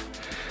this list.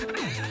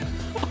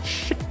 Oh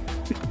shit.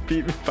 You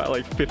beat me by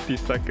like 50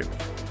 seconds.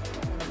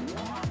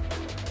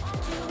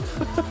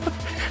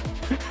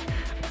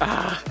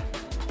 Ah.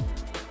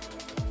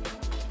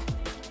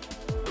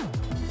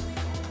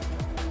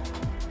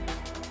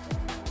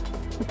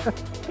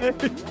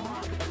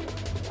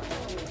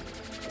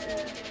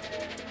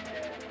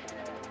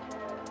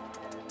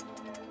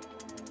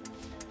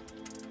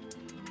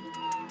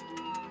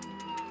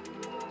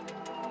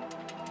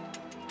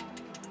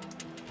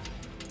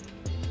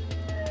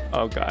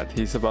 Oh god,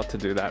 he's about to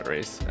do that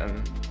race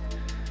and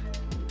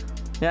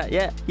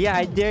yeah,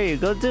 I dare you.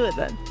 Go do it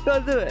then.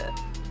 Go do it.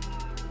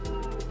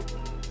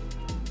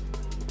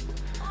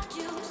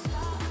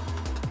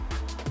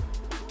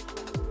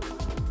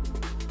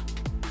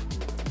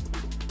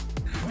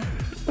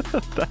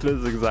 That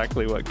is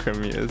exactly what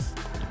Krimi is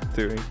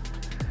doing.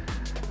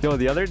 Yo,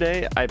 the other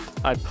day I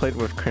played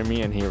with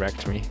Krimi and he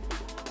wrecked me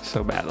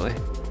so badly.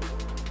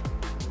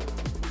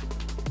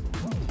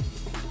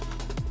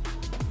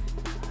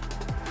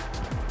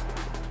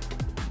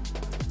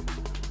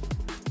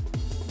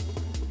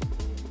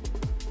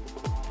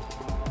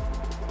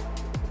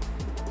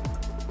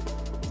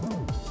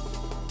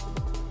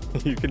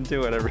 You can do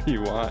whatever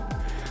you want.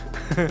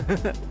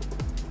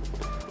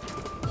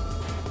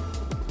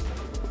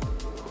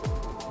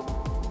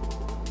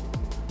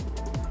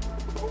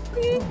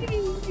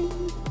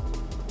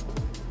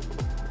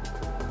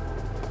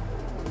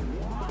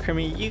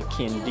 Krimi, you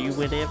can do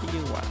whatever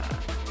you want.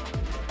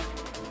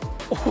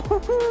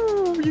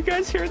 Oh, you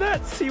guys hear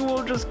that?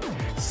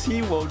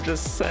 Seawolf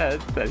just said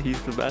that he's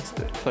the best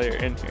player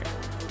in here.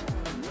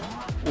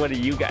 What do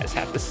you guys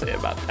have to say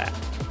about that?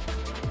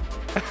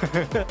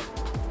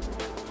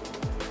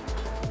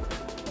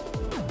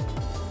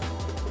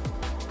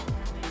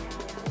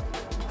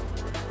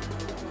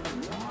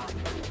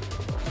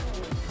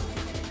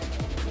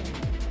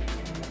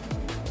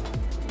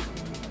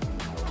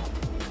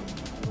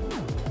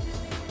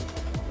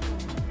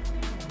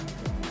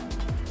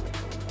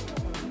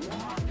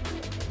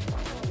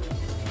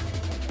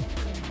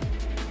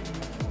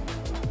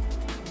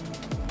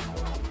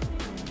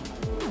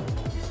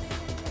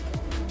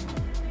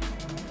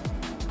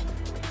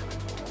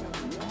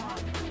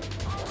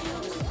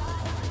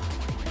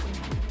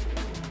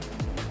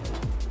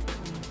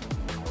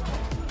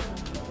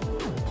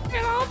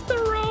 Get off the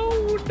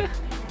road!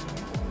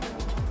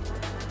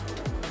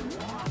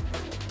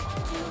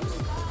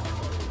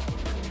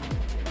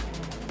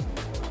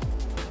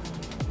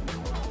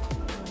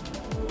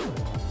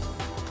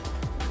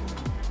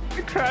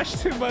 I crashed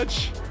too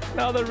much.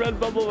 Now the red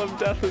bubble of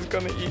death is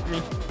gonna eat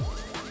me.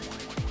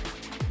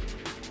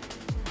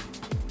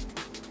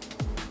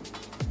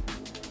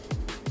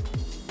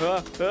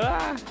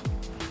 Ah!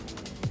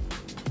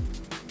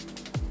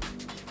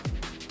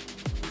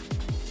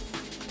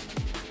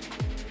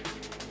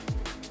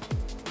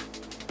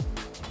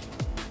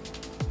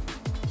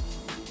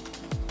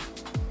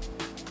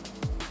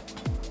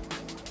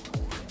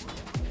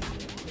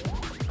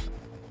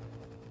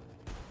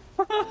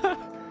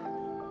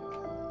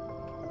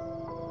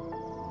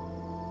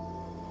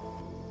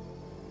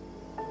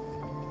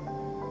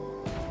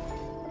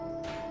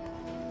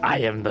 I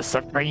am the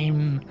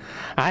Supreme.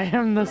 I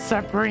am the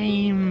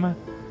Supreme.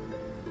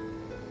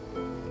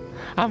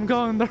 I'm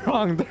going the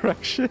wrong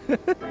direction.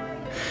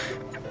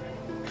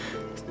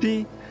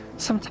 See,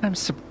 sometimes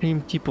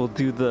Supreme people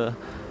do the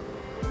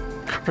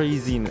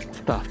crazy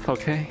stuff,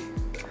 okay?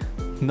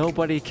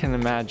 Nobody can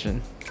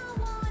imagine.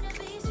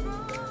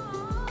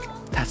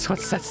 That's what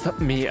sets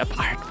me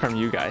apart from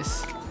you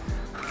guys.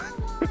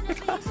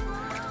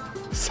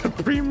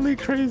 Supremely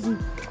crazy.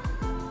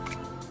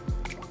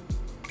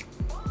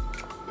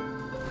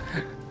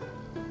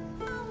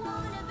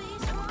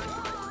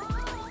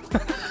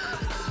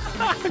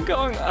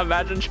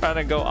 Imagine trying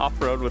to go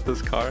off-road with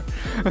this car.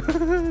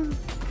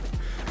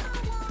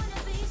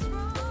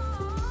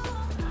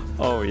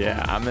 Oh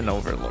yeah, I'm an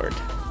overlord.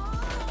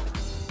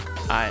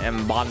 I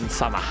am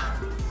Bon-sama.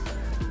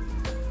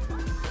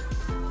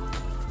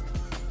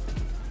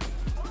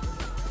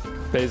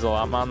 Basil,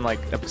 I'm on like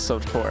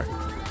episode 4.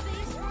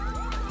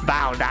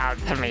 Bow down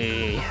to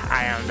me.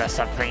 I am the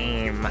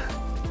Supreme.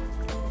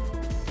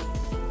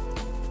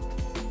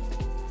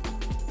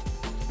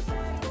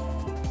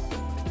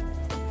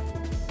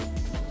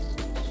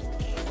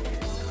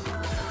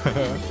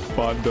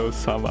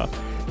 Bondo-sama.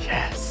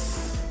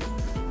 Yes.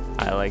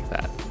 I like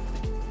that.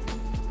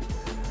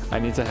 I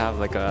need to have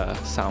like a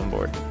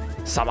soundboard.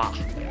 Sama.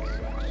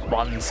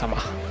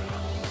 Bon-sama.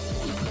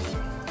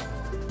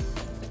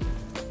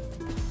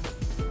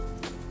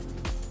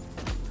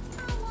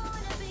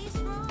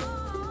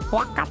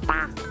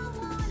 Wakata.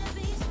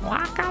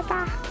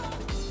 Wakata.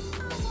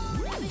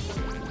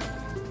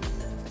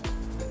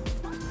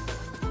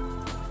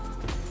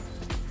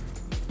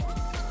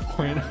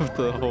 Point of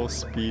the whole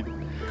speed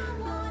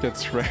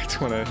gets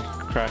wrecked when I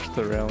crash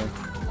the railing.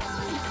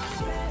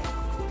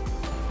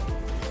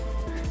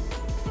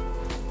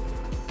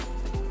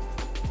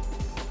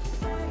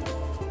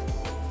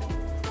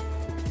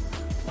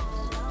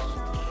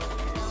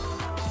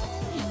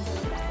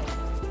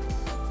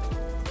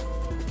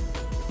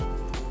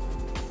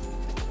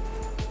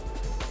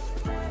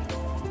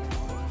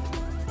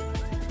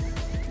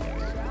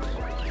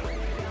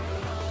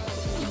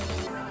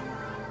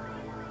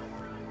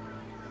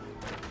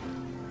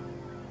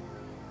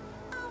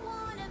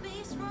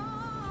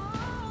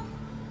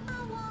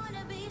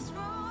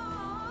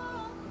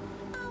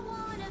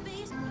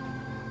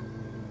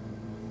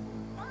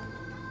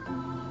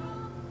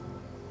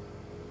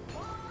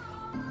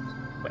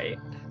 Wait.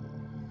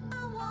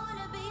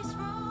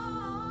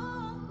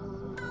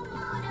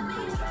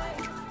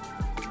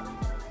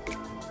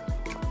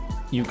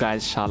 You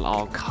guys shall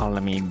all call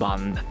me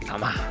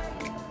Bon-sama.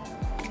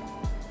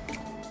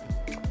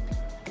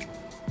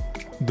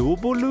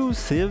 Double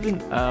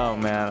 7. Oh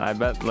man, I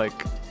bet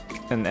like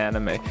an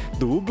anime.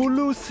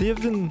 Double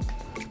 7.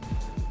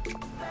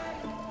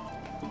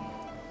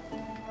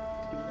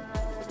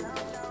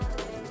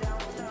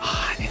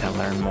 I need to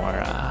learn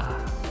more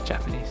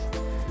Japanese.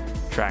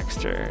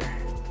 Dragster.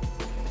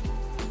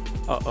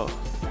 Uh-oh.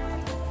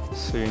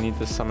 So you need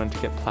the summon to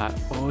get plat.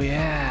 Oh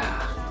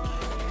yeah.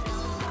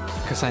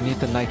 Because I need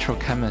the Nitro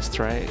Chemist,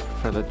 right?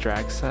 For the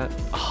drag set.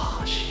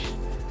 Oh,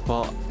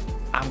 well,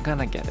 I'm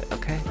gonna get it,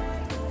 okay?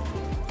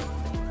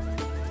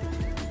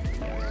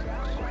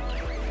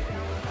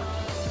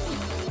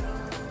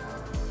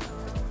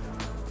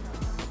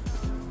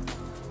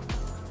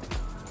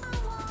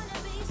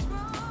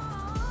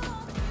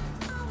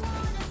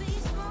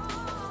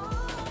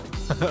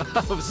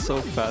 I was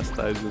so fast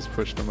I just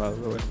pushed him out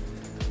of the way.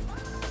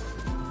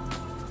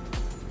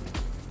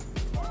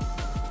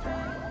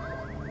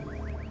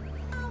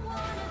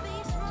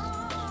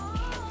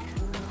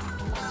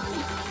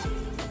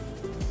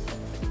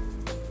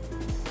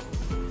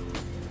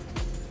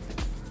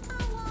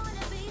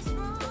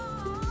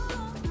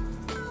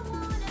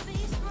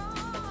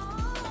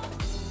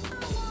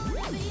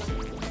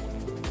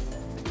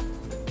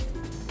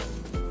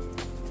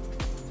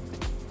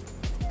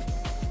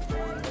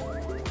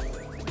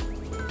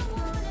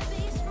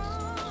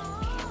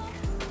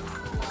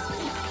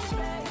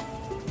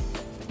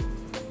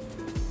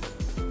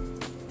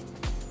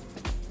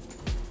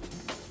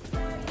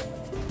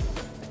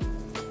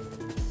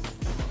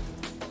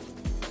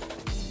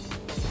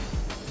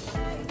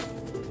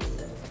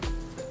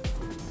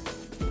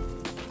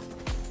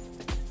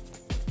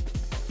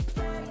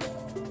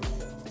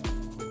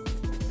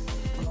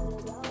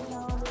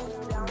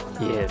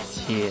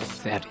 Yes,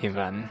 yes,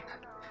 everyone.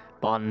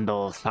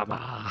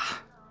 Bondo-sama.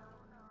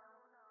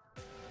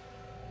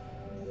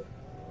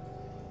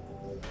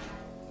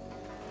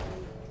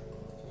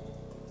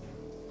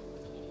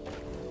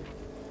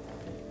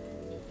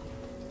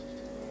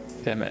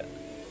 Damn it.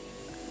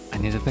 I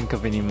need to think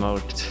of an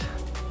emote.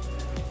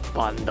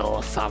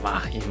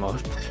 Bondo-sama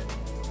emote.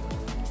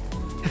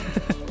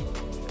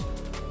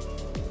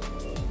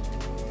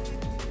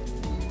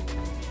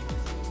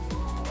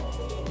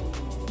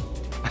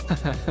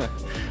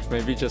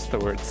 Maybe just the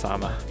word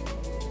sama.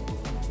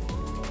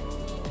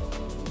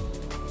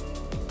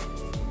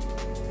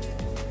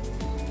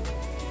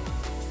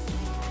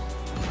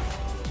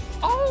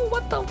 Oh,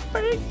 what the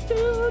frick,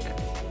 dude?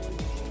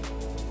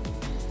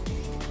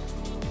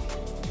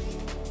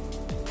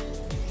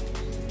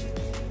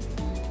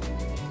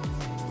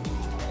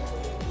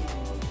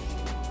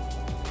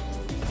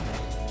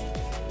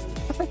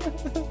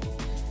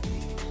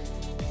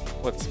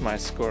 What's my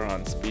score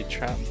on Speed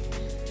Trap?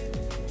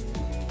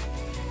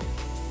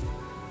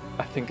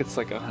 I think it's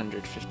like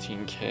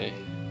 115k.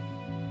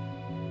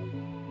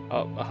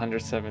 Oh,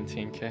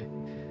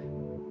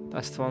 117k.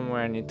 That's the one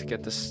where I need to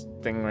get this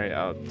stingray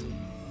out.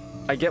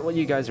 I get what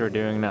you guys are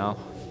doing now.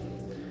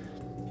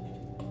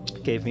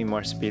 Gave me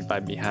more speed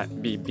by being.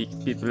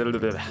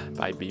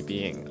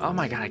 Oh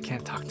my god, I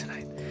can't talk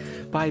tonight.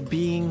 By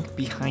being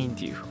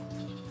behind you.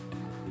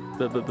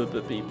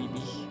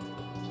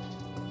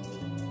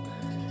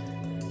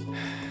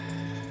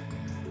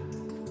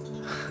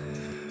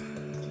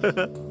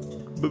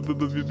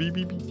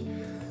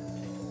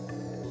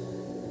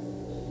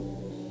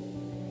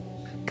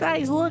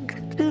 Guys, look!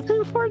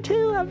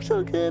 2242! I'm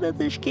so good at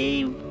this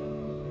game!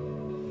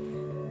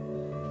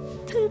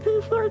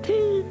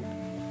 2242!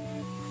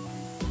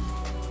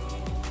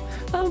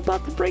 I'm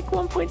about to break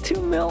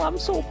 1.2 mil, I'm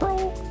so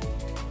pro!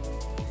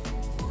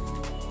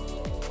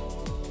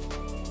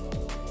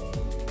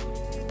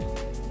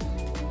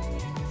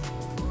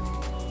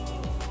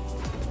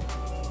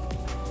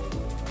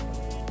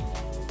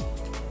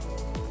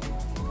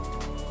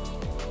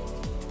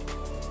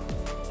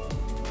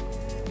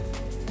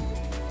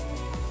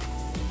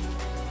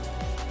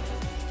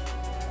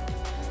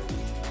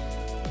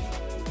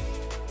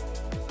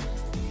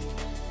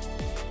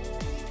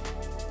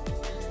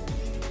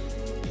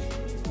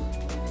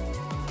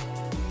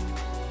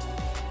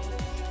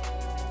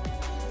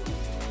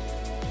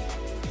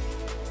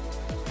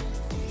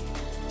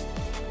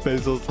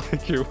 Basil's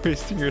like, you're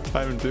wasting your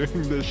time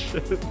doing this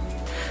shit.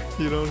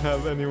 You don't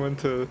have anyone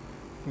to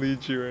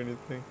lead you or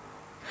anything.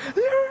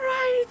 You're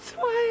right!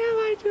 Why am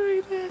I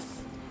doing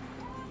this?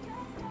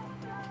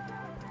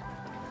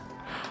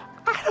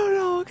 I don't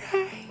know,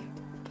 okay?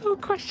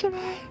 Don't question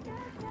me.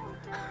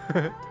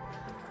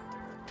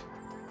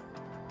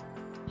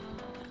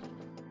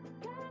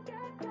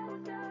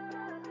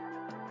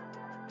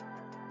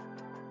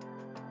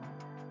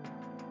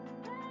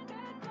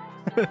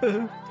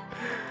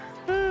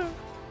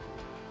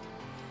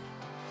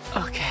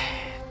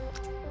 Okay.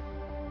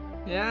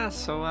 Yeah,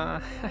 so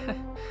I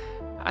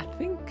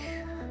think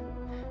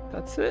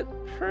that's it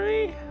for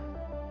me.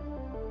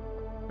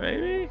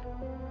 Maybe.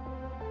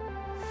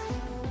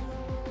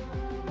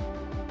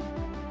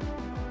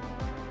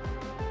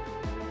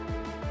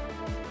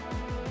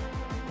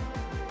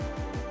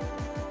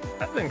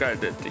 I think I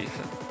did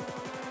decent.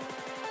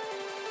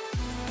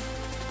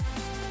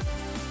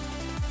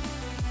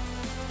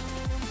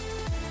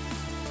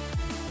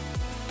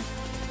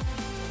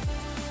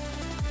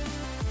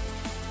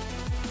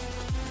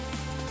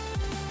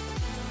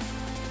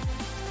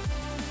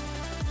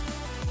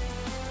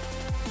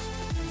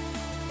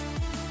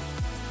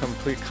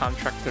 Complete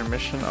contractor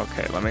mission?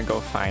 Okay, let me go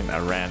find a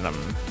random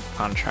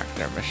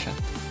contractor mission.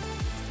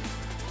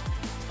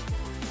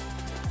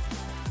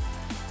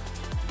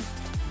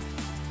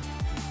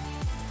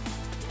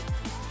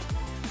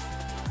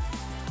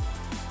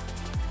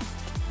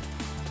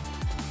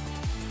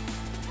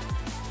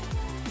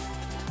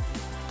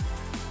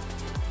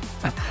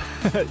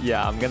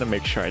 Yeah, I'm gonna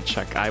make sure I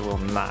check. I will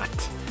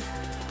not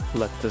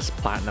let this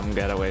platinum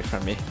get away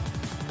from me.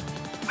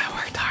 I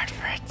worked hard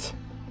for it.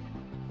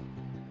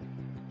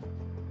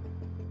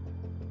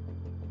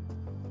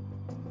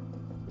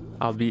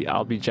 I'll be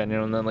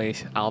genuinely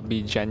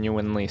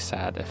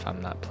sad if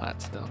I'm not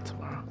plat still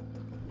tomorrow.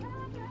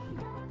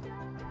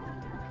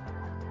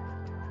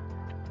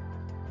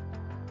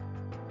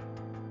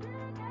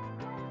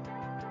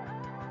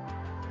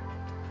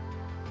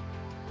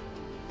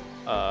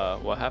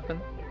 What happened?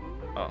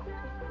 Oh.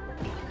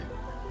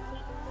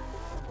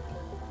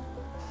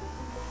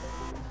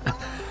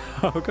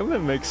 How come it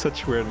makes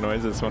such weird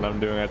noises when I'm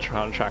doing a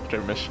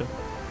contractor mission?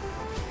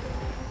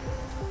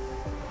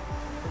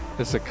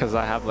 Is it because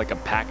I have like a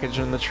package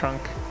in the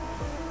trunk?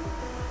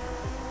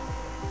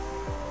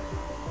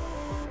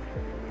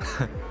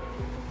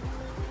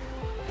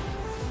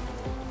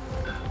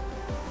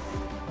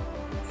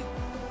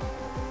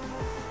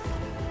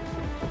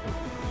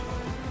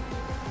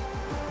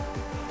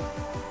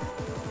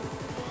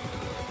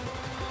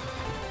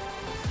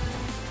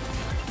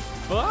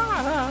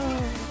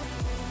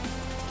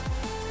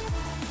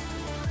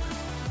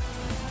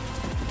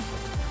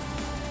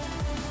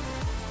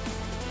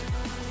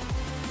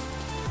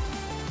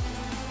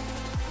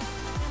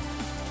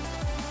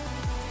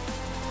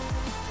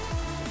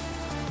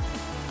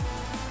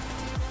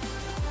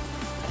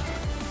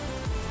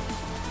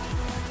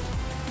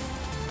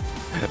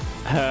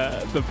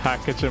 The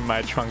package in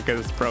my trunk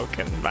is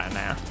broken by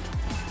now.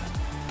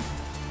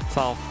 It's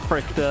all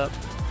fricked up.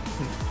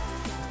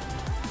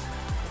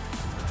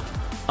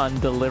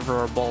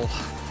 Undeliverable.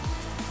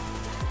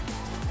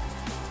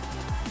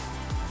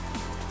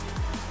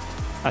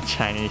 A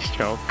Chinese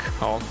joke.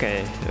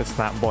 Okay, it's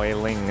not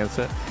boiling, is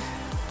it?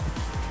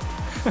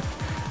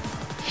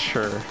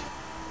 Sure.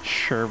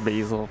 Sure,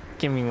 Basil.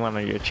 Give me one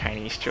of your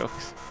Chinese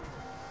jokes.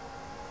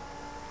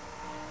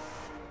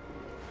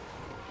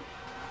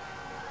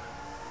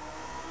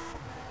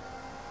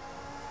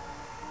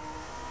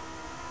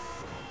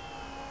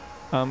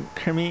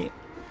 Crimmy,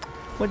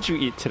 what'd you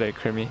eat today,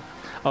 Crimmy?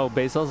 Oh,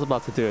 Basil's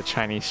about to do a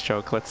Chinese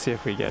joke. Let's see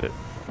if we get it.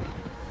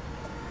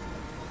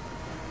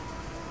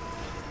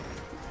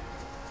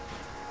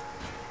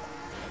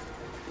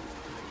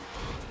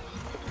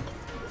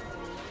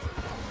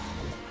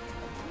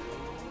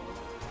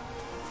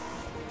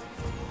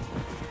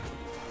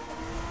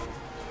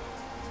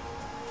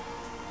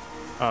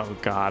 Oh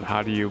God,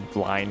 how do you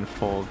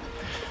blindfold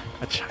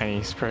a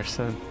Chinese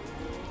person?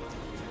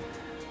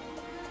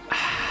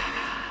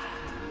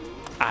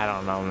 I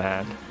don't know,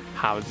 man.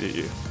 How do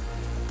you?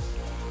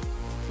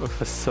 With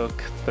a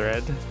silk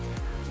thread?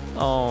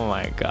 Oh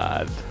my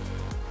God.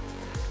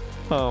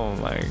 Oh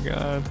my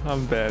God.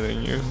 I'm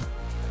banning you.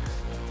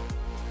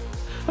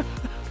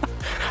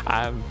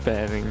 I'm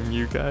banning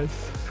you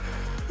guys.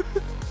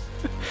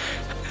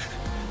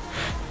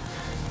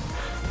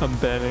 I'm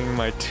banning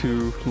my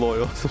 2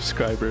 loyal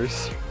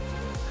subscribers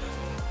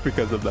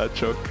because of that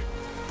joke.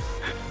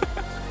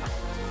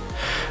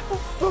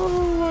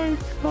 Oh my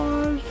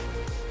God.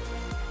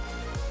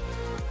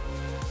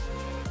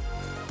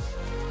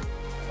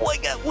 Oh, I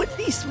got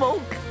windy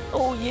smoke.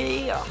 Oh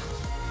yeah.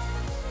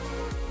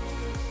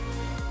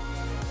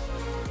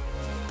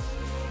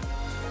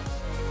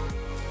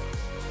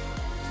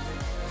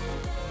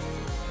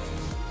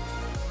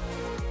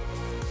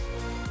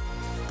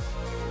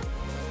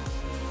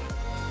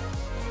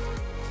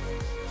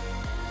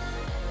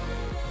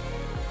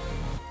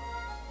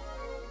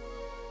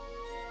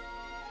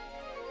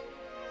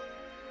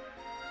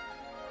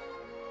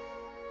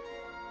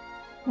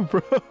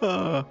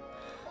 Bruh.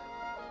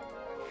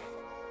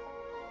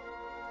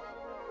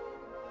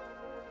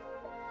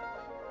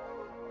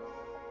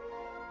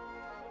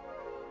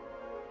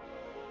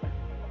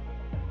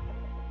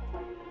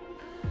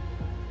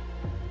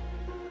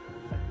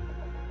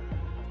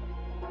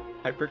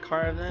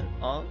 Hypercar event?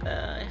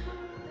 Okay.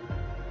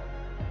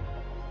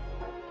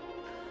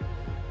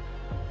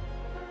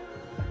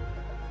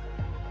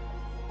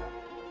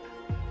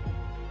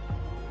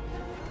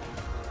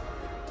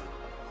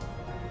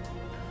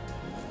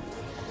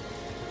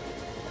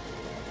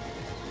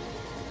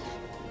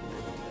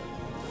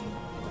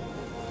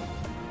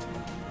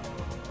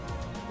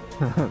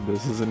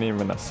 This isn't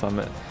even a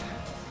summit.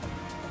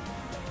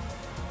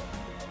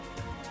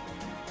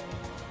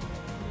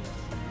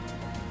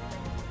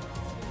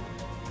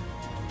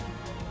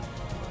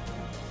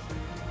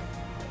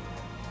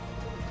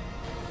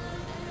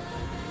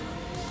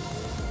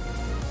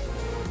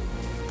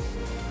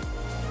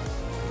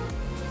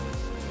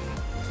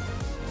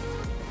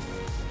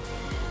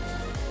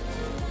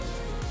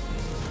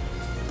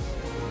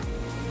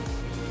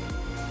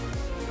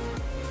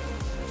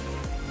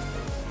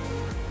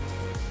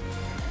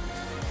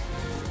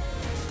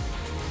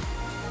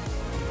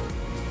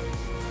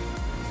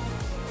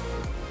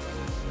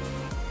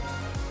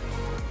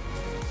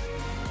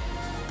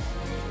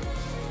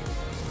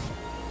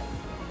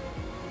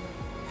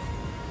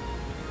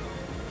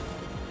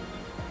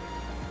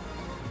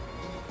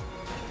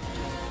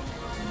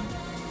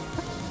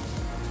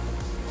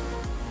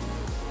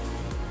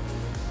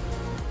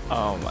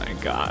 Oh my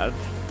God.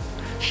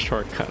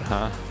 Shortcut,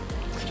 huh?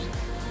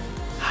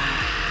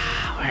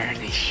 Where are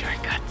these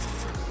shortcuts?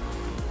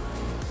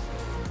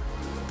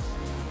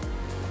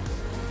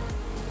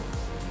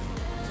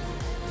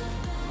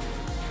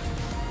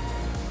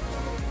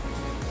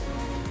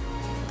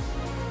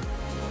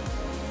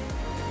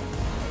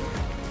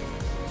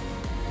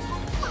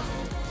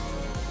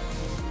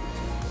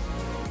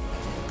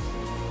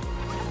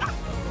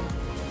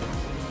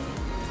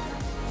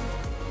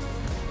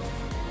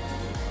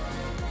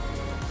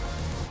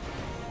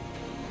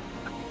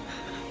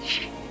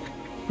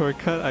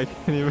 Shortcut, I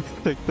can't even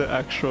take the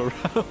actual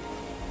route.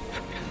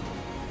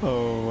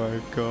 Oh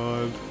my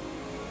God.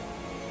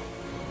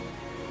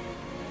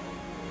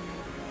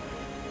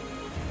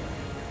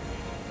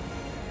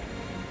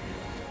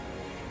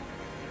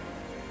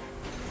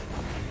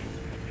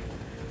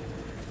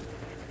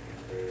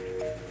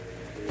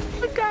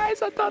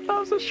 Guys, I thought that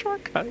was a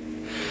shortcut.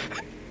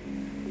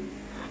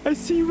 I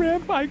see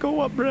ramp, I go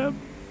up ramp.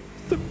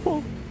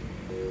 Simple.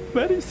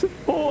 Very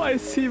simple. I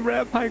see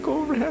ramp, I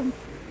go ramp.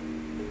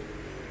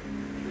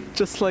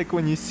 Just like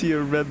when you see a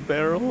red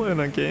barrel in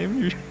a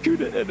game, you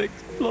shoot it and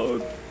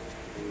explode.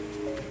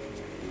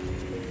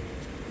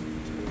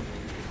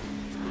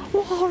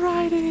 Wall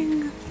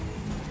riding!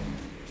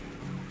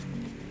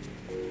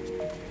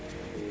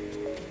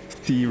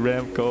 See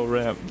ramp, go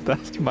ramp.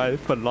 That's my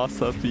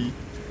philosophy.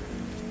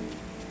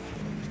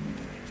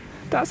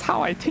 That's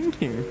how I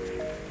thinking.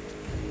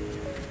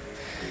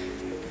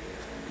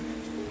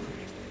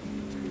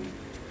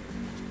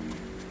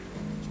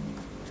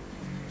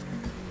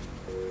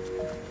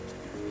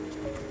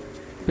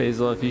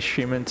 Basil, if you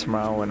stream it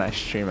tomorrow when I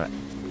stream it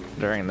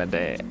during the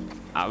day,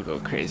 I'll go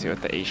crazy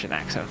with the Asian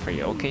accent for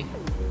you, okay?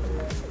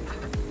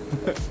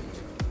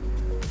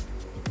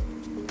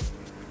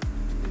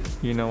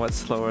 You know what's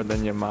slower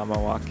than your mama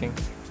walking?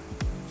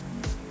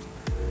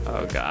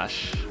 Oh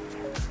gosh.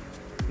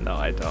 No,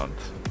 I don't.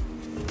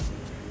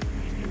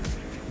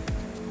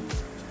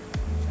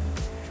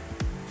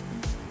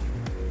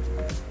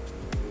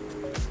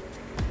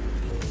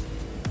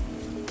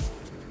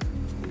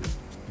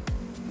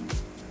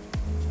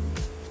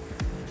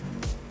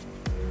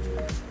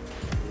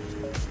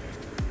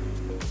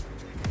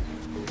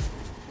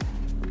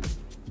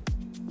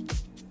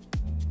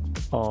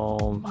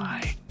 Oh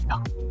my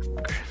god,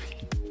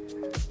 Krivy.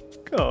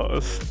 Oh,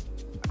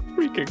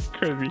 freaking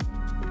Krivy.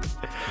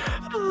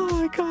 Oh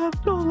my god,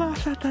 don't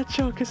laugh at that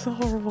joke, it's a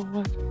horrible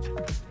one.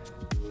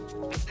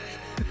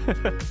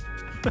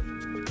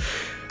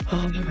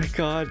 Oh my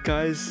god,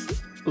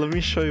 guys. Let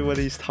me show you what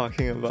he's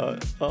talking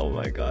about. Oh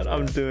my god,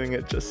 I'm doing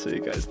it just so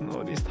you guys know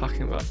what he's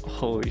talking about.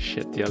 Holy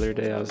shit, the other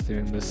day I was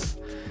doing this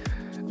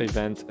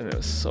event and it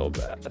was so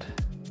bad.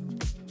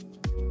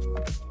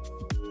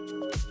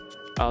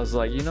 I was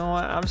like, you know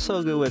what? I'm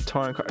so good with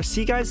touring cars.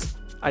 See, guys?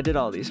 I did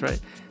all these, right?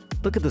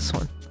 Look at this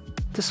one.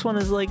 This one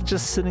is like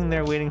just sitting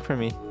there waiting for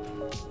me.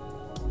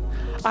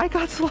 I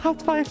got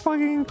slapped by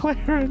fucking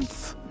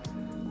Clarence.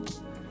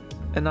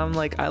 And I'm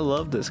like, I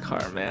love this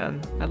car,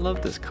 man. I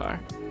love this car.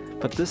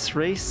 But this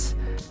race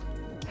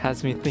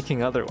has me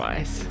thinking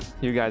otherwise.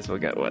 You guys will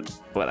get what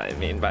I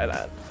mean by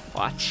that.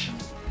 Watch.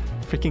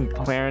 Freaking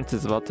Clarence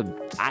is about to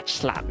batch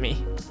slap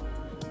me.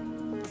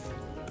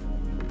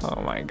 Oh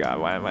my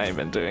god, why am I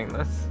even doing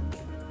this?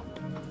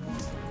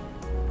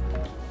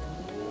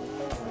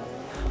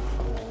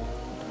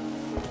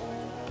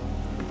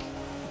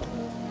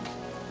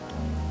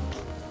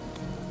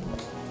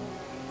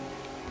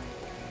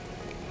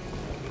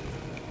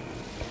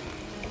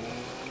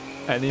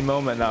 Any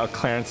moment now,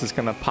 Clarence is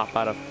gonna pop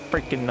out of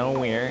freaking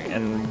nowhere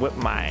and whip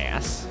my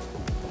ass.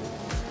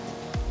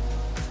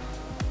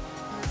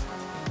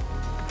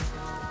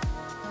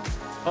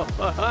 Oh,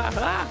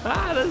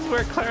 this is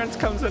where Clarence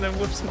comes in and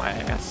whips my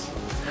ass.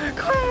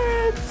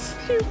 Clarence,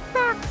 you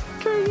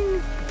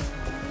fucking...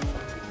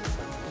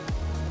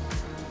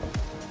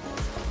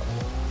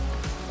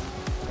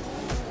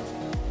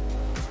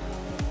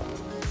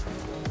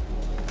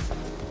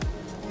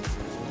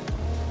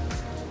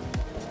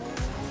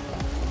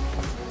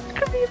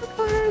 Come here,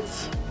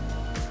 Clarence.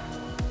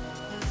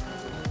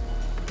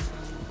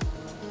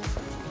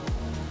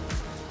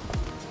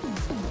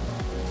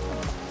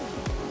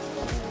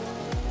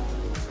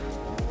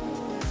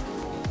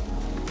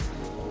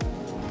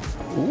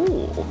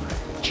 Ooh,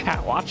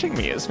 chat watching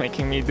me is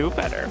making me do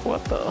better.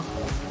 What the?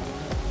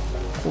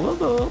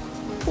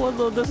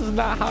 This is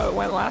not how it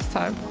went last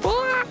time.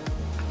 Ah!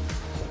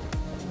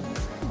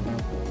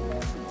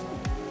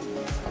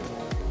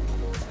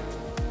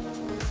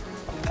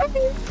 I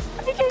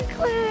get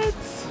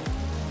Clarence.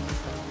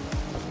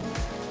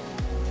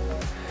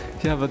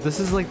 Yeah, but this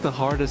is like the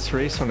hardest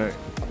race when it,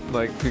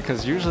 like,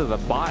 because usually the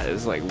bot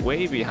is like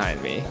way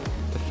behind me.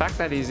 The fact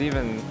that he's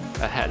even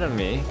ahead of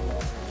me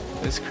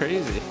is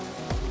crazy.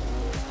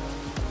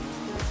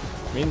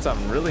 Means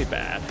I'm really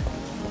bad.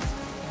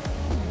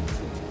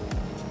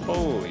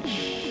 Holy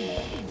sh!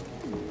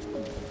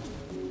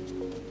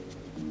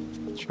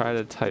 Try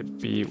to type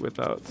B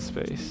without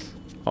space.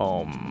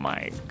 Oh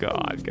my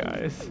god,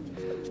 guys.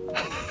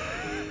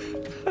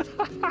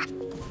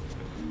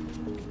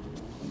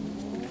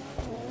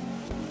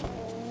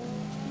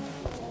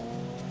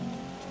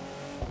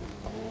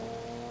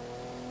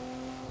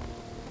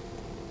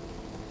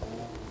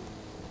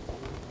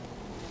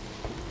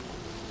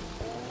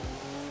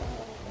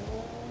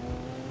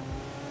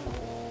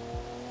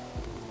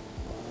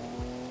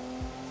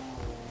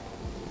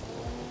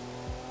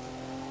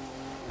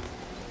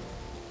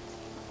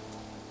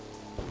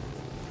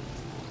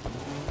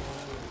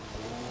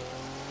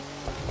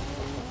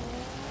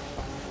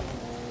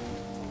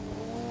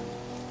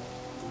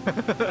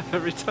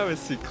 Every time I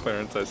see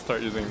Clarence, I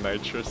start using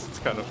nitrous. It's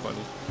kind of funny.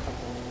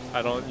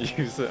 I don't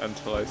use it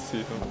until I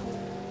see him.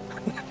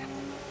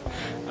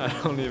 I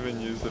don't even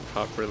use it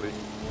properly.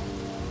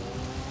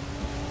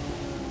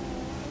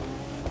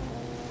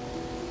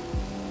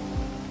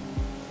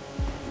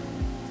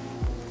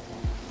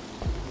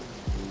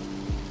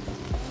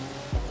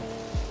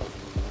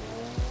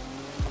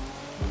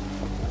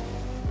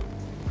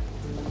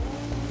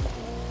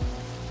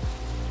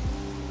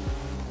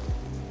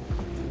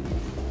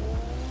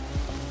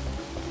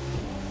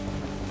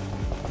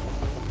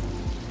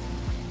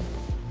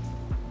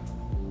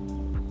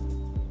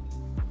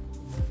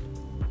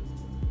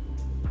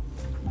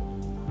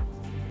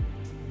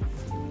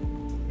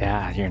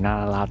 Yeah, you're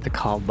not allowed to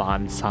call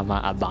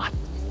Bon-sama a bot.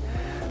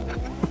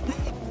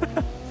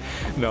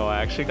 No,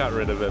 I actually got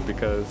rid of it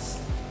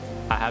because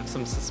I have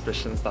some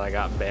suspicions that I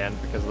got banned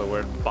because the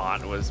word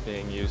bot was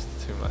being used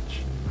too much.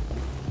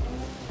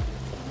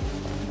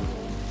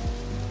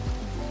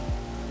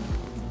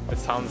 It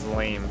sounds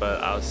lame,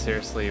 but I was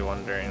seriously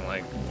wondering,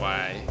 like,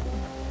 why.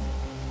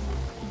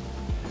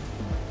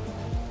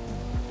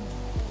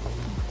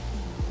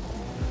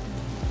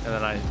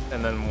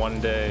 And then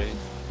one day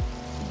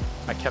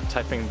I kept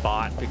typing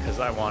bot because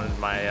I wanted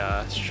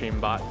my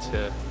stream bot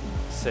to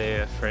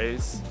say a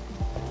phrase.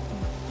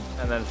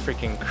 And then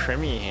freaking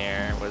Crimmy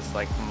here was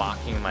like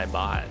mocking my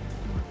bot.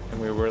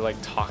 And we were like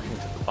talking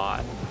to the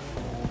bot.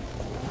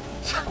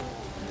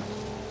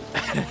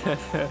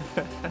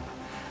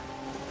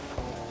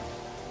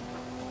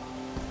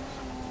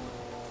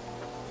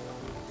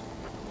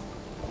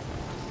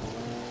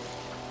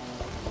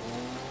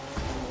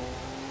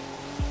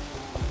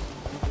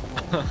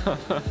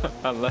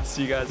 Unless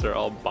you guys are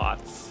all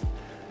bots,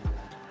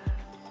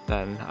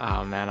 then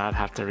oh man, I'd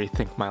have to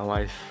rethink my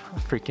life. A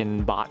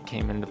freaking bot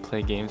came in to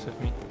play games with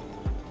me.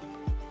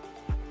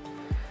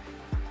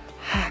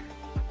 I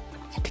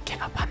had to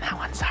give up on that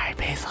one, sorry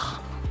Basil.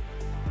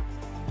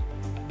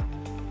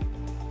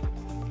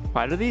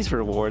 Why do these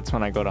rewards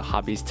when I go to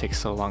hobbies take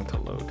so long to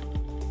load?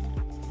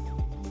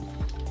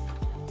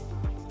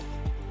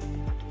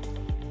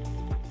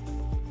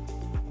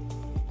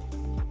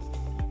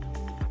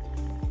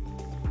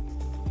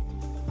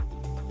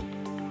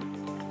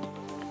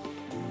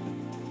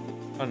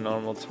 A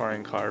normal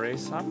touring car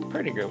race? I'm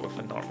pretty good with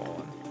a normal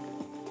one.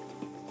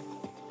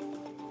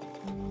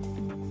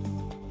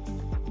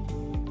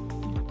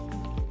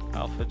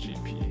 Alpha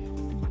GP.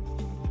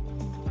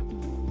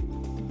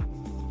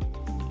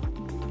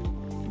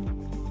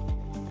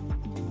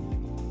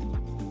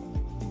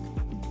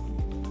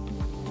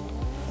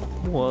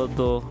 What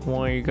the?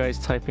 Why are you guys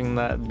typing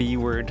that B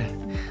word?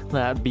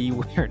 That B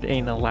word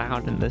ain't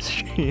allowed in this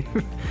stream.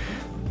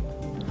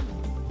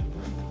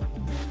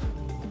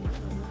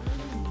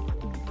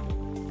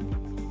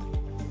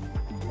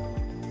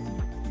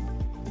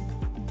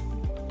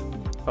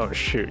 Oh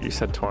shoot, you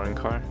said touring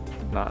car?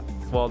 Not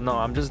well, no,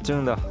 I'm just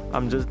doing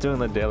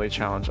the daily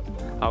challenge.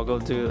 I'll go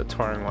do the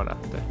touring one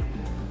after.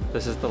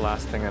 This is the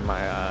last thing in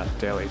my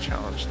daily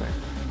challenge thing.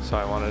 So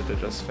I wanted to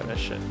just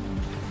finish it.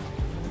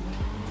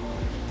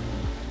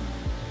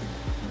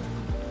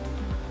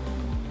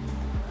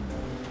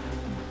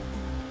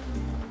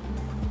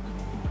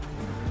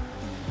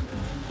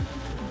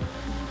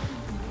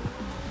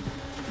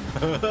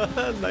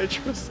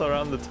 Nitrous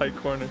around the tight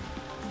corner.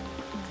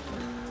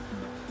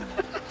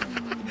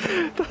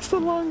 That's the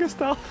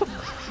longest alpha.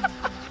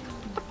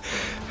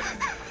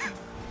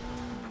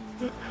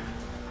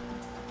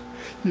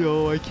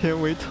 Yo, I can't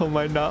wait till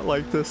my not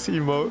like this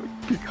emote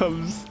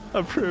becomes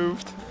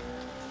approved.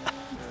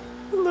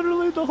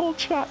 Literally the whole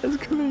chat is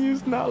gonna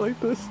use not like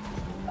this.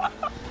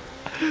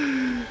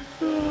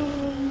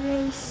 Oh,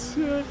 yes,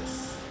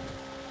 yes.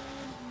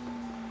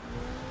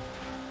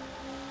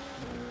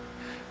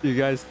 You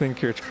guys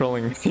think you're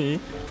trolling me?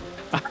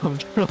 I'm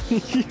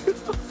trolling you.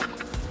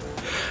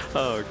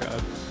 Oh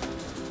god.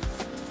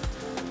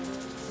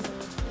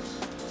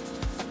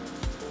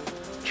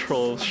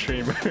 Troll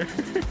streamer.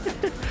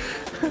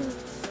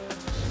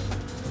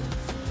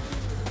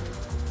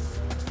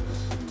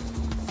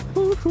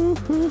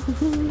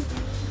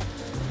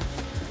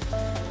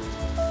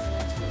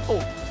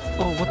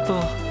 Oh, what the?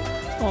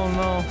 Oh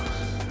no.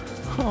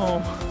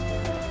 Oh,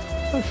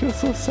 I feel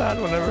so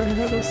sad whenever I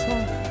hear this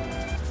song.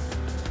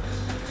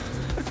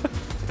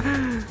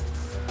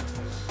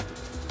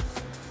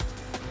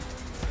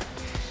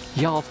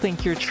 Y'all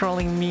think you're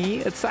trolling me?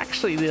 It's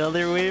actually the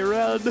other way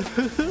around.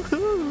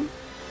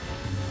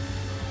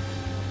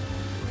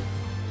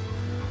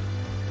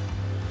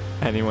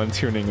 Anyone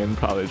tuning in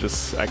probably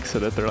just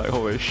exited. They're like,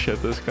 holy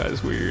shit, this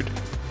guy's weird.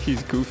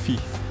 He's goofy.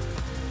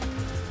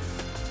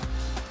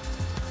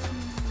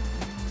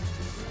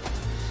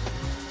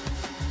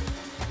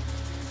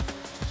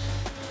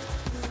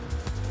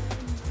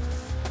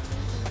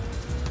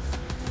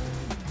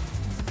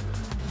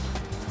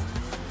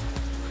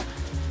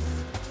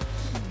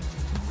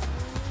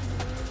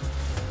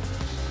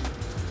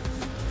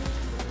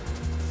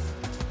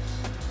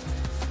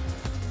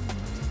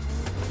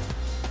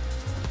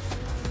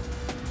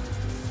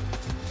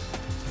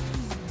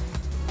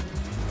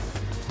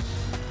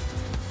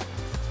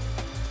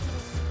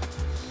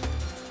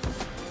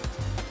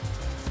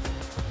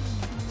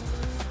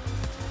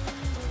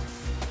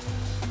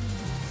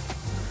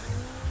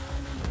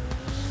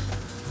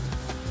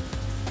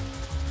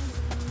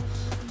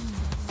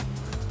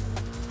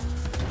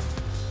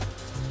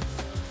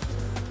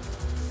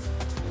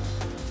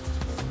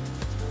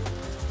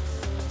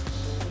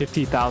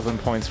 $50,000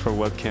 points for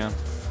webcam.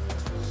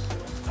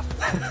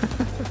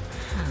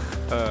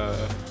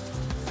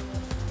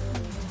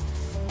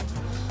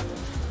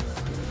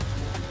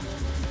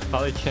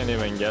 Probably can't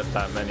even get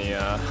that many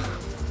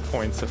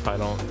points if I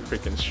don't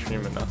freaking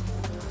stream enough.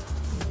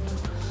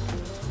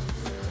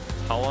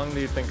 How long do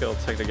you think it'll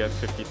take to get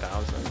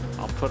 50,000?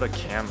 I'll put a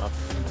cam up.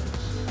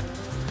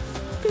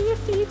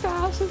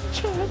 50,000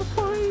 channel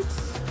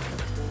points.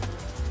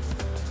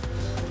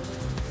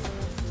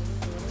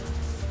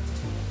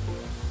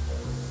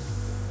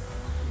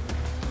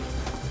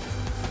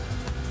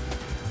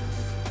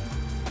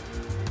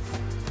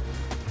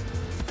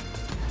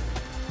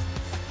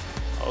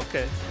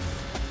 Okay.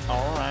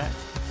 All right.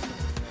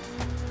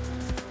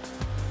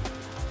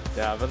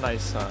 Yeah, I have a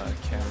nice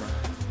camera.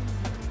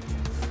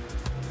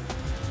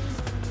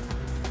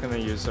 I'm gonna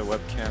use a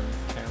webcam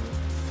camera.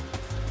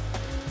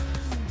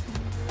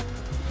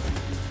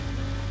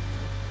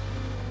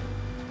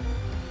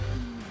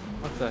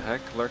 What the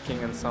heck? Lurking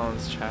in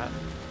someone's chat?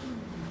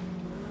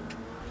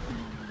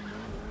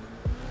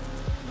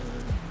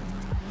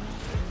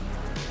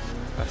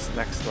 That's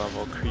next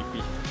level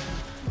creepy.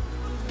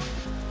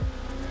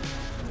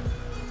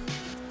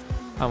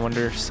 I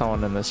wonder if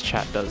someone in this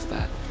chat does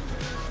that.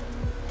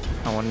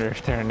 I wonder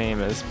if their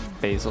name is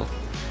Basil.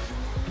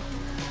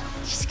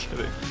 Just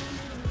kidding.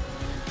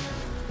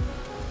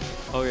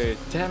 Okay,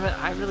 damn it,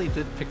 I really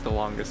did pick the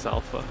longest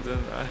alpha,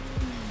 didn't I?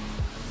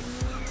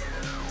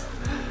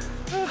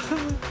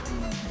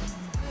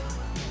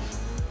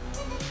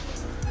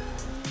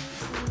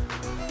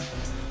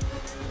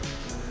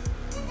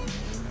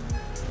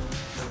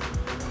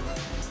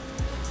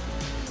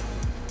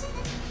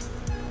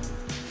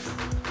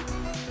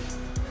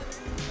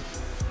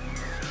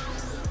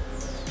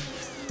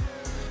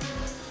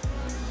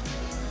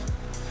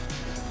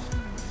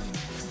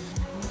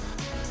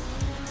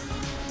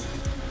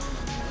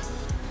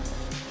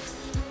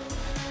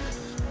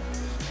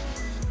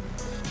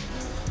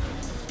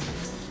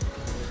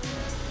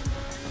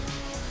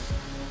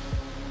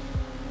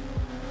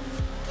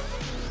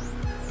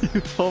 You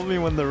told me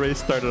when the race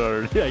started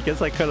already. I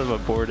guess I could have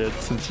aborted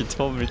since you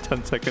told me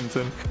 10 seconds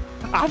in.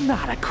 I'm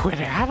not a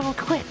quitter. I don't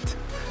quit.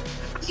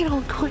 I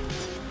don't quit.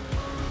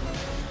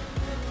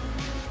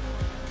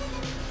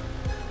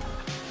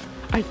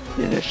 I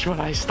finish when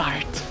I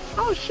start.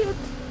 Oh shit.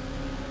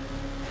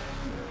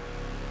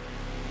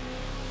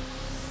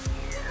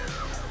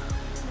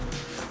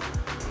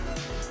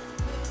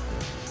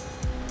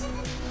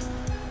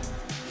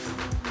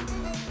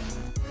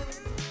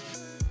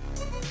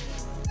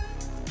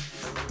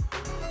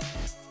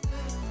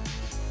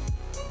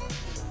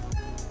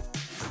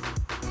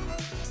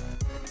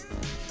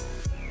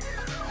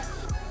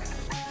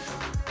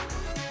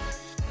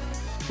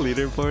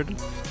 Leaderboard.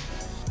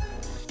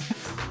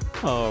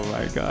 Oh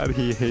my god,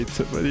 he hates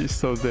it, but he's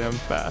so damn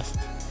fast.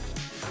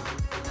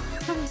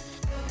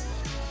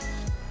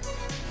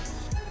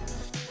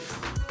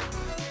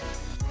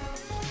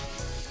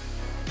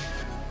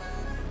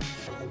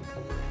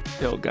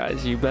 Yo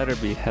guys, you better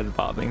be head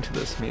bobbing to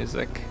this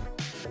music.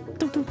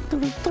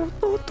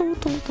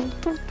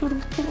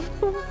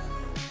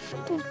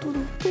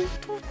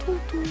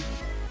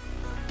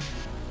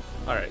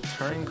 Alright,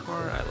 touring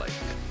core, I like it.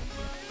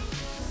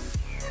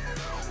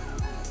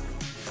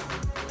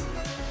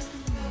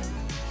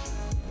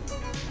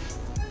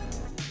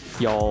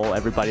 Y'all,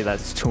 everybody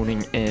that's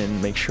tuning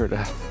in, make sure to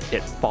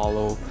hit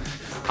follow.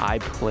 I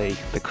play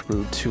the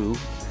crew too.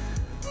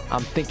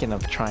 I'm thinking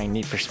of trying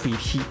Need for Speed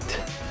Heat.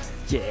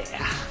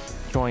 Yeah.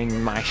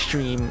 Join my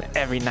stream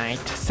every night,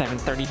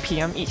 7:30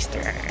 p.m.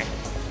 Eastern.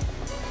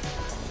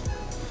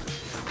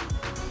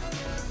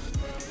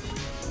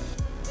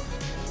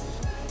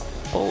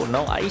 Oh,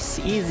 no ice,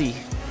 easy.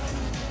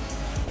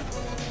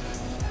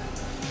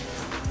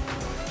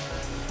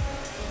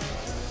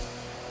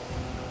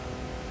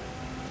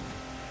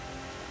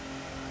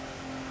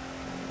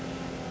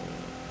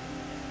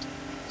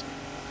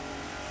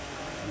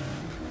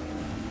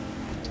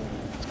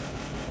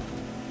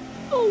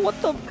 What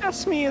the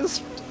best me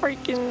is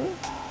freaking...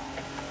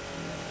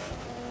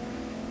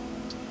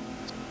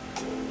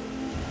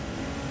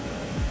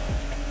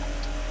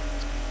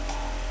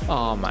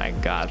 Oh my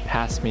god,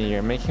 pass me,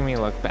 you're making me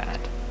look bad.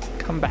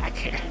 Come back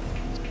here.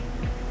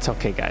 It's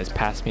okay guys,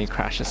 pass me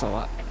crashes a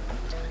lot.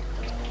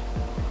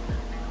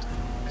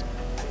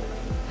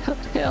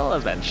 He'll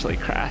eventually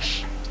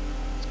crash.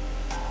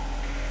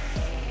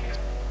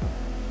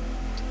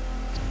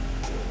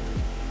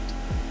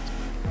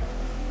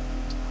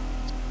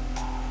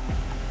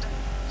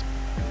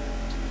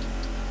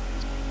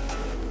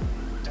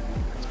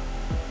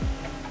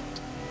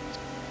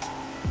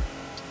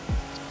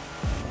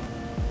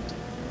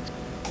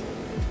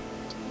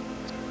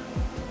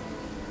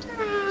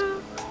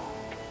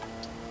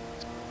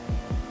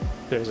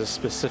 There's a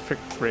specific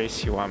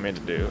race you want me to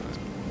do.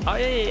 Oh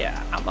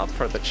yeah, I'm up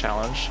for the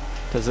challenge.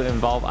 Does it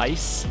involve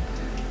ice?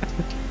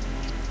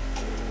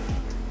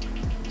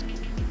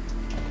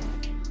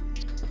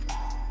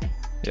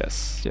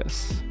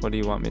 Yes. What do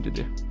you want me to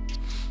do?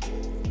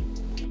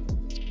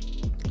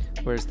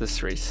 Where's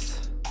this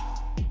race?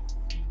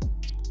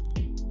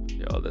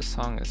 Yo, this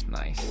song is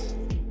nice.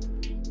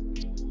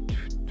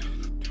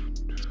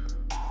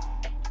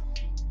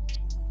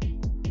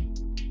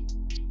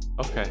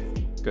 Okay.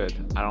 Good.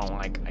 I don't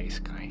like ice,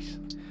 guys.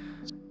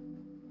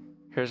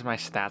 Here's my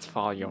stats for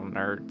all you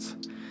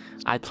nerds.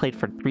 I played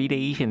for 3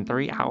 days and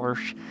 3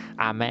 hours.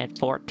 I made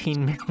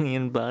 14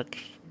 million bucks.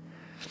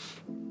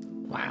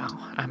 Wow,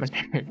 I'm a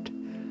nerd.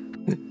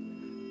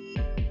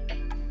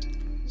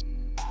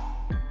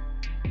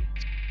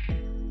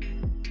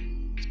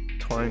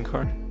 Touring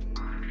car.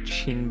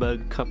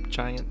 Shinbug Cup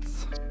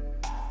Giants.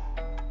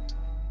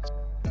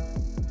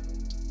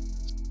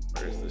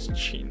 Where's this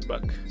Cheen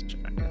Buck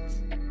giant?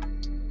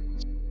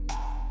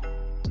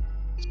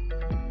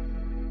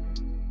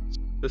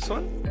 This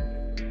one?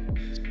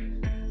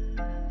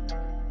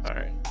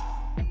 Alright.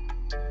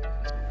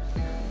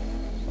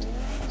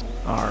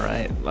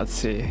 Alright, let's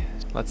see.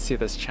 Let's see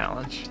this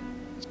challenge.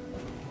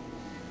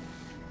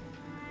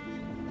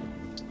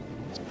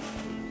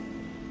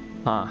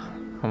 Huh.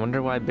 I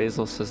wonder why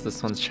Basil says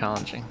this one's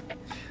challenging.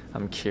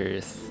 I'm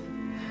curious.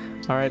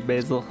 Alright,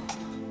 Basil.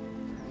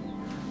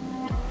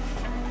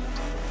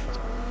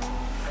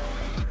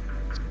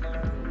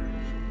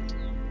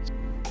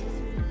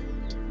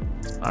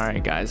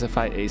 Alright guys, if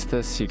I ace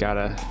this, you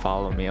gotta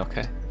follow me,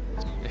 okay?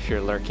 If you're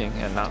lurking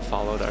and not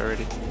followed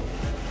already.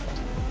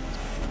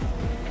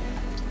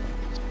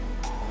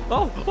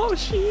 Oh,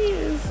 she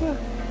is!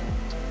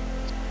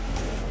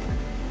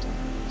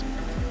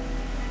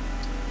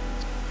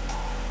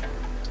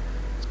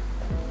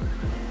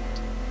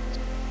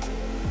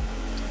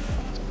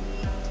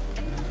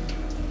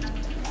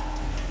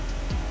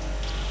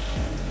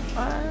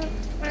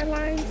 My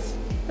lines,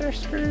 they're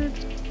screwed.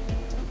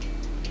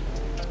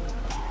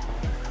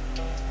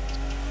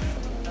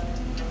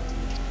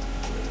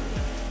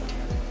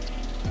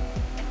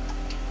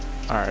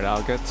 Alright,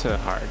 I'll get to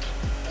hard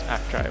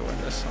after I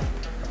win this one.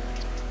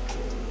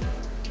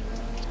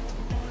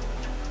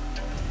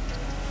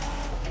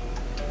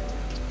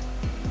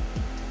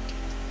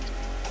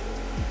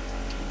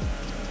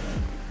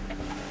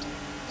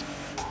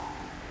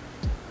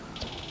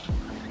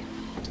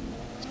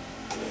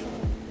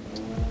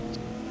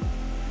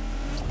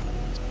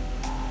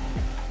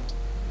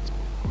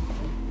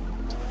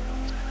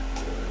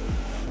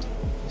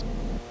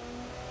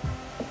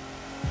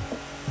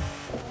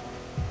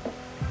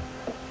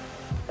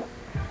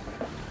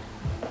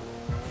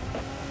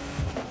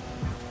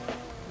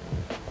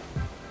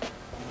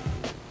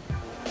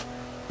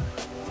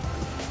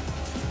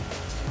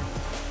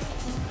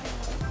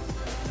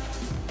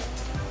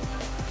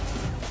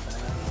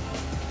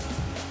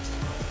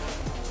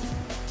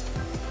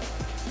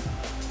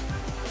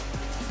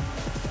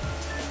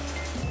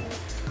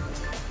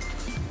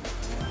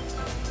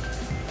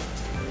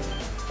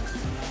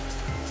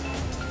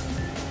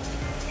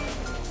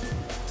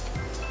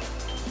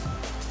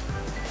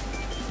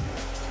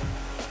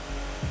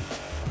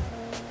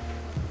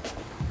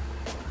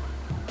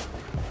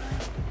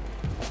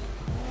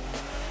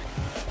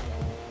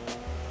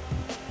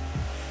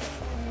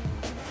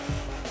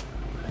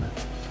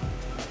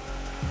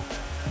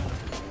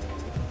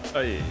 Oh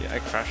yeah, I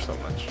crashed so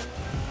much.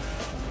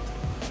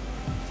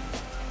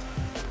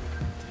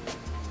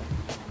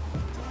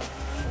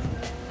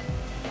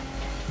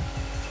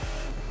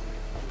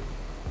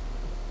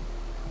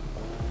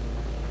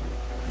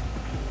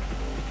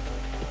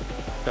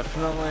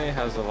 Definitely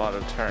has a lot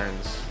of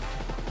turns.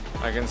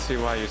 I can see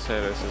why you say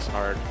this is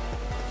hard.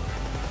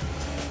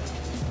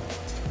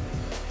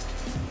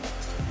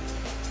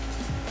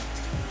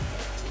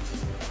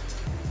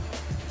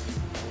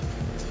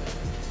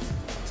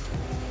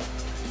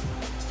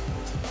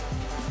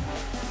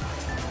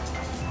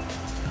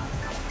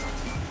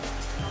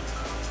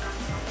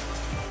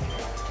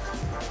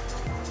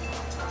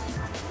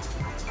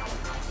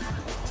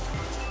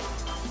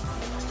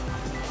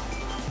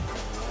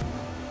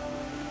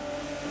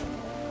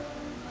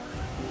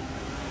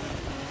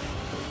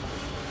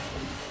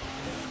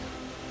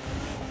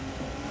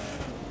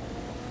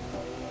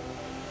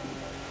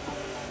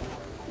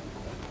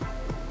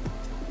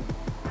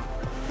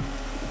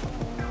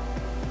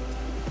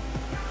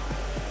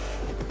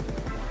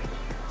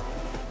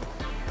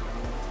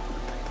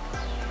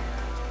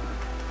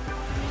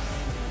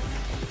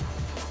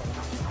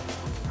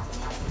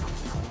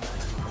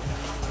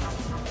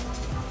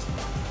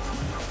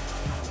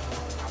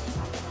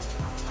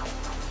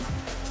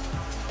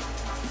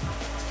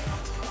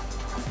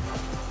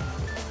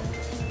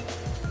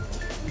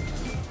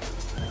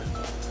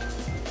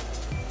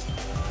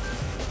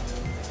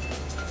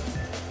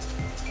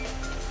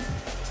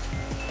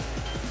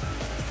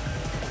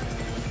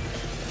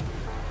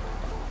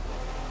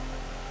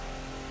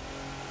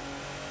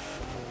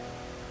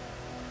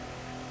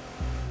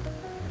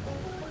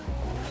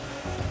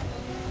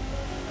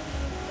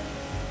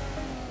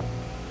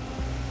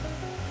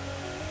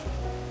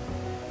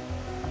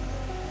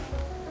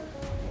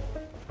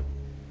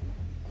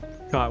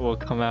 Scott will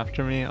come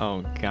after me?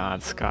 Oh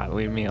god, Scott,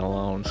 leave me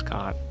alone,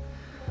 Scott.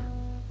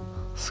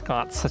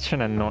 Scott's such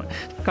an annoying...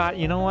 Scott,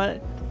 you know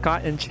what?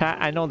 Scott in chat?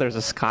 I know there's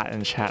a Scott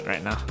in chat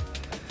right now.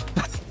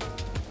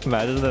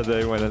 Imagine the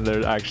day when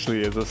there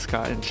actually is a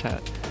Scott in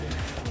chat.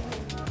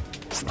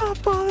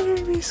 Stop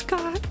bothering me,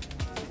 Scott!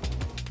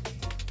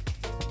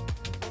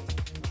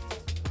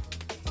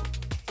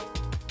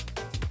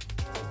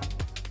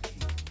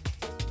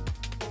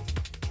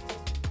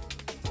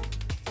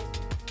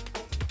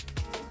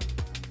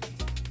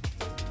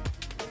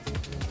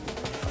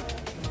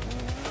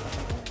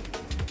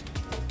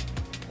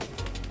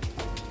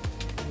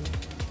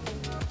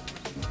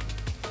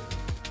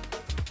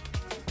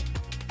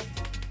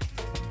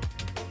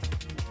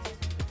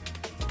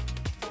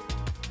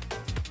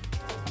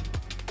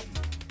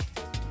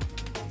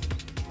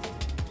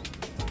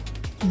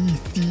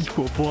 easy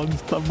火盆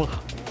様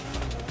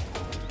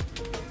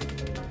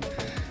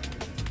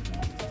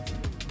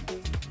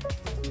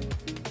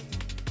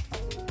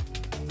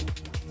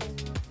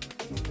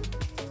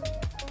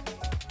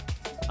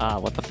Ah,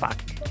 what the fuck?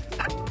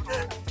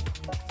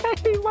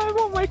 Hey, why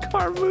won't my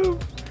car move?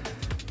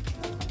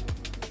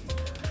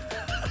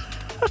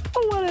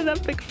 What an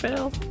epic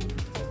fail.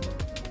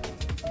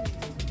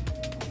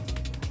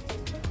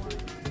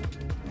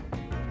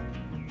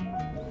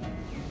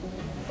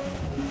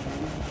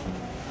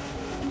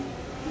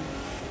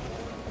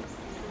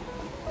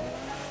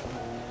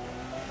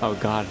 Oh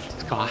god,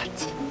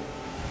 Scott.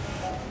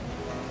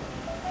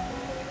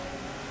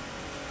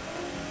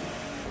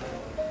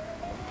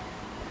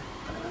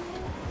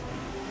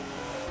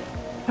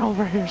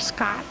 Over here,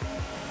 Scott.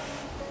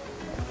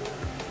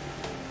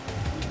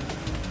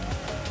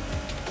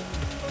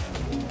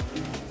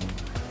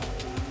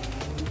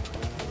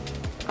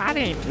 That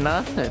ain't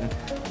nothing.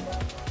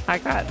 I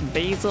got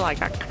Basil, I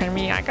got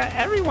Creamy, I got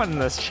everyone in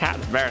this chat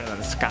better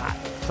than Scott.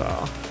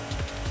 So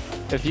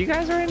if you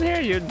guys were in here,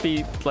 you'd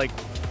be like,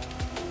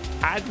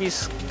 I'd be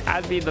Scott,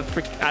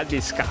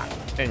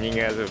 and you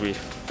guys would be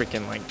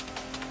freaking like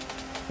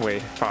way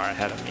far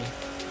ahead of me.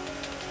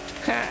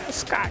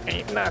 Scott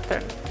ain't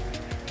nothing.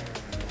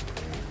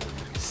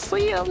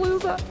 See ya,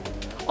 loser.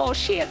 Oh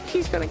shit,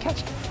 he's gonna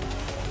catch it.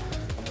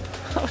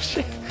 Oh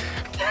shit.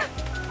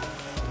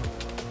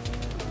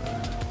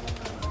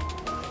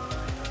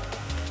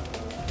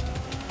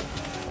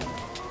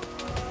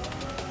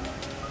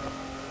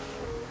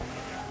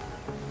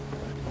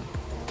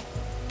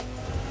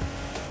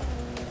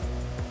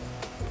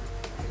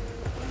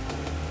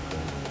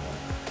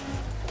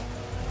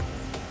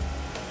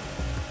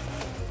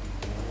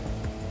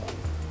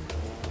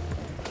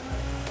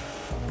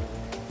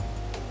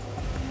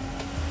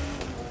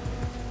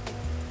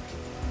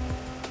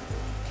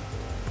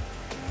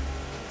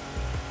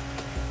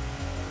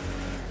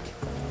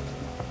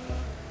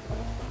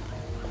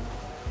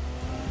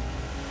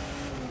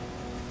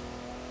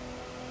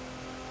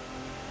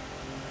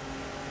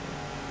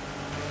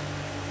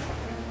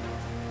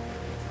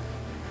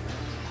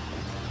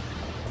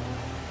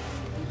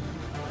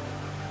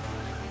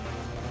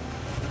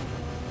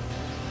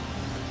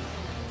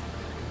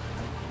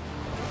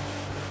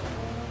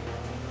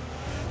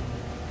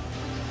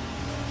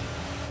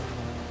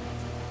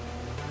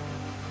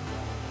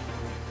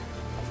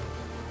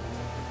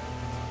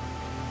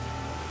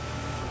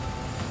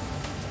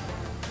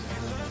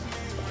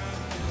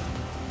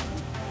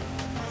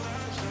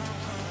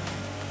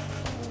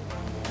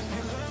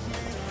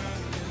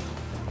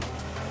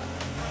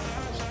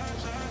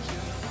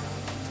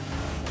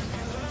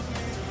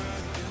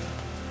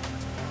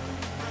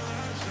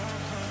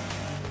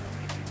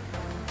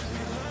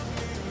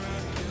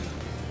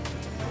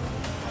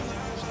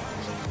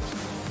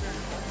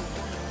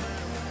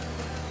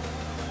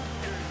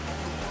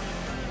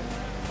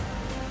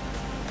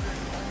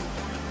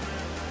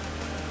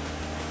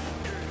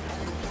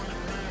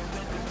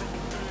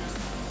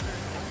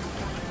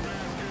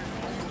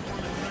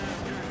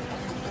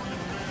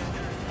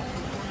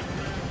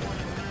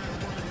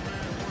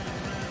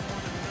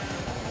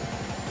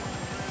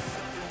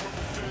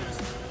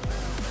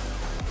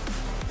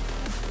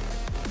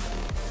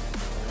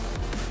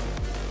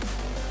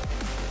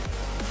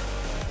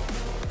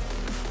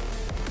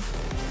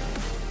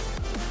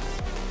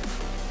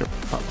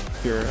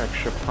 Your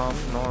extra pump,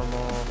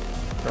 normal,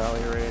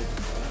 rally rate,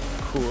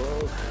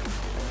 cool.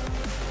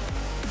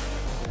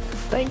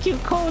 Thank you,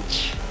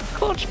 Coach.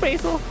 Coach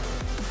Basil.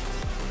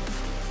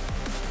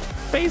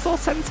 Basil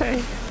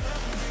Sensei.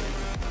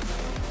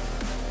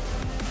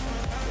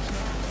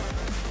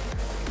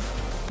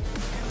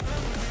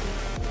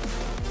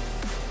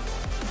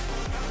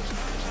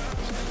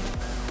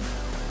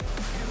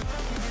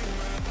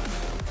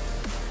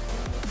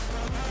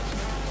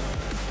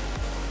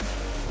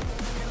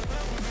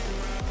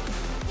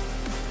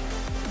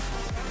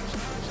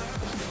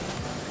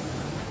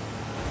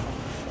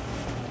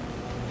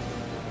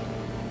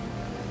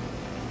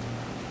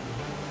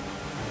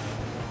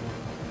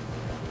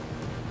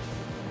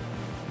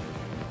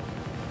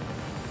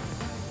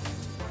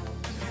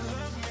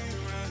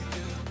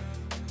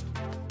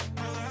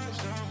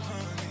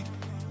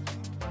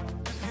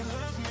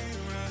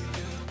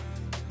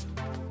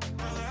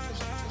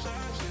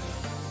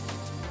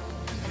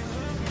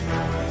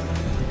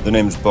 The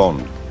name's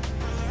Bond.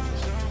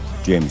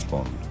 James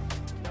Bond.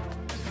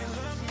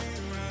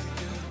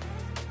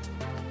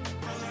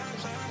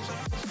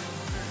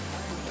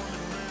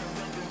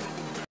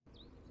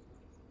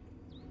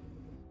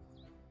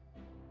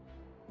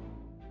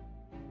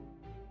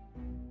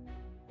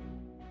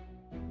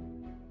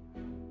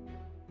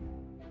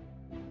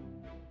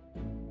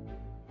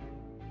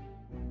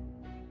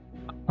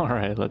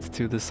 Alright, let's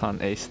do this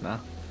on Ace now.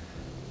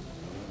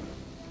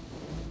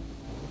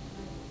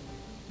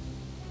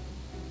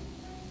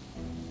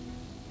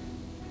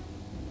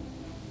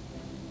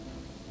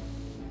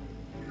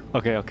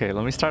 Okay,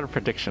 let me start a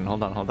prediction.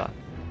 Hold on.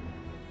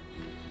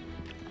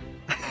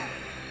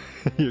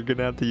 You're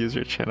gonna have to use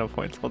your channel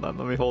points. Hold on,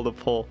 let me hold a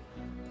poll.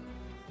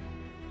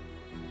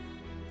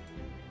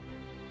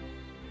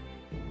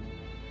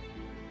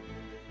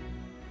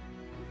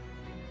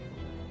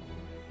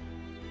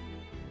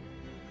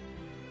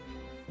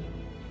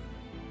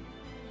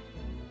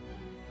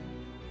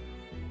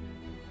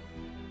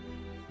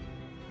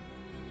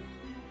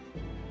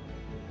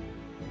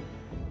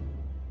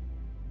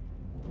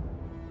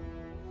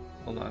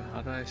 Hold on,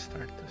 how do I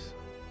start this?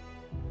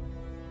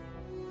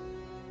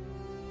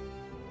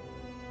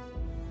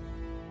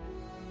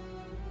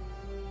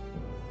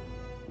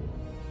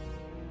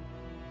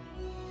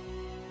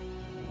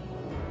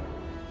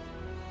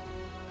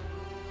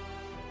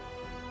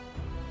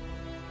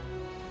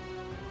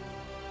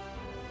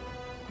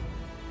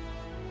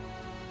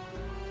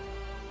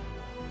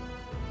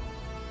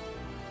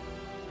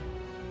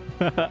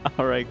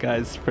 Alright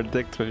guys,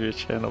 predict with your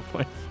channel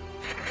points.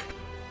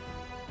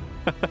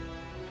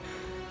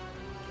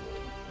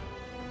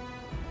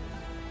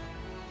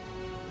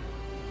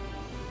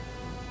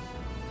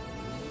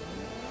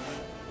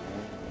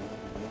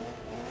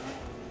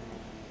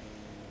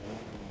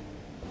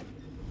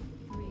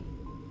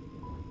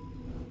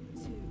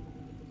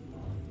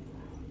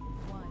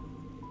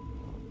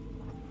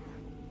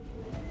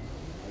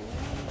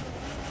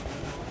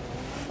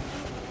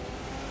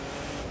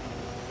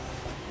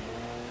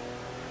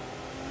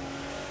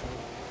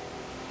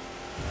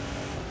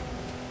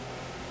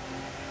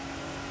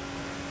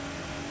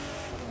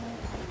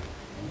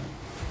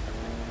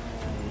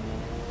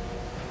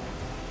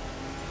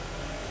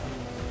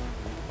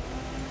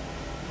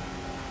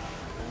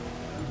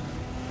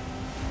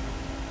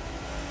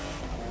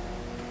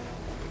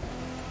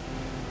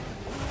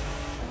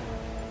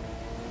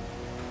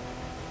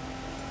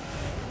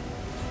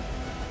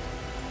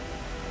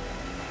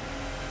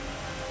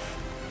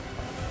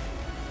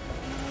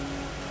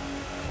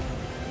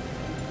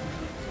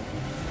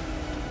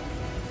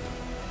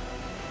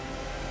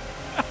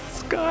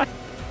 Scott!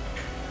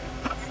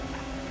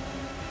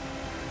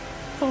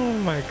 Oh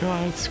my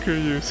god, screw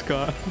you,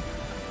 Scott.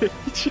 I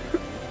hate you.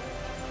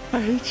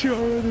 I hate you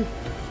already.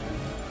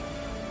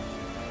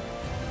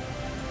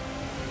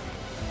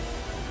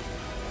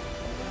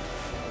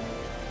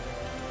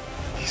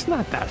 He's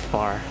not that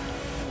far.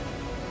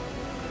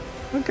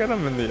 Look at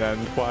him in the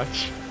end,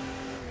 watch.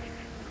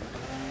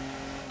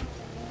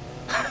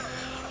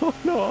 Oh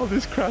no, all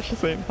these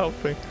crashes ain't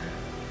helping.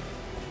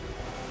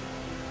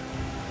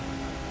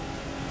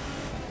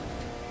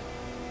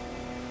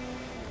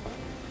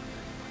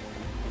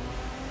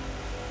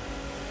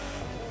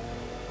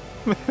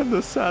 Man,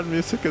 the sad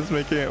music is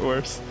making it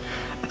worse.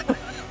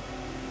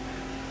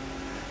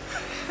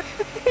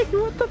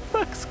 What the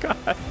fuck,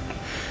 Scott?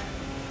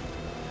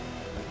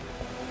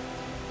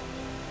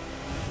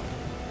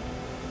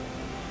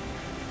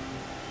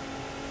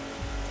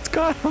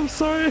 Scott, I'm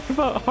sorry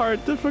about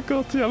hard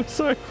difficulty. I'm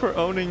sorry for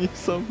owning you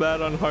so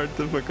bad on hard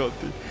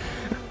difficulty.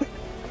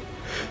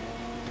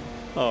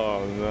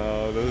 Oh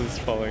no, this is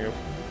falling apart.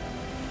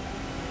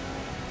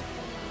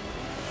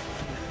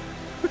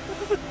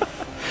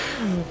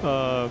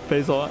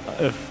 Basil,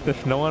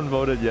 if no one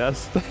voted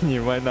yes, then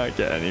you might not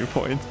get any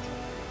points.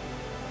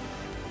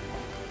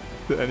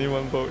 Did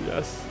anyone vote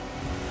yes?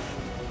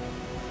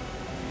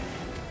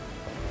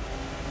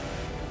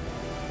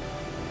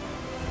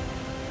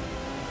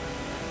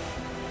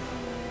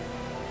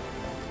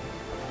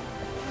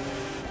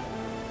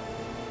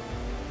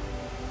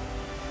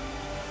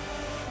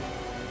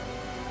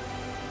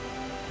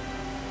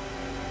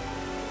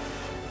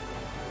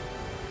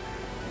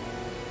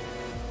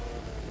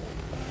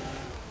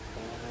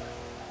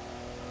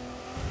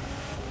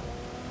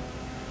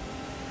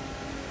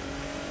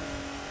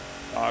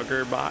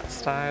 Auger bot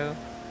style?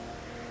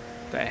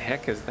 The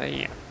heck is that?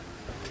 This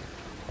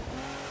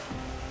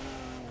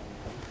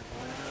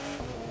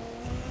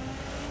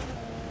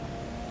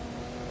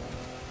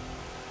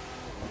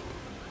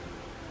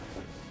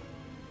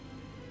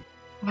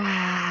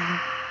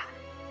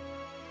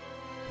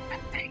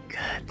ain't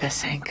good.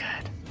 This ain't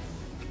good.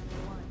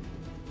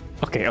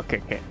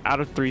 Okay. Out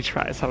of 3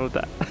 tries, how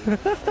about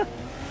that?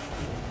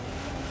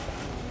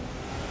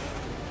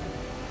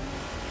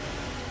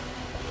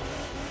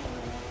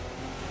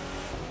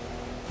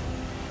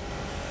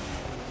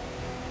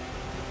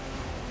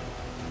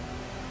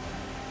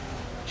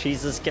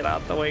 Jesus, get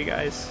out the way,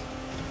 guys.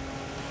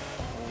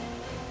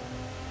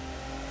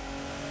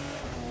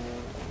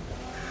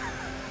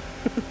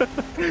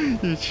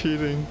 You're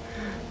cheating.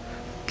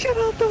 Get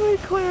out the way,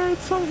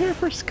 Clarence. I'm here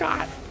for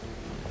Scott.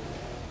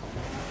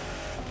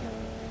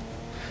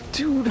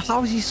 Dude,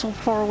 how is he so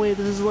far away?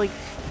 This is like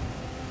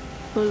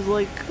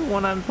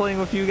when I'm playing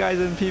with you guys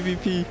in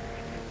PvP.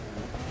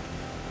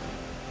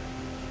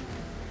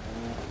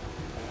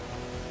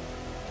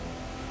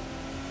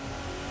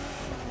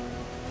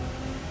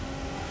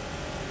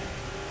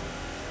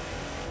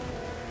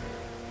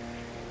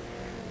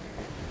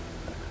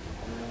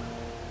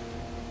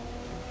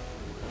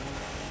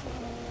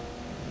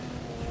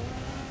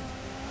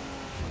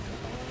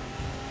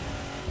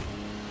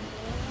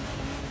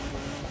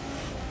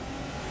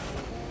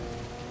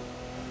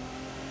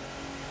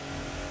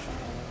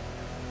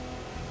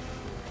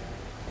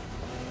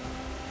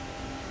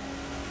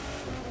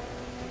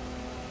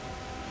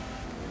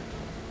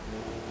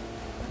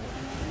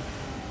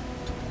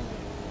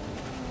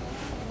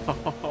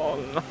 Oh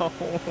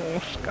no,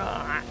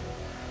 Scott.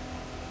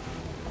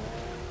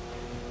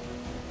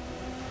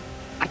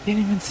 I can't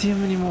even see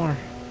him anymore.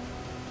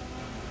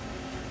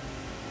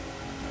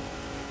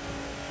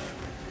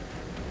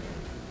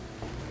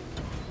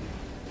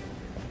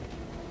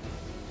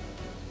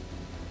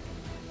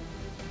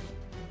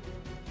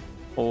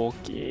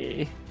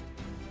 Okay.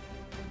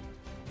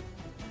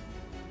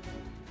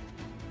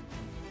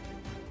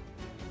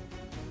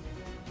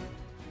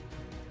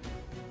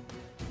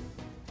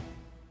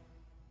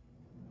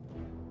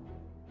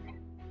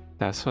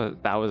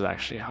 That was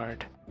actually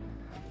hard.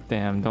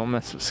 Damn, don't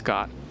mess with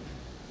Scott.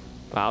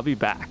 But I'll be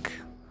back.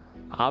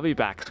 I'll be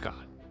back, Scott.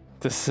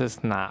 This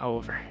is not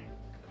over.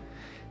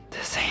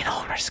 This ain't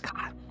over,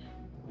 Scott.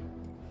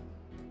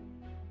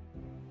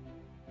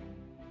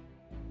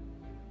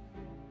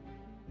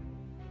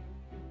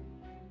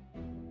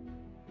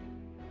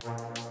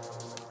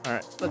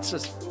 Alright, let's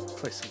just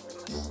play some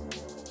of this.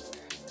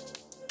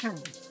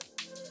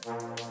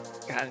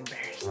 Got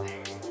embarrassed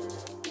there.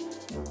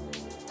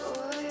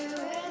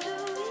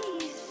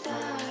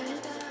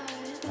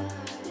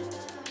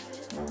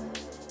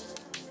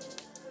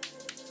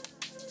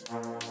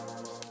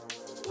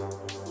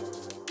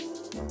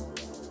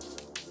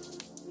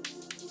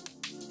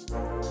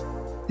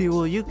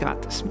 Well, you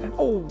got this, man.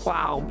 Oh,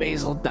 wow,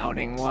 Basil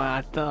doubting.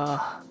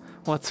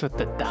 What's with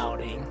the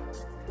doubting?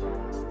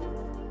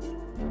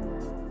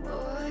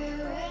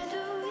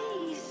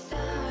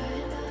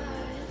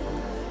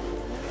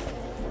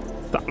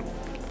 Stop.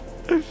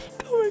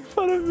 Don't make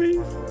fun of me.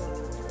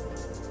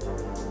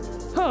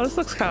 Oh, this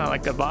looks kind of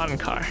like a Bond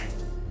car.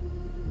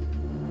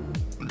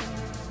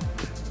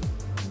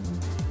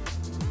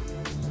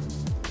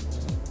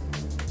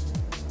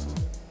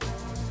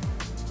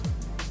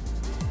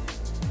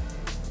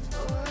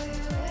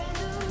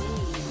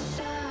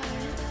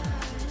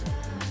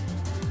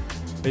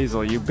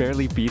 Basil, you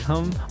barely beat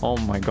him? Oh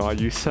my god,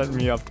 you set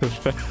me up to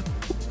fail.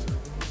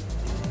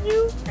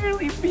 You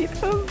barely beat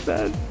him,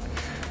 man.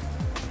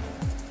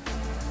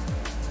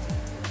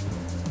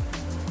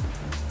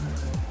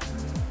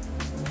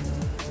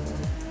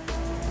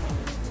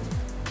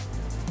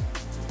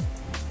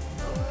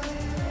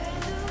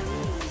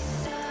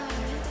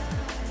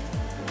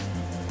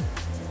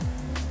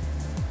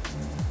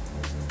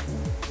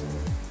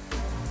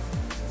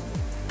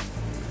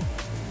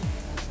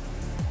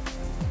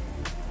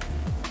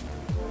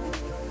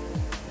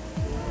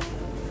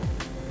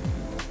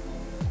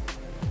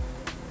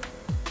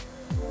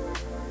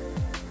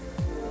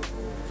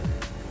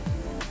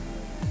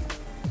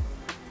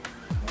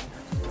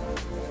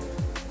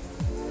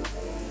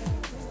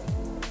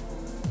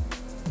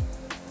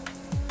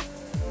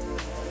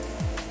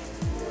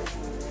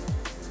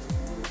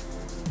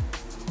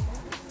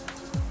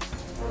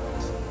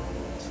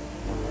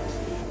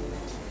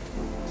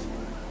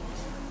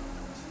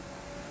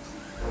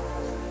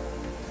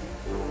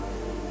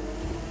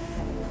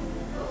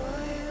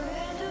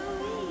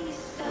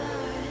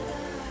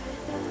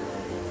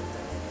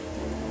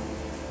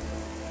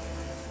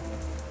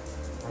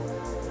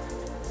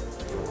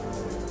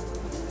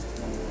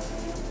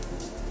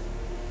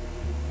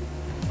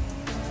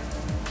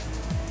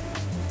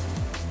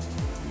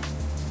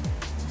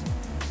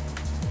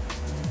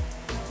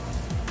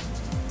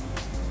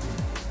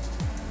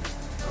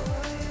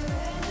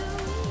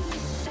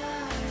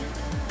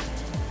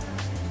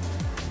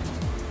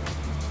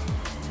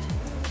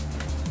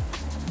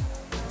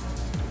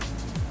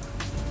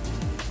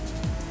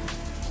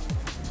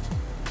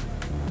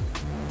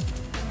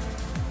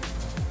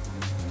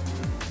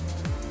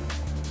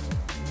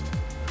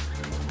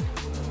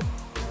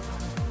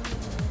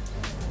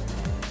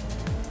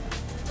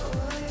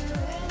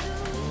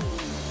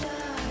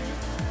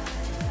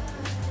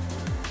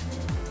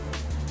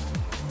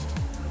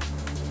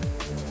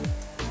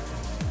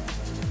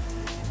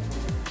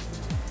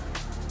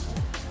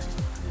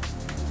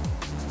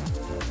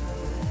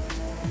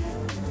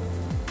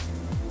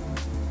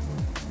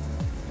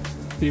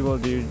 People,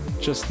 do you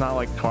just not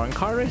like touring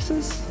car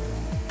races?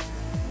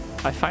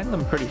 I find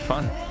them pretty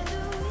fun.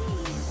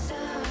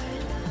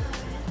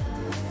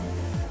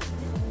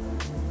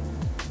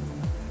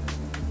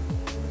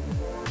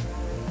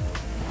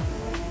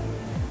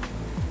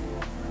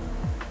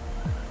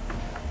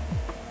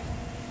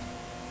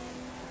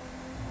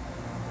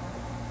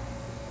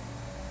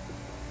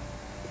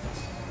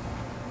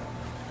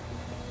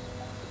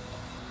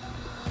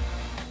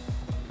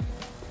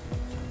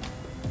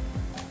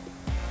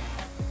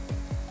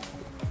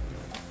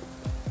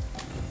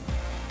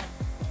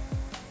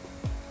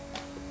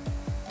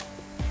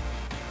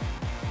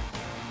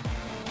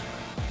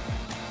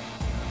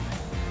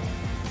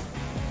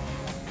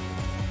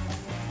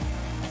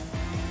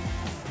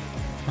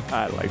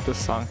 I like this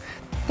song.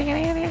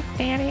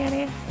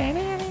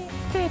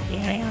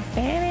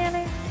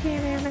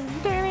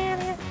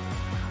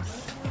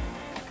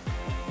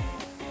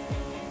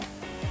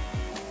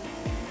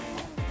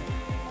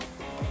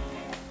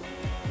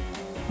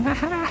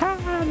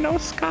 No,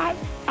 Scott,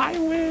 I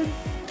win.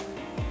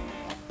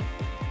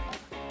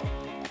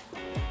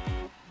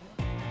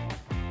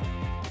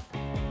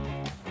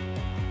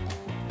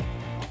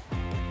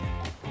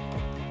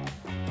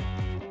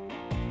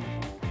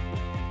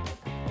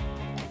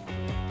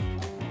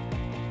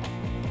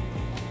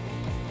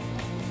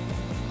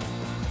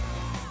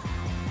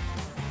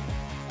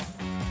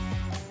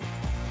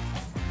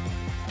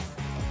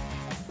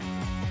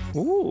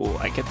 Ooh,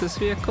 I get this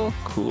vehicle?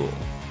 Cool.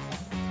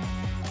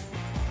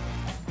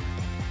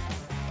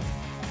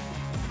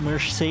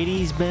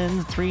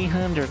 Mercedes-Benz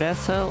 300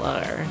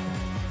 SLR.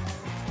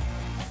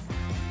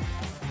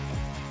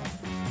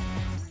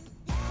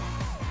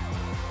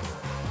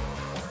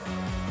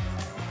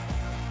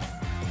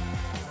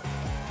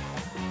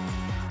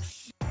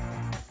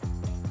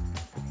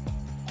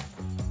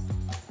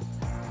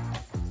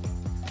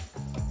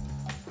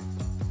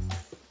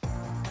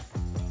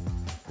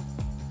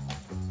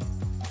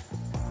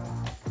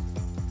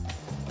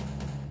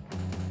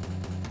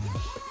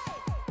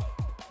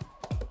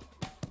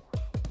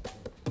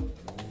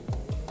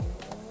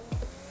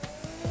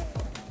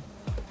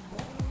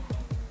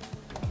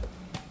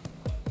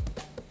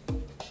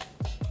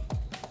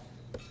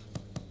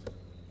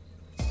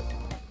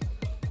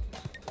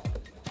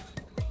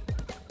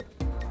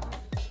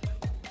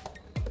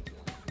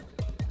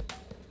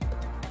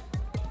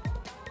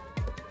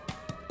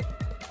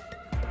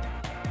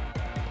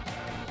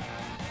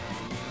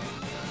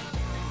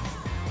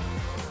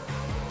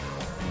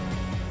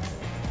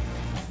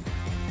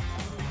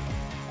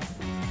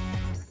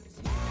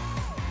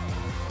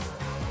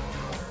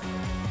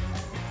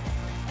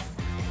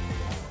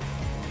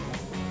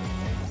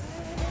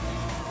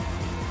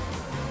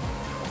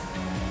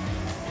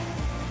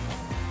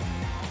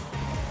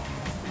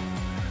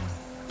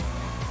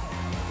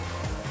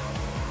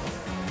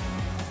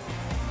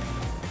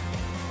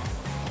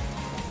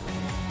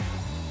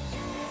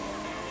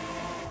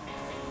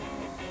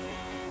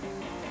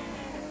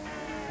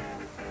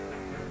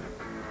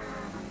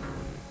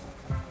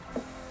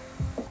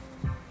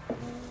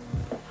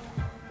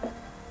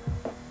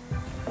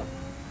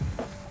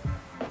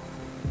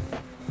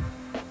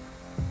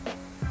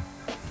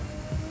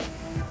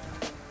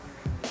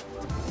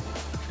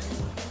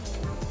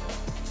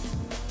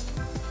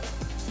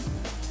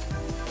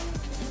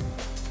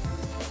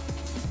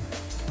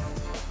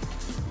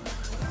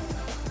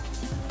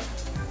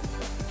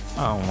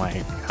 Oh my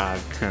god,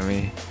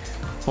 Krimi.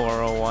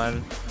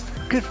 401.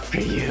 Good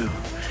for you.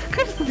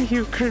 Good for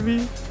you,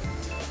 Krimi.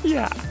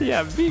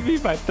 Yeah, beat me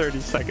by 30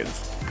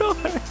 seconds. Go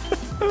ahead.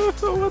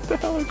 What the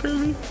hell,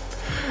 Krimi?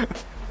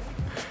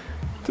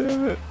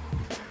 Damn it.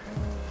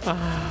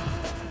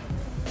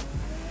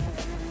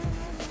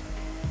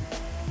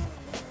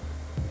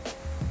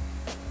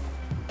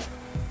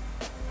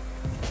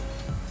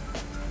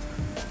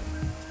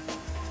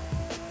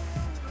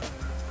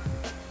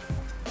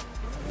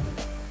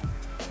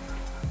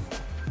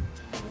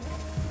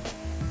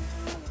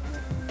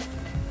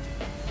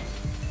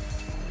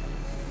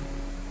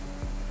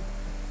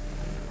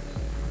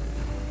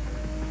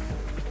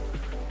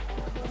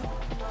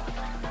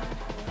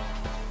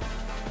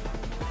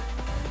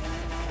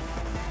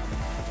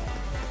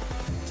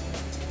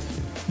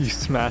 You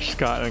smashed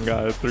Scott and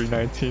got a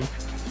 319.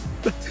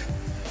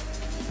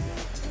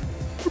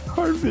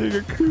 Hard being a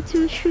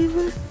Kutu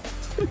streamer.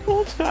 The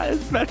whole chat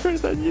is better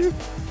than you.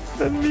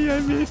 Than me, I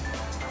mean.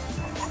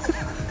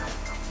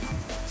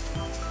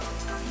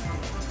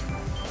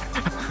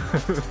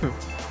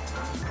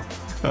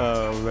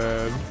 Oh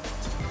man.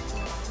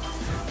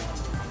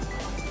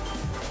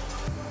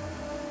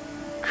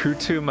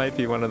 Kutu might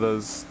be one of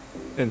those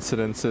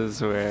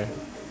incidences where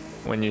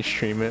when you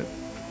stream it,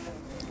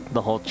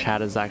 the whole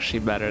chat is actually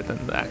better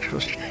than the actual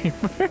streamer.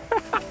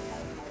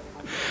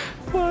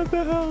 What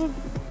the hell?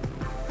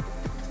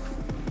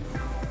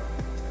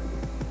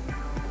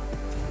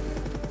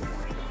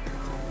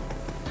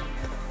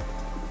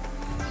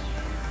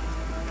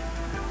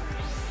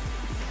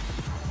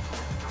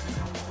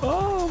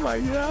 Oh my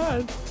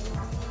god.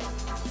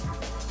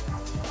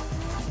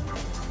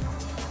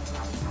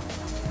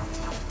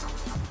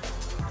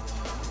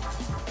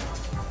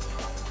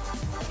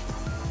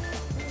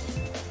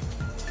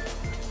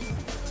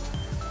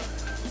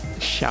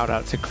 Shout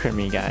out to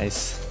Krimi,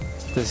 guys.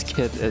 This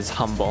kid is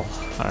humble,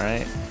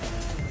 alright?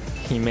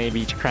 He may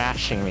be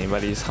trashing me,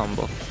 but he's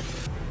humble.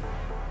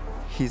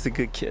 He's a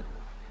good kid.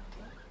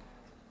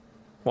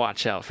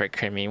 Watch out for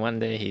Krimi. One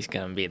day he's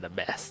gonna be the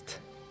best.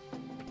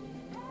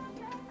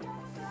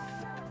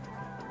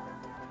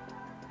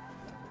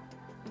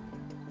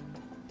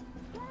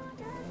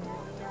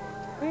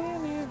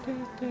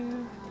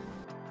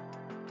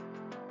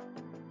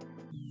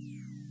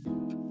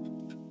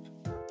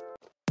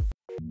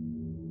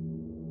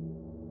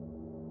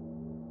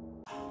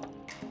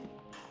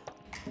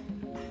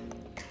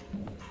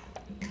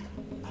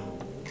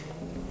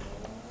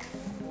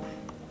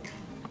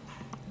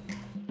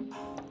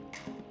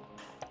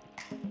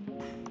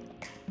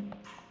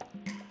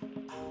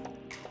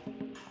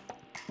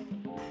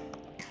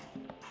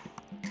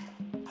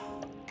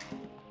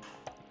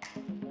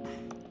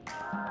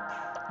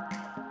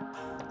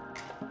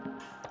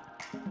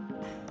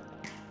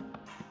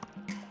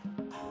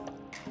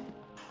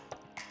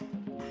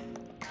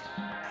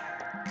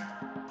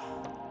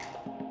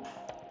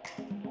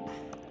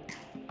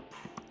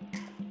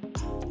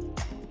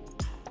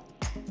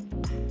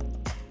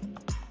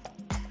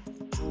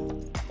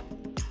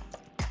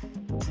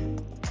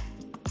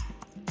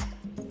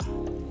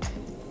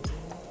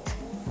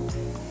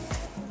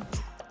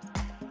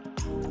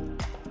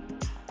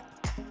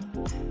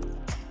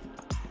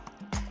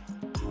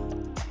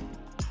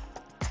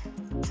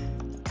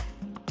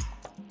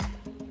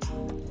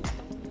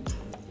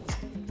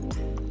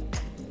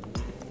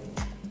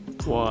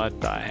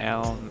 What the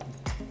hell?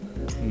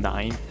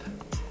 Ninth?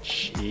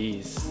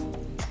 Jeez.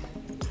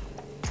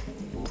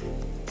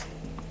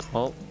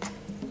 Well,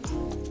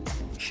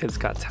 kid's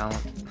got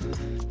talent.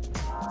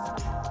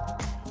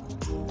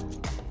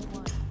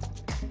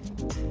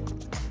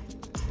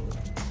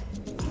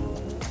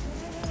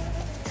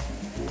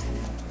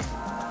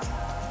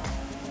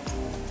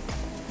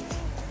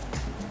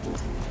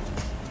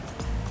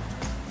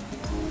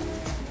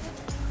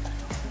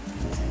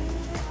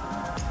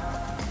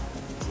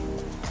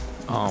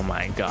 Oh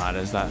my god,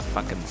 is that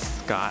fucking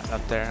Scott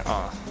up there?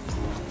 Oh.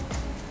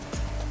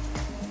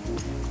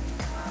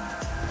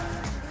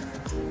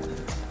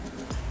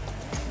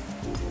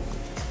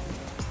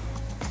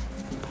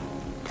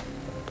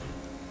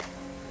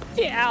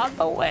 Get out of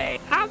the way.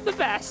 I'm the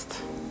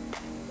best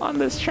on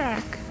this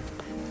track.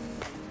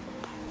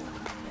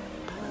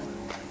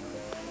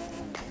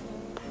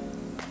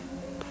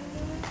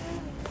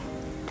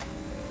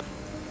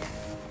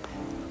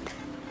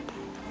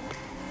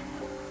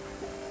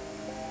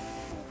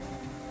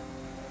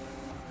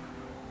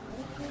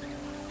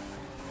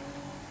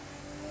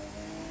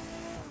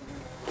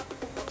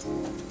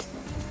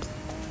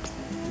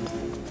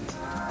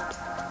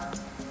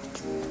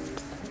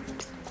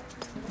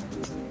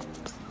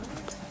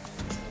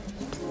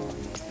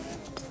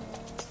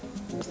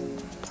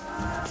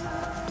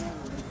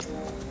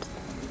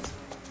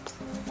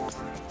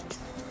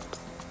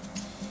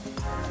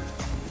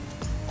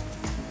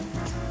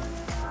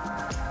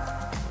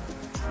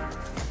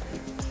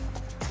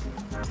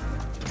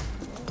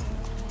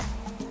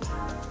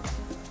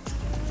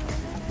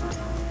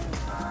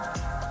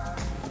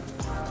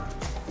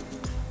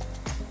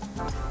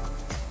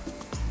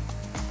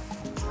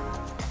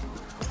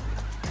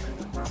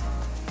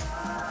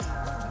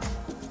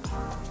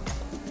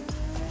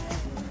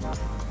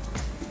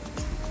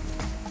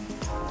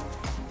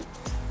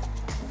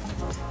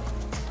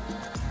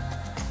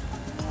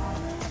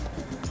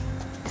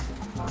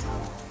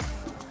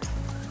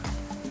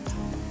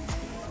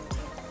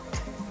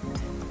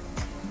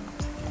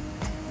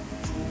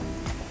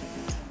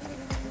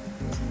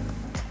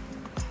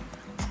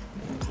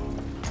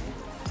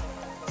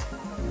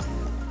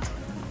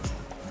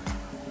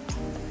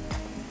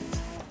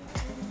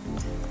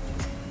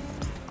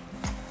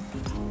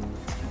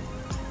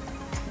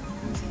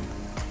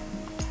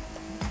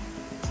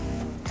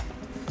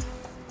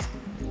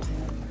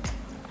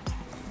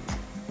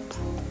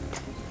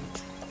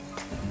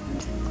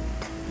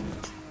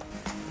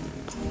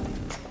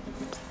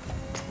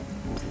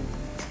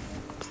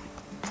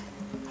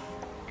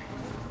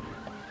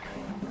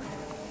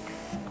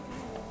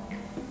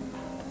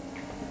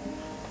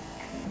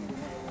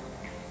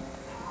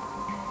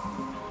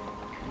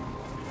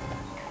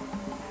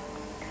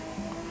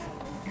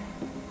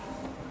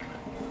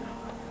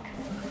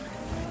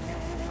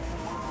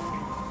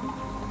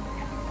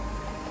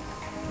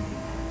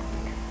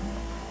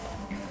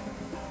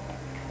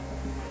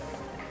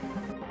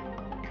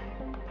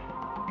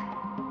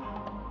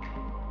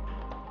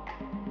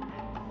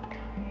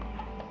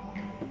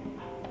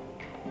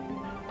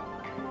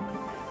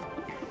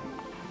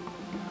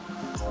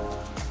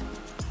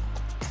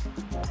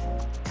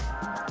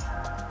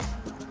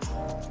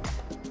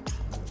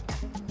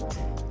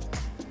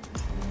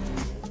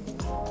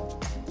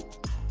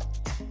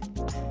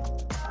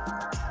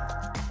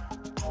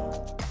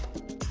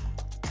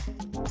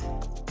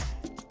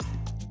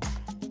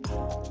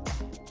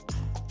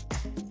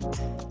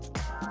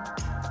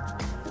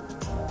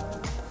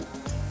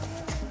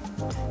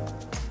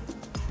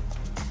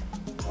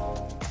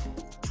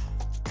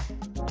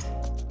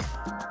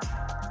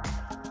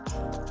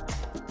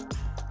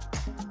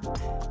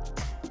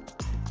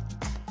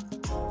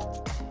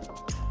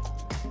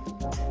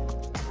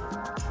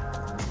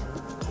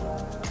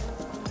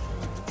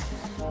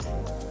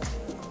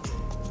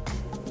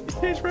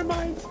 Change my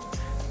mind.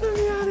 Let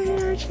me out of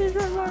here. Change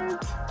my mind.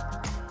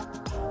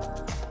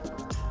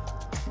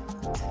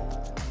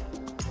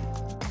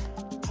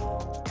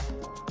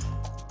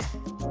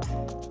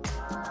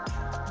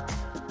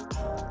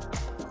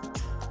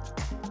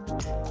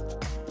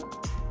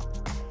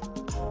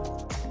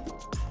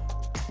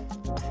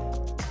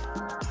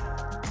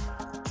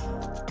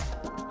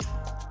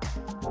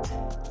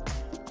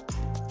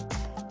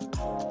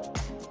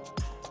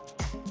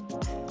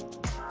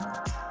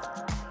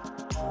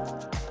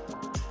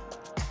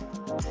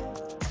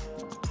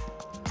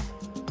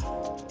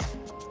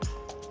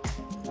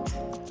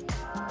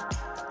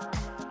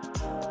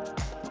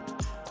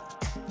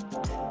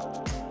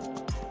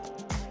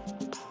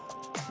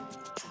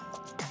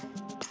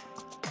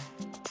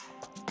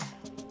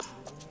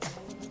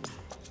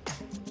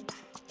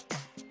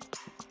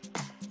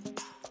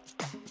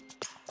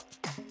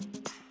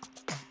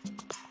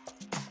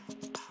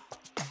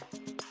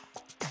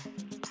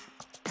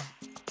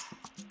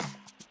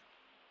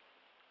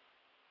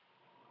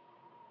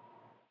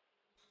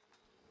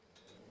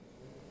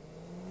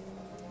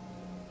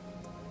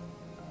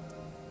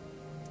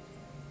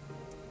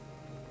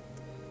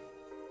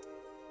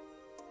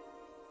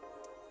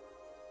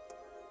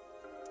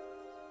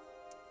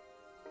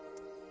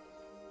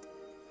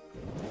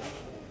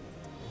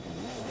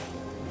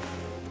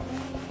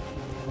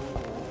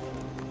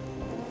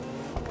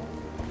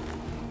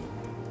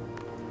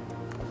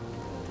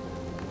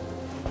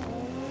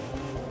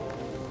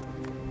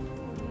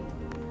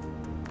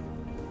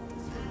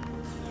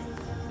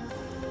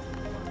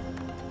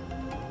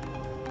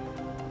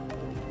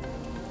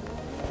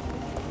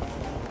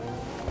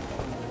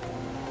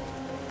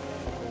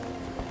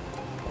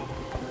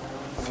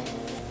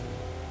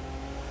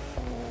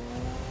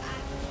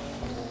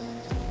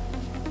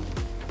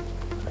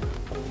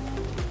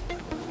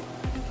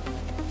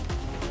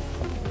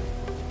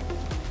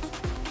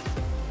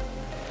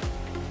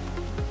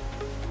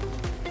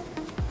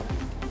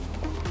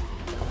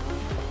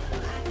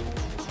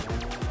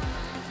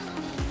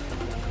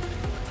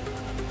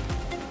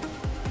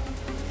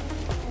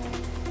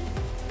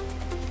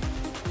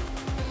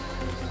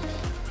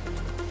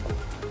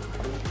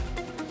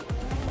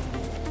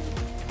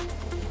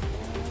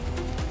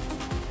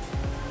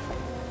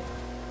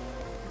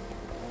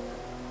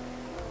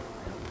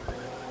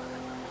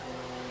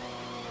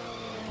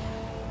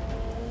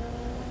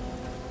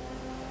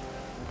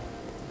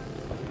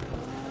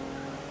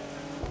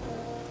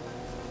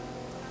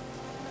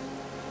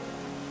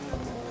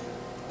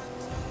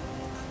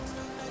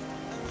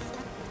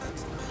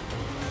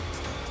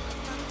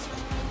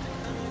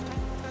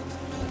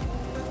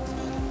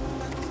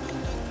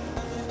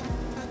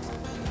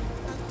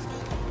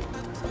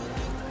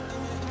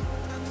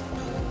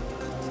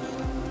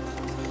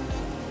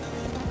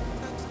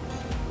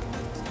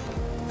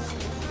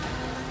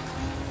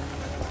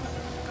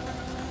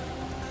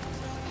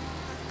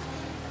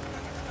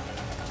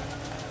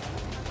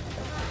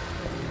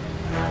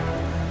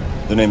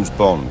 The name's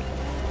Bond.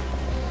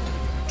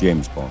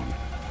 James Bond.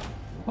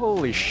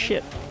 Holy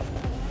shit.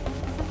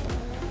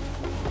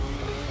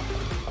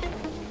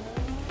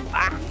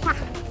 Ah.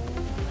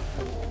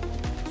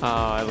 Oh,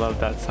 I love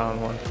that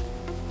sound one.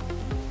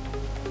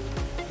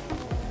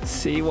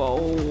 See,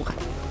 whoa.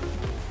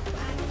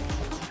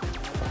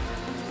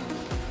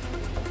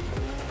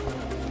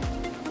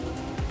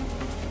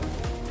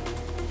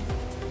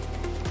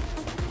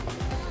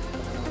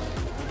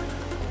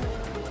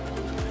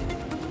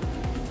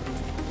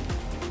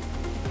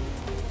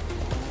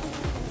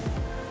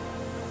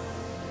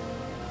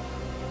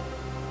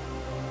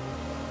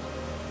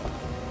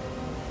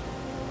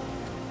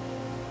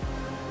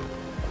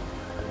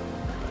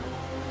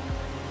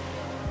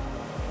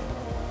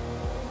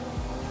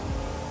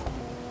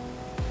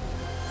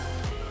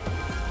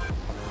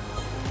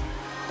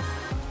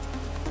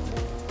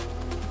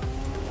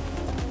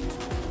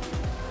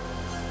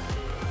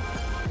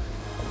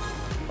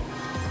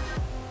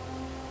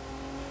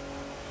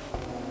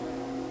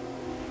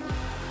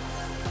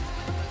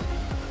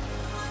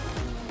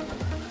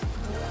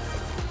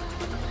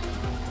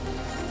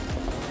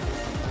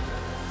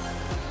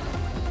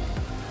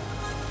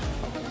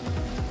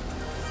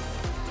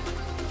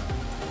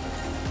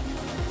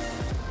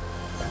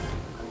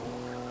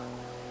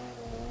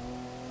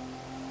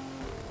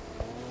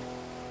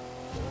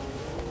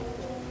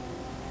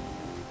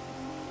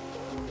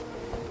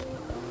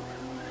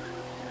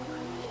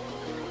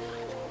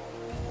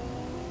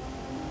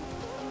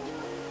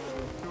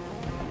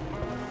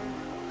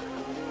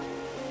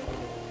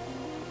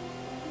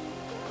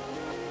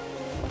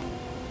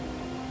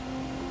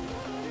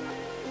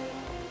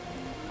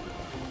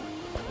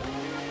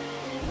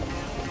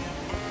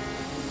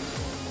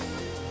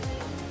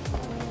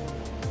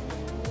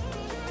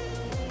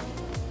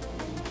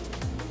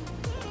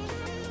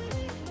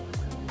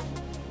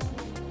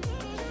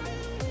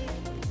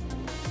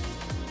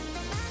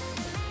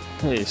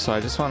 Hey, so I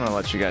just want to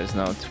let you guys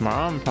know,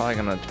 tomorrow I'm probably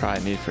going to try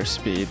Need for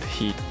Speed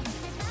Heat.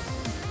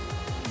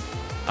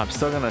 I'm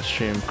still going to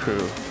stream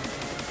Crew,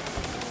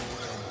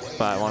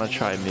 but I want to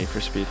try Need for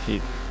Speed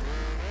Heat.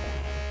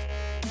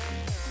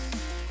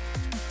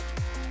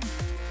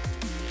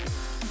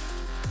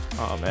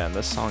 Oh man,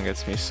 this song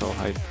gets me so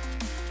hyped.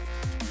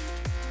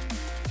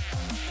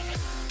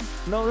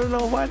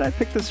 No, why did I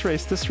pick this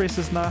race? This race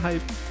is not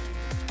hype.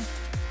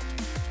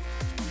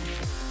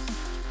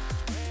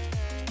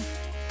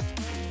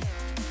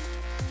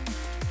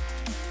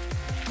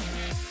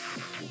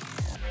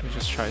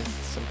 Just try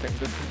something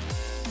different.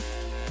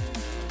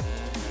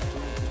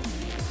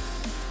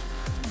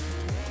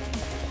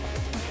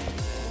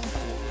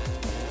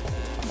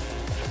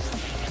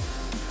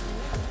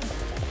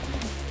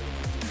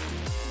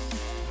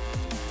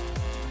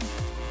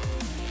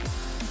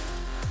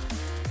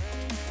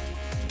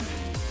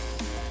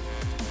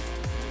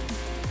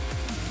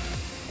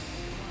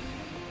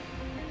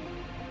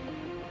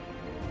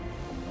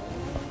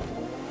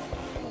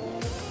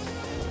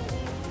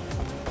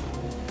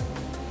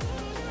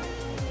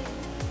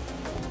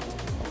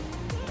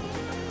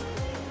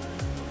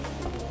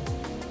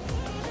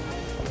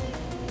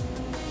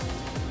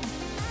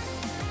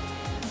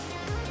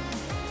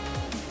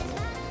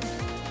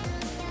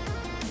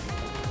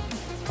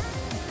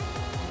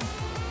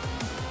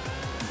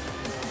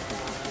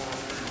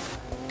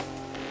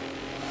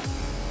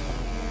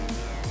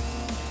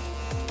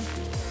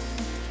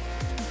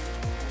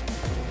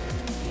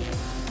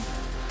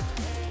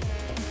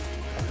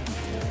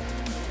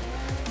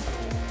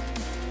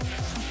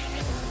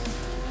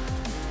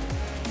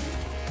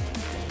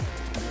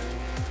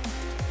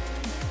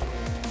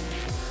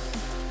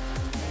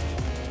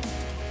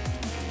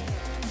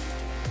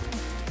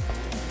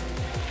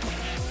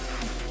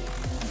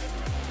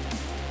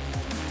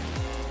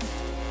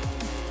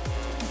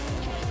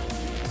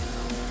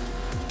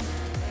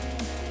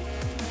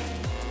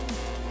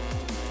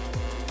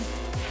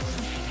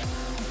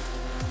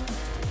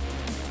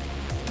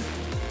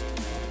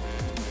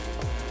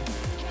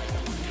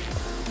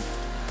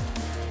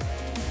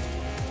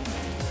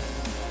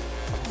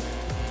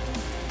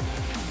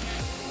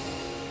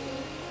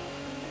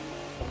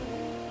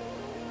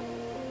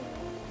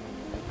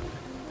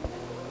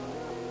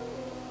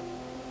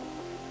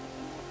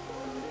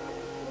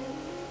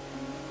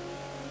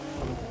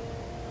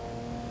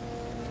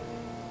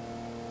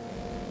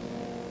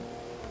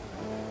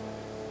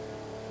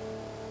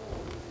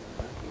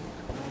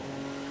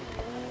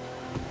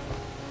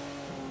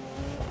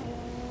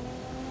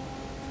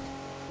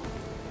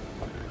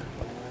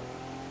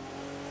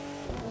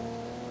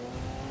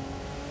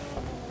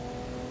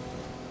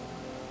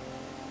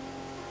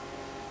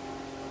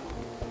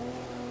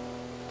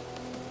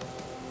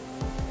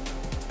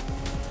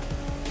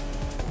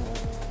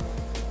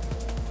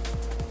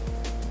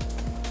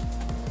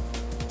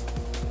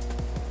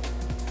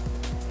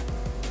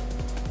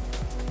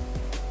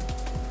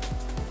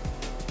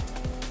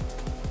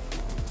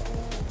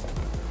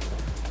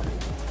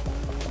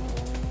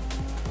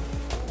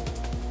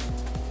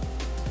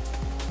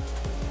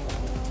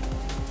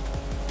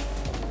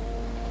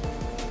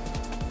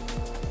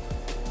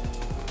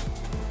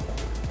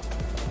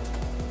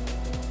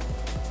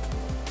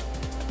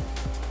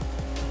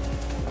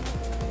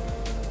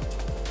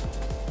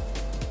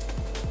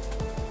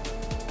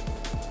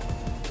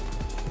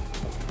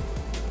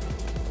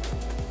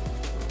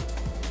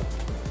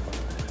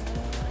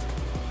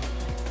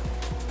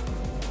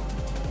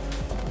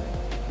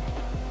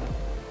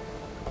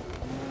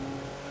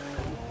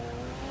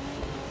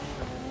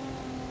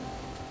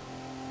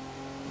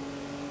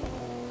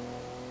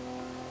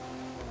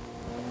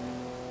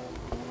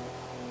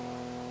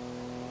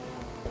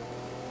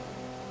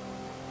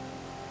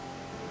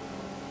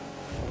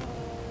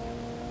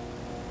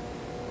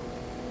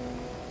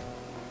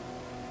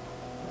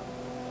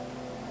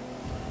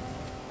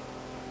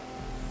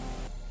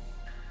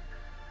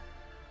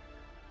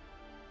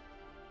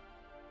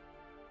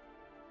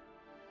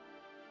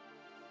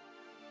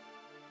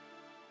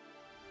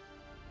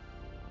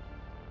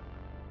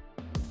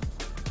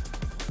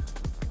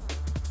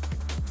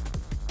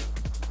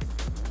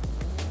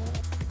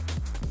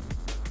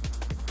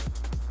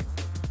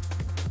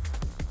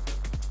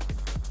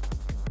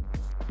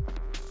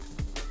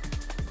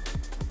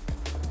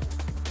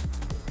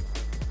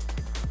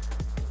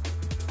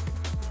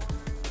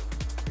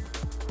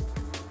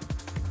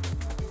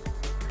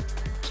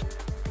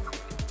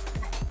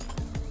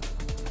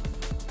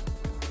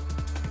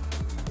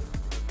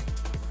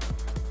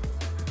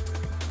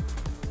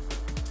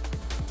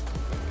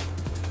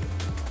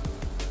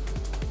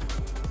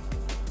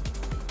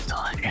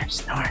 still here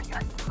snoring.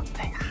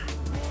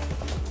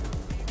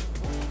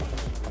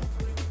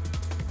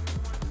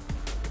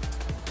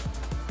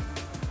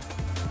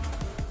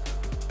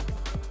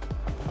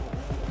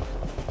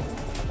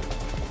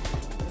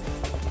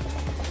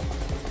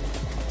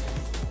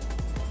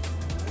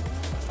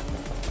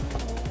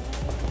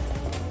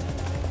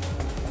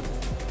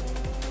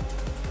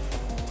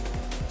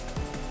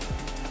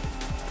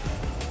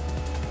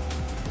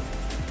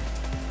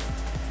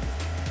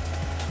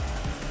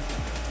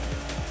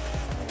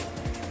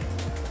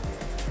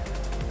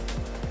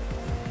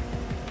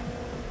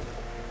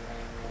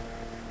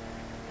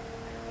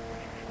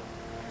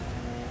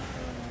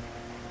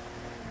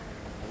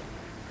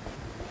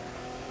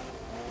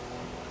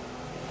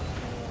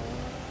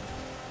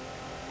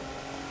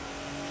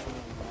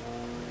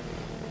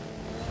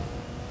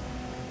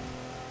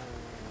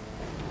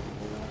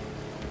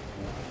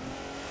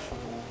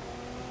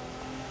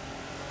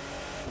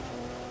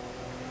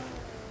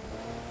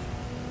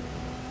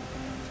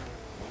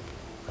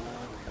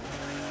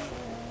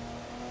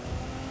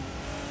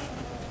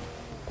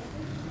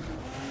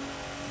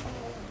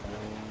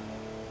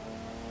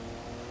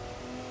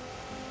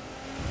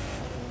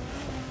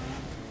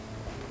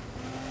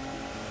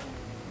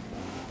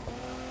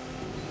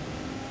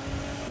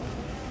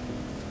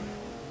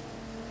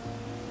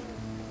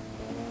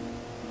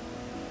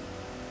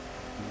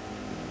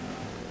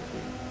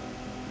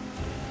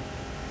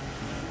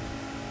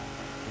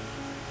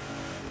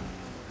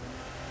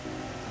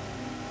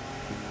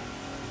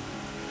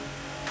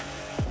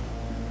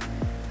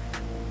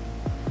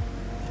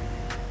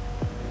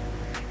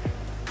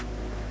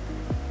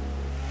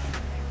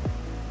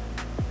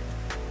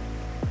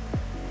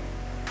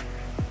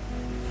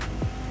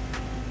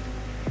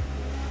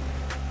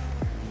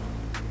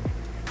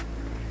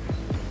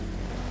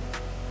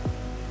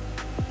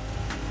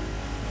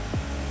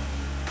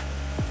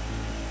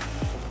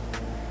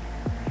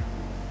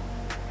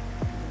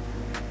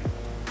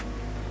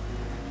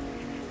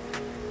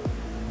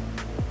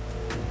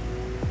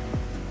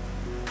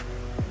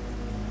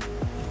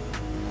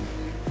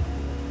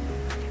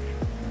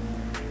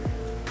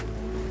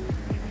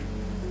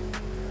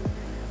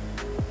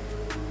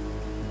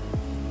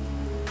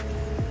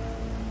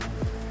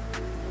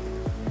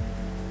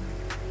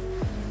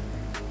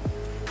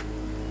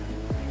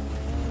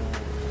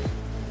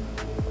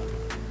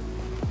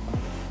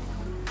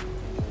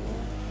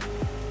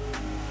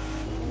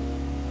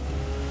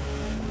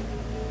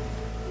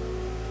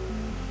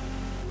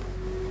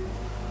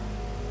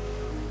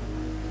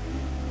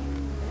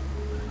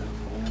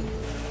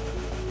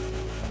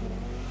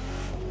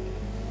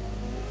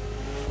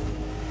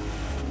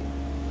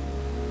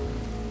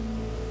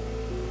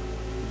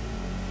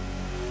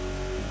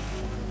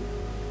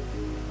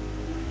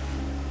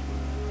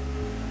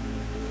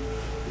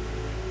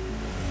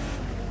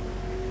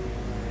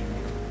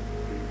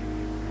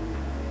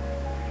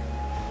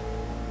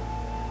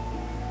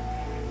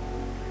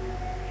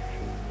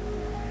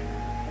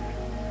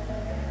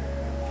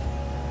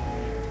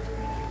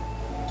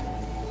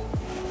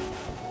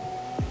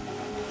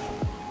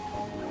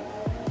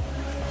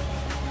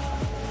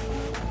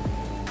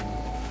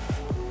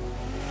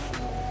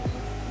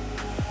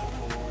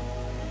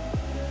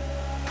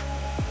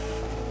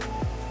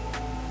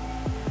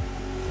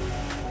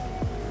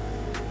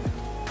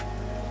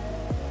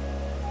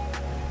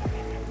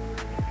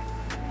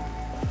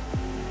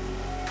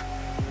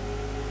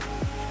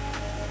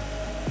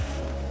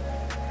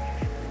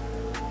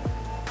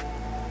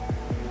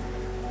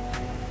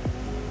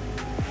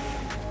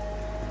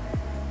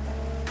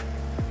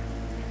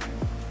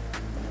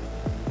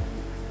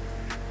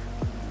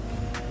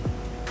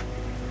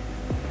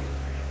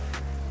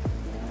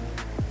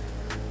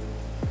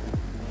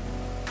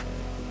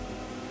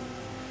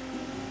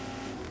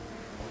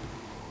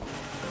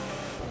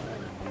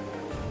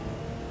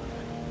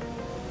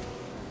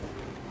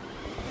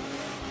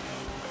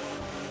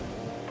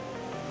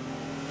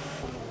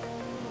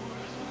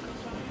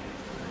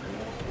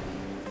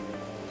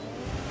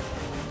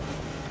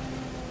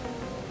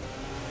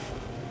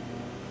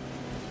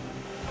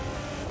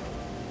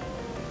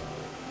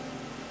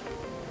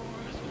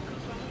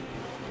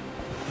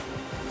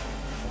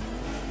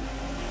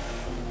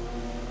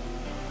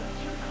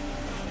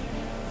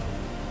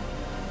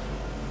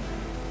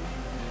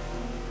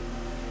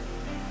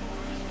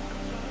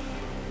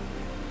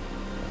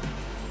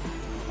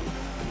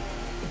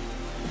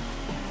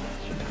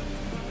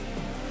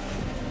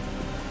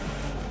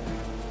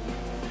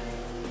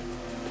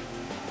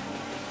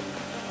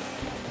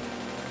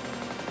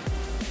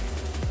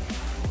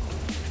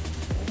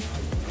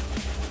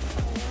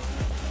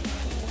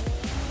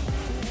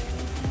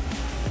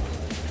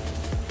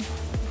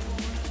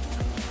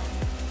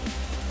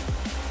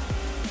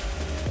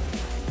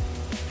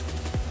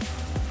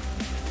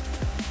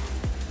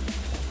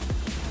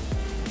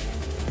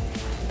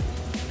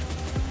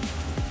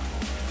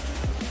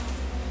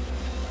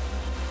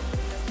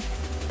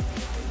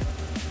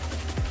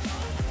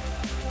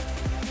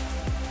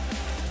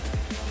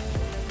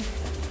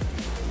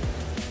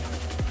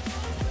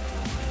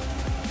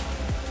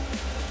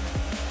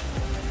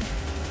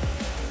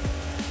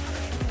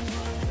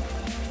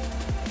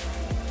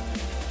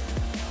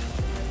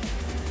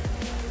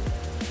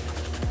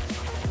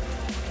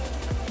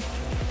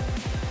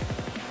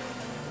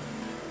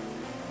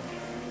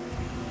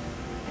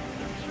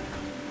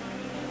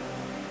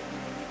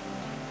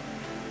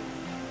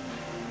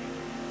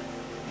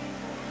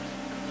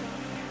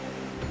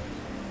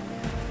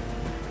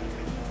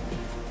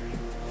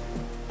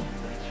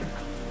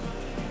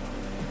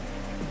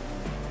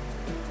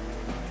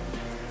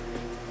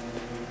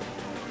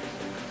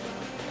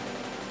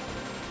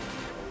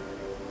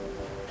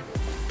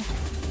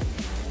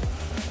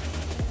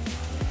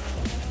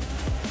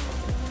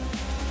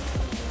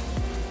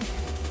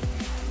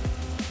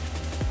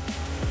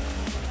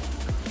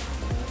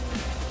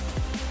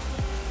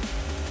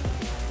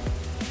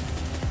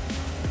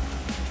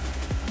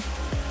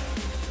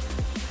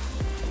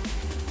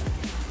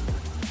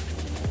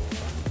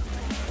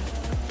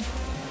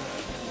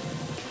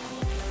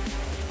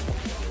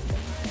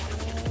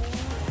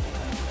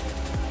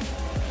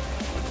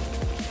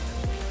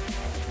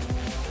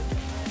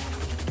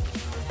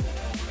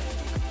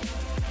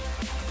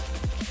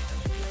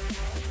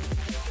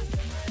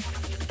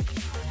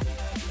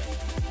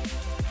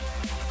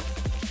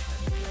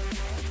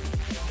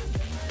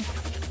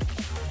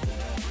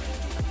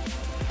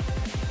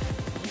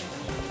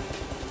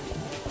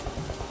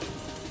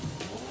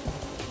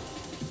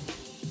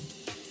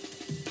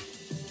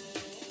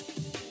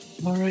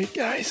 Alright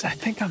guys, I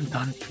think I'm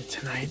done for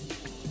tonight.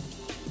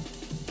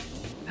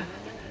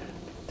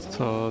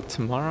 So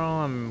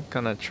tomorrow I'm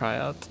gonna try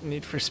out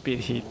Need for Speed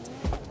Heat.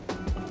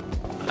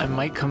 I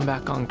might come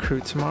back on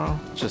crew tomorrow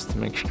just to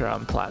make sure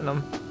I'm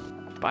platinum,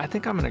 but I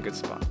think I'm in a good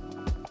spot.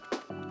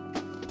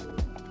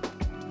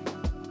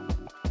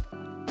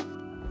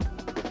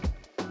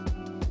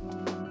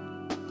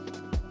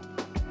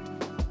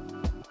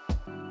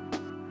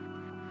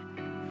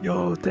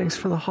 Yo, thanks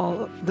for the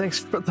follow. Thanks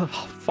for the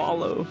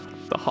follow.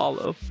 The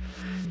hollow.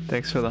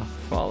 Thanks for the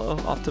follow,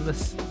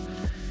 Optimus.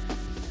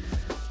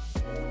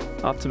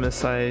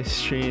 Optimus, I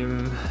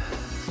stream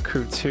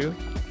Crew 2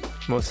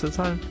 most of the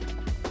time,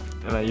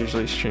 and I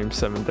usually stream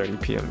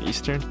 7:30 p.m.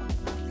 Eastern.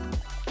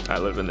 I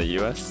live in the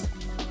US.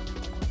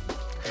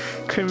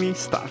 Crimmy,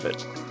 stop it.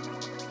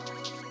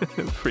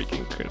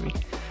 Freaking Crimmy.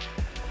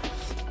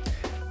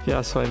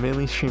 Yeah, so I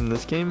mainly stream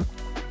this game,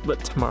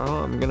 but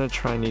tomorrow I'm gonna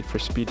try Need for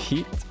Speed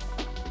Heat.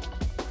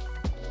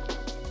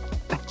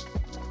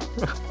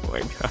 Oh my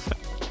god.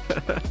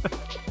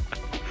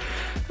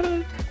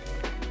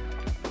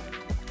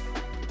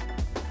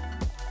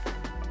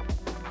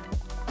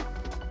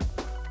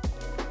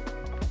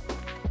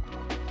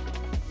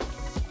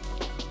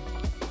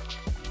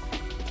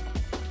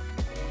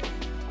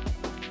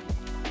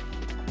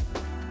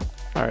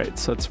 Alright,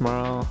 so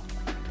tomorrow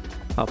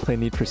I'll play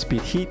Need for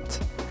Speed Heat.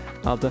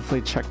 I'll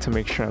definitely check to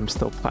make sure I'm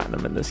still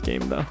platinum in this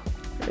game though,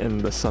 in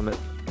the summit.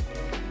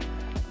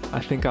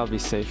 I think I'll be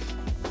safe.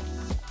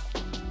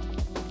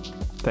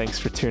 Thanks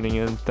for tuning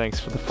in, thanks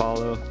for the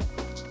follow.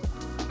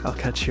 I'll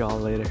catch you all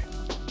later.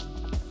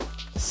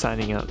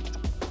 Signing out.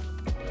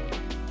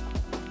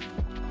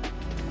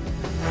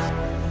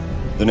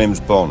 The name's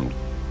Bond.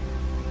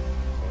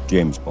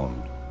 James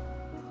Bond.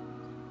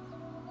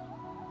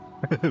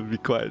 Be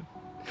quiet.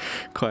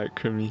 Quiet,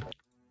 Crimmy.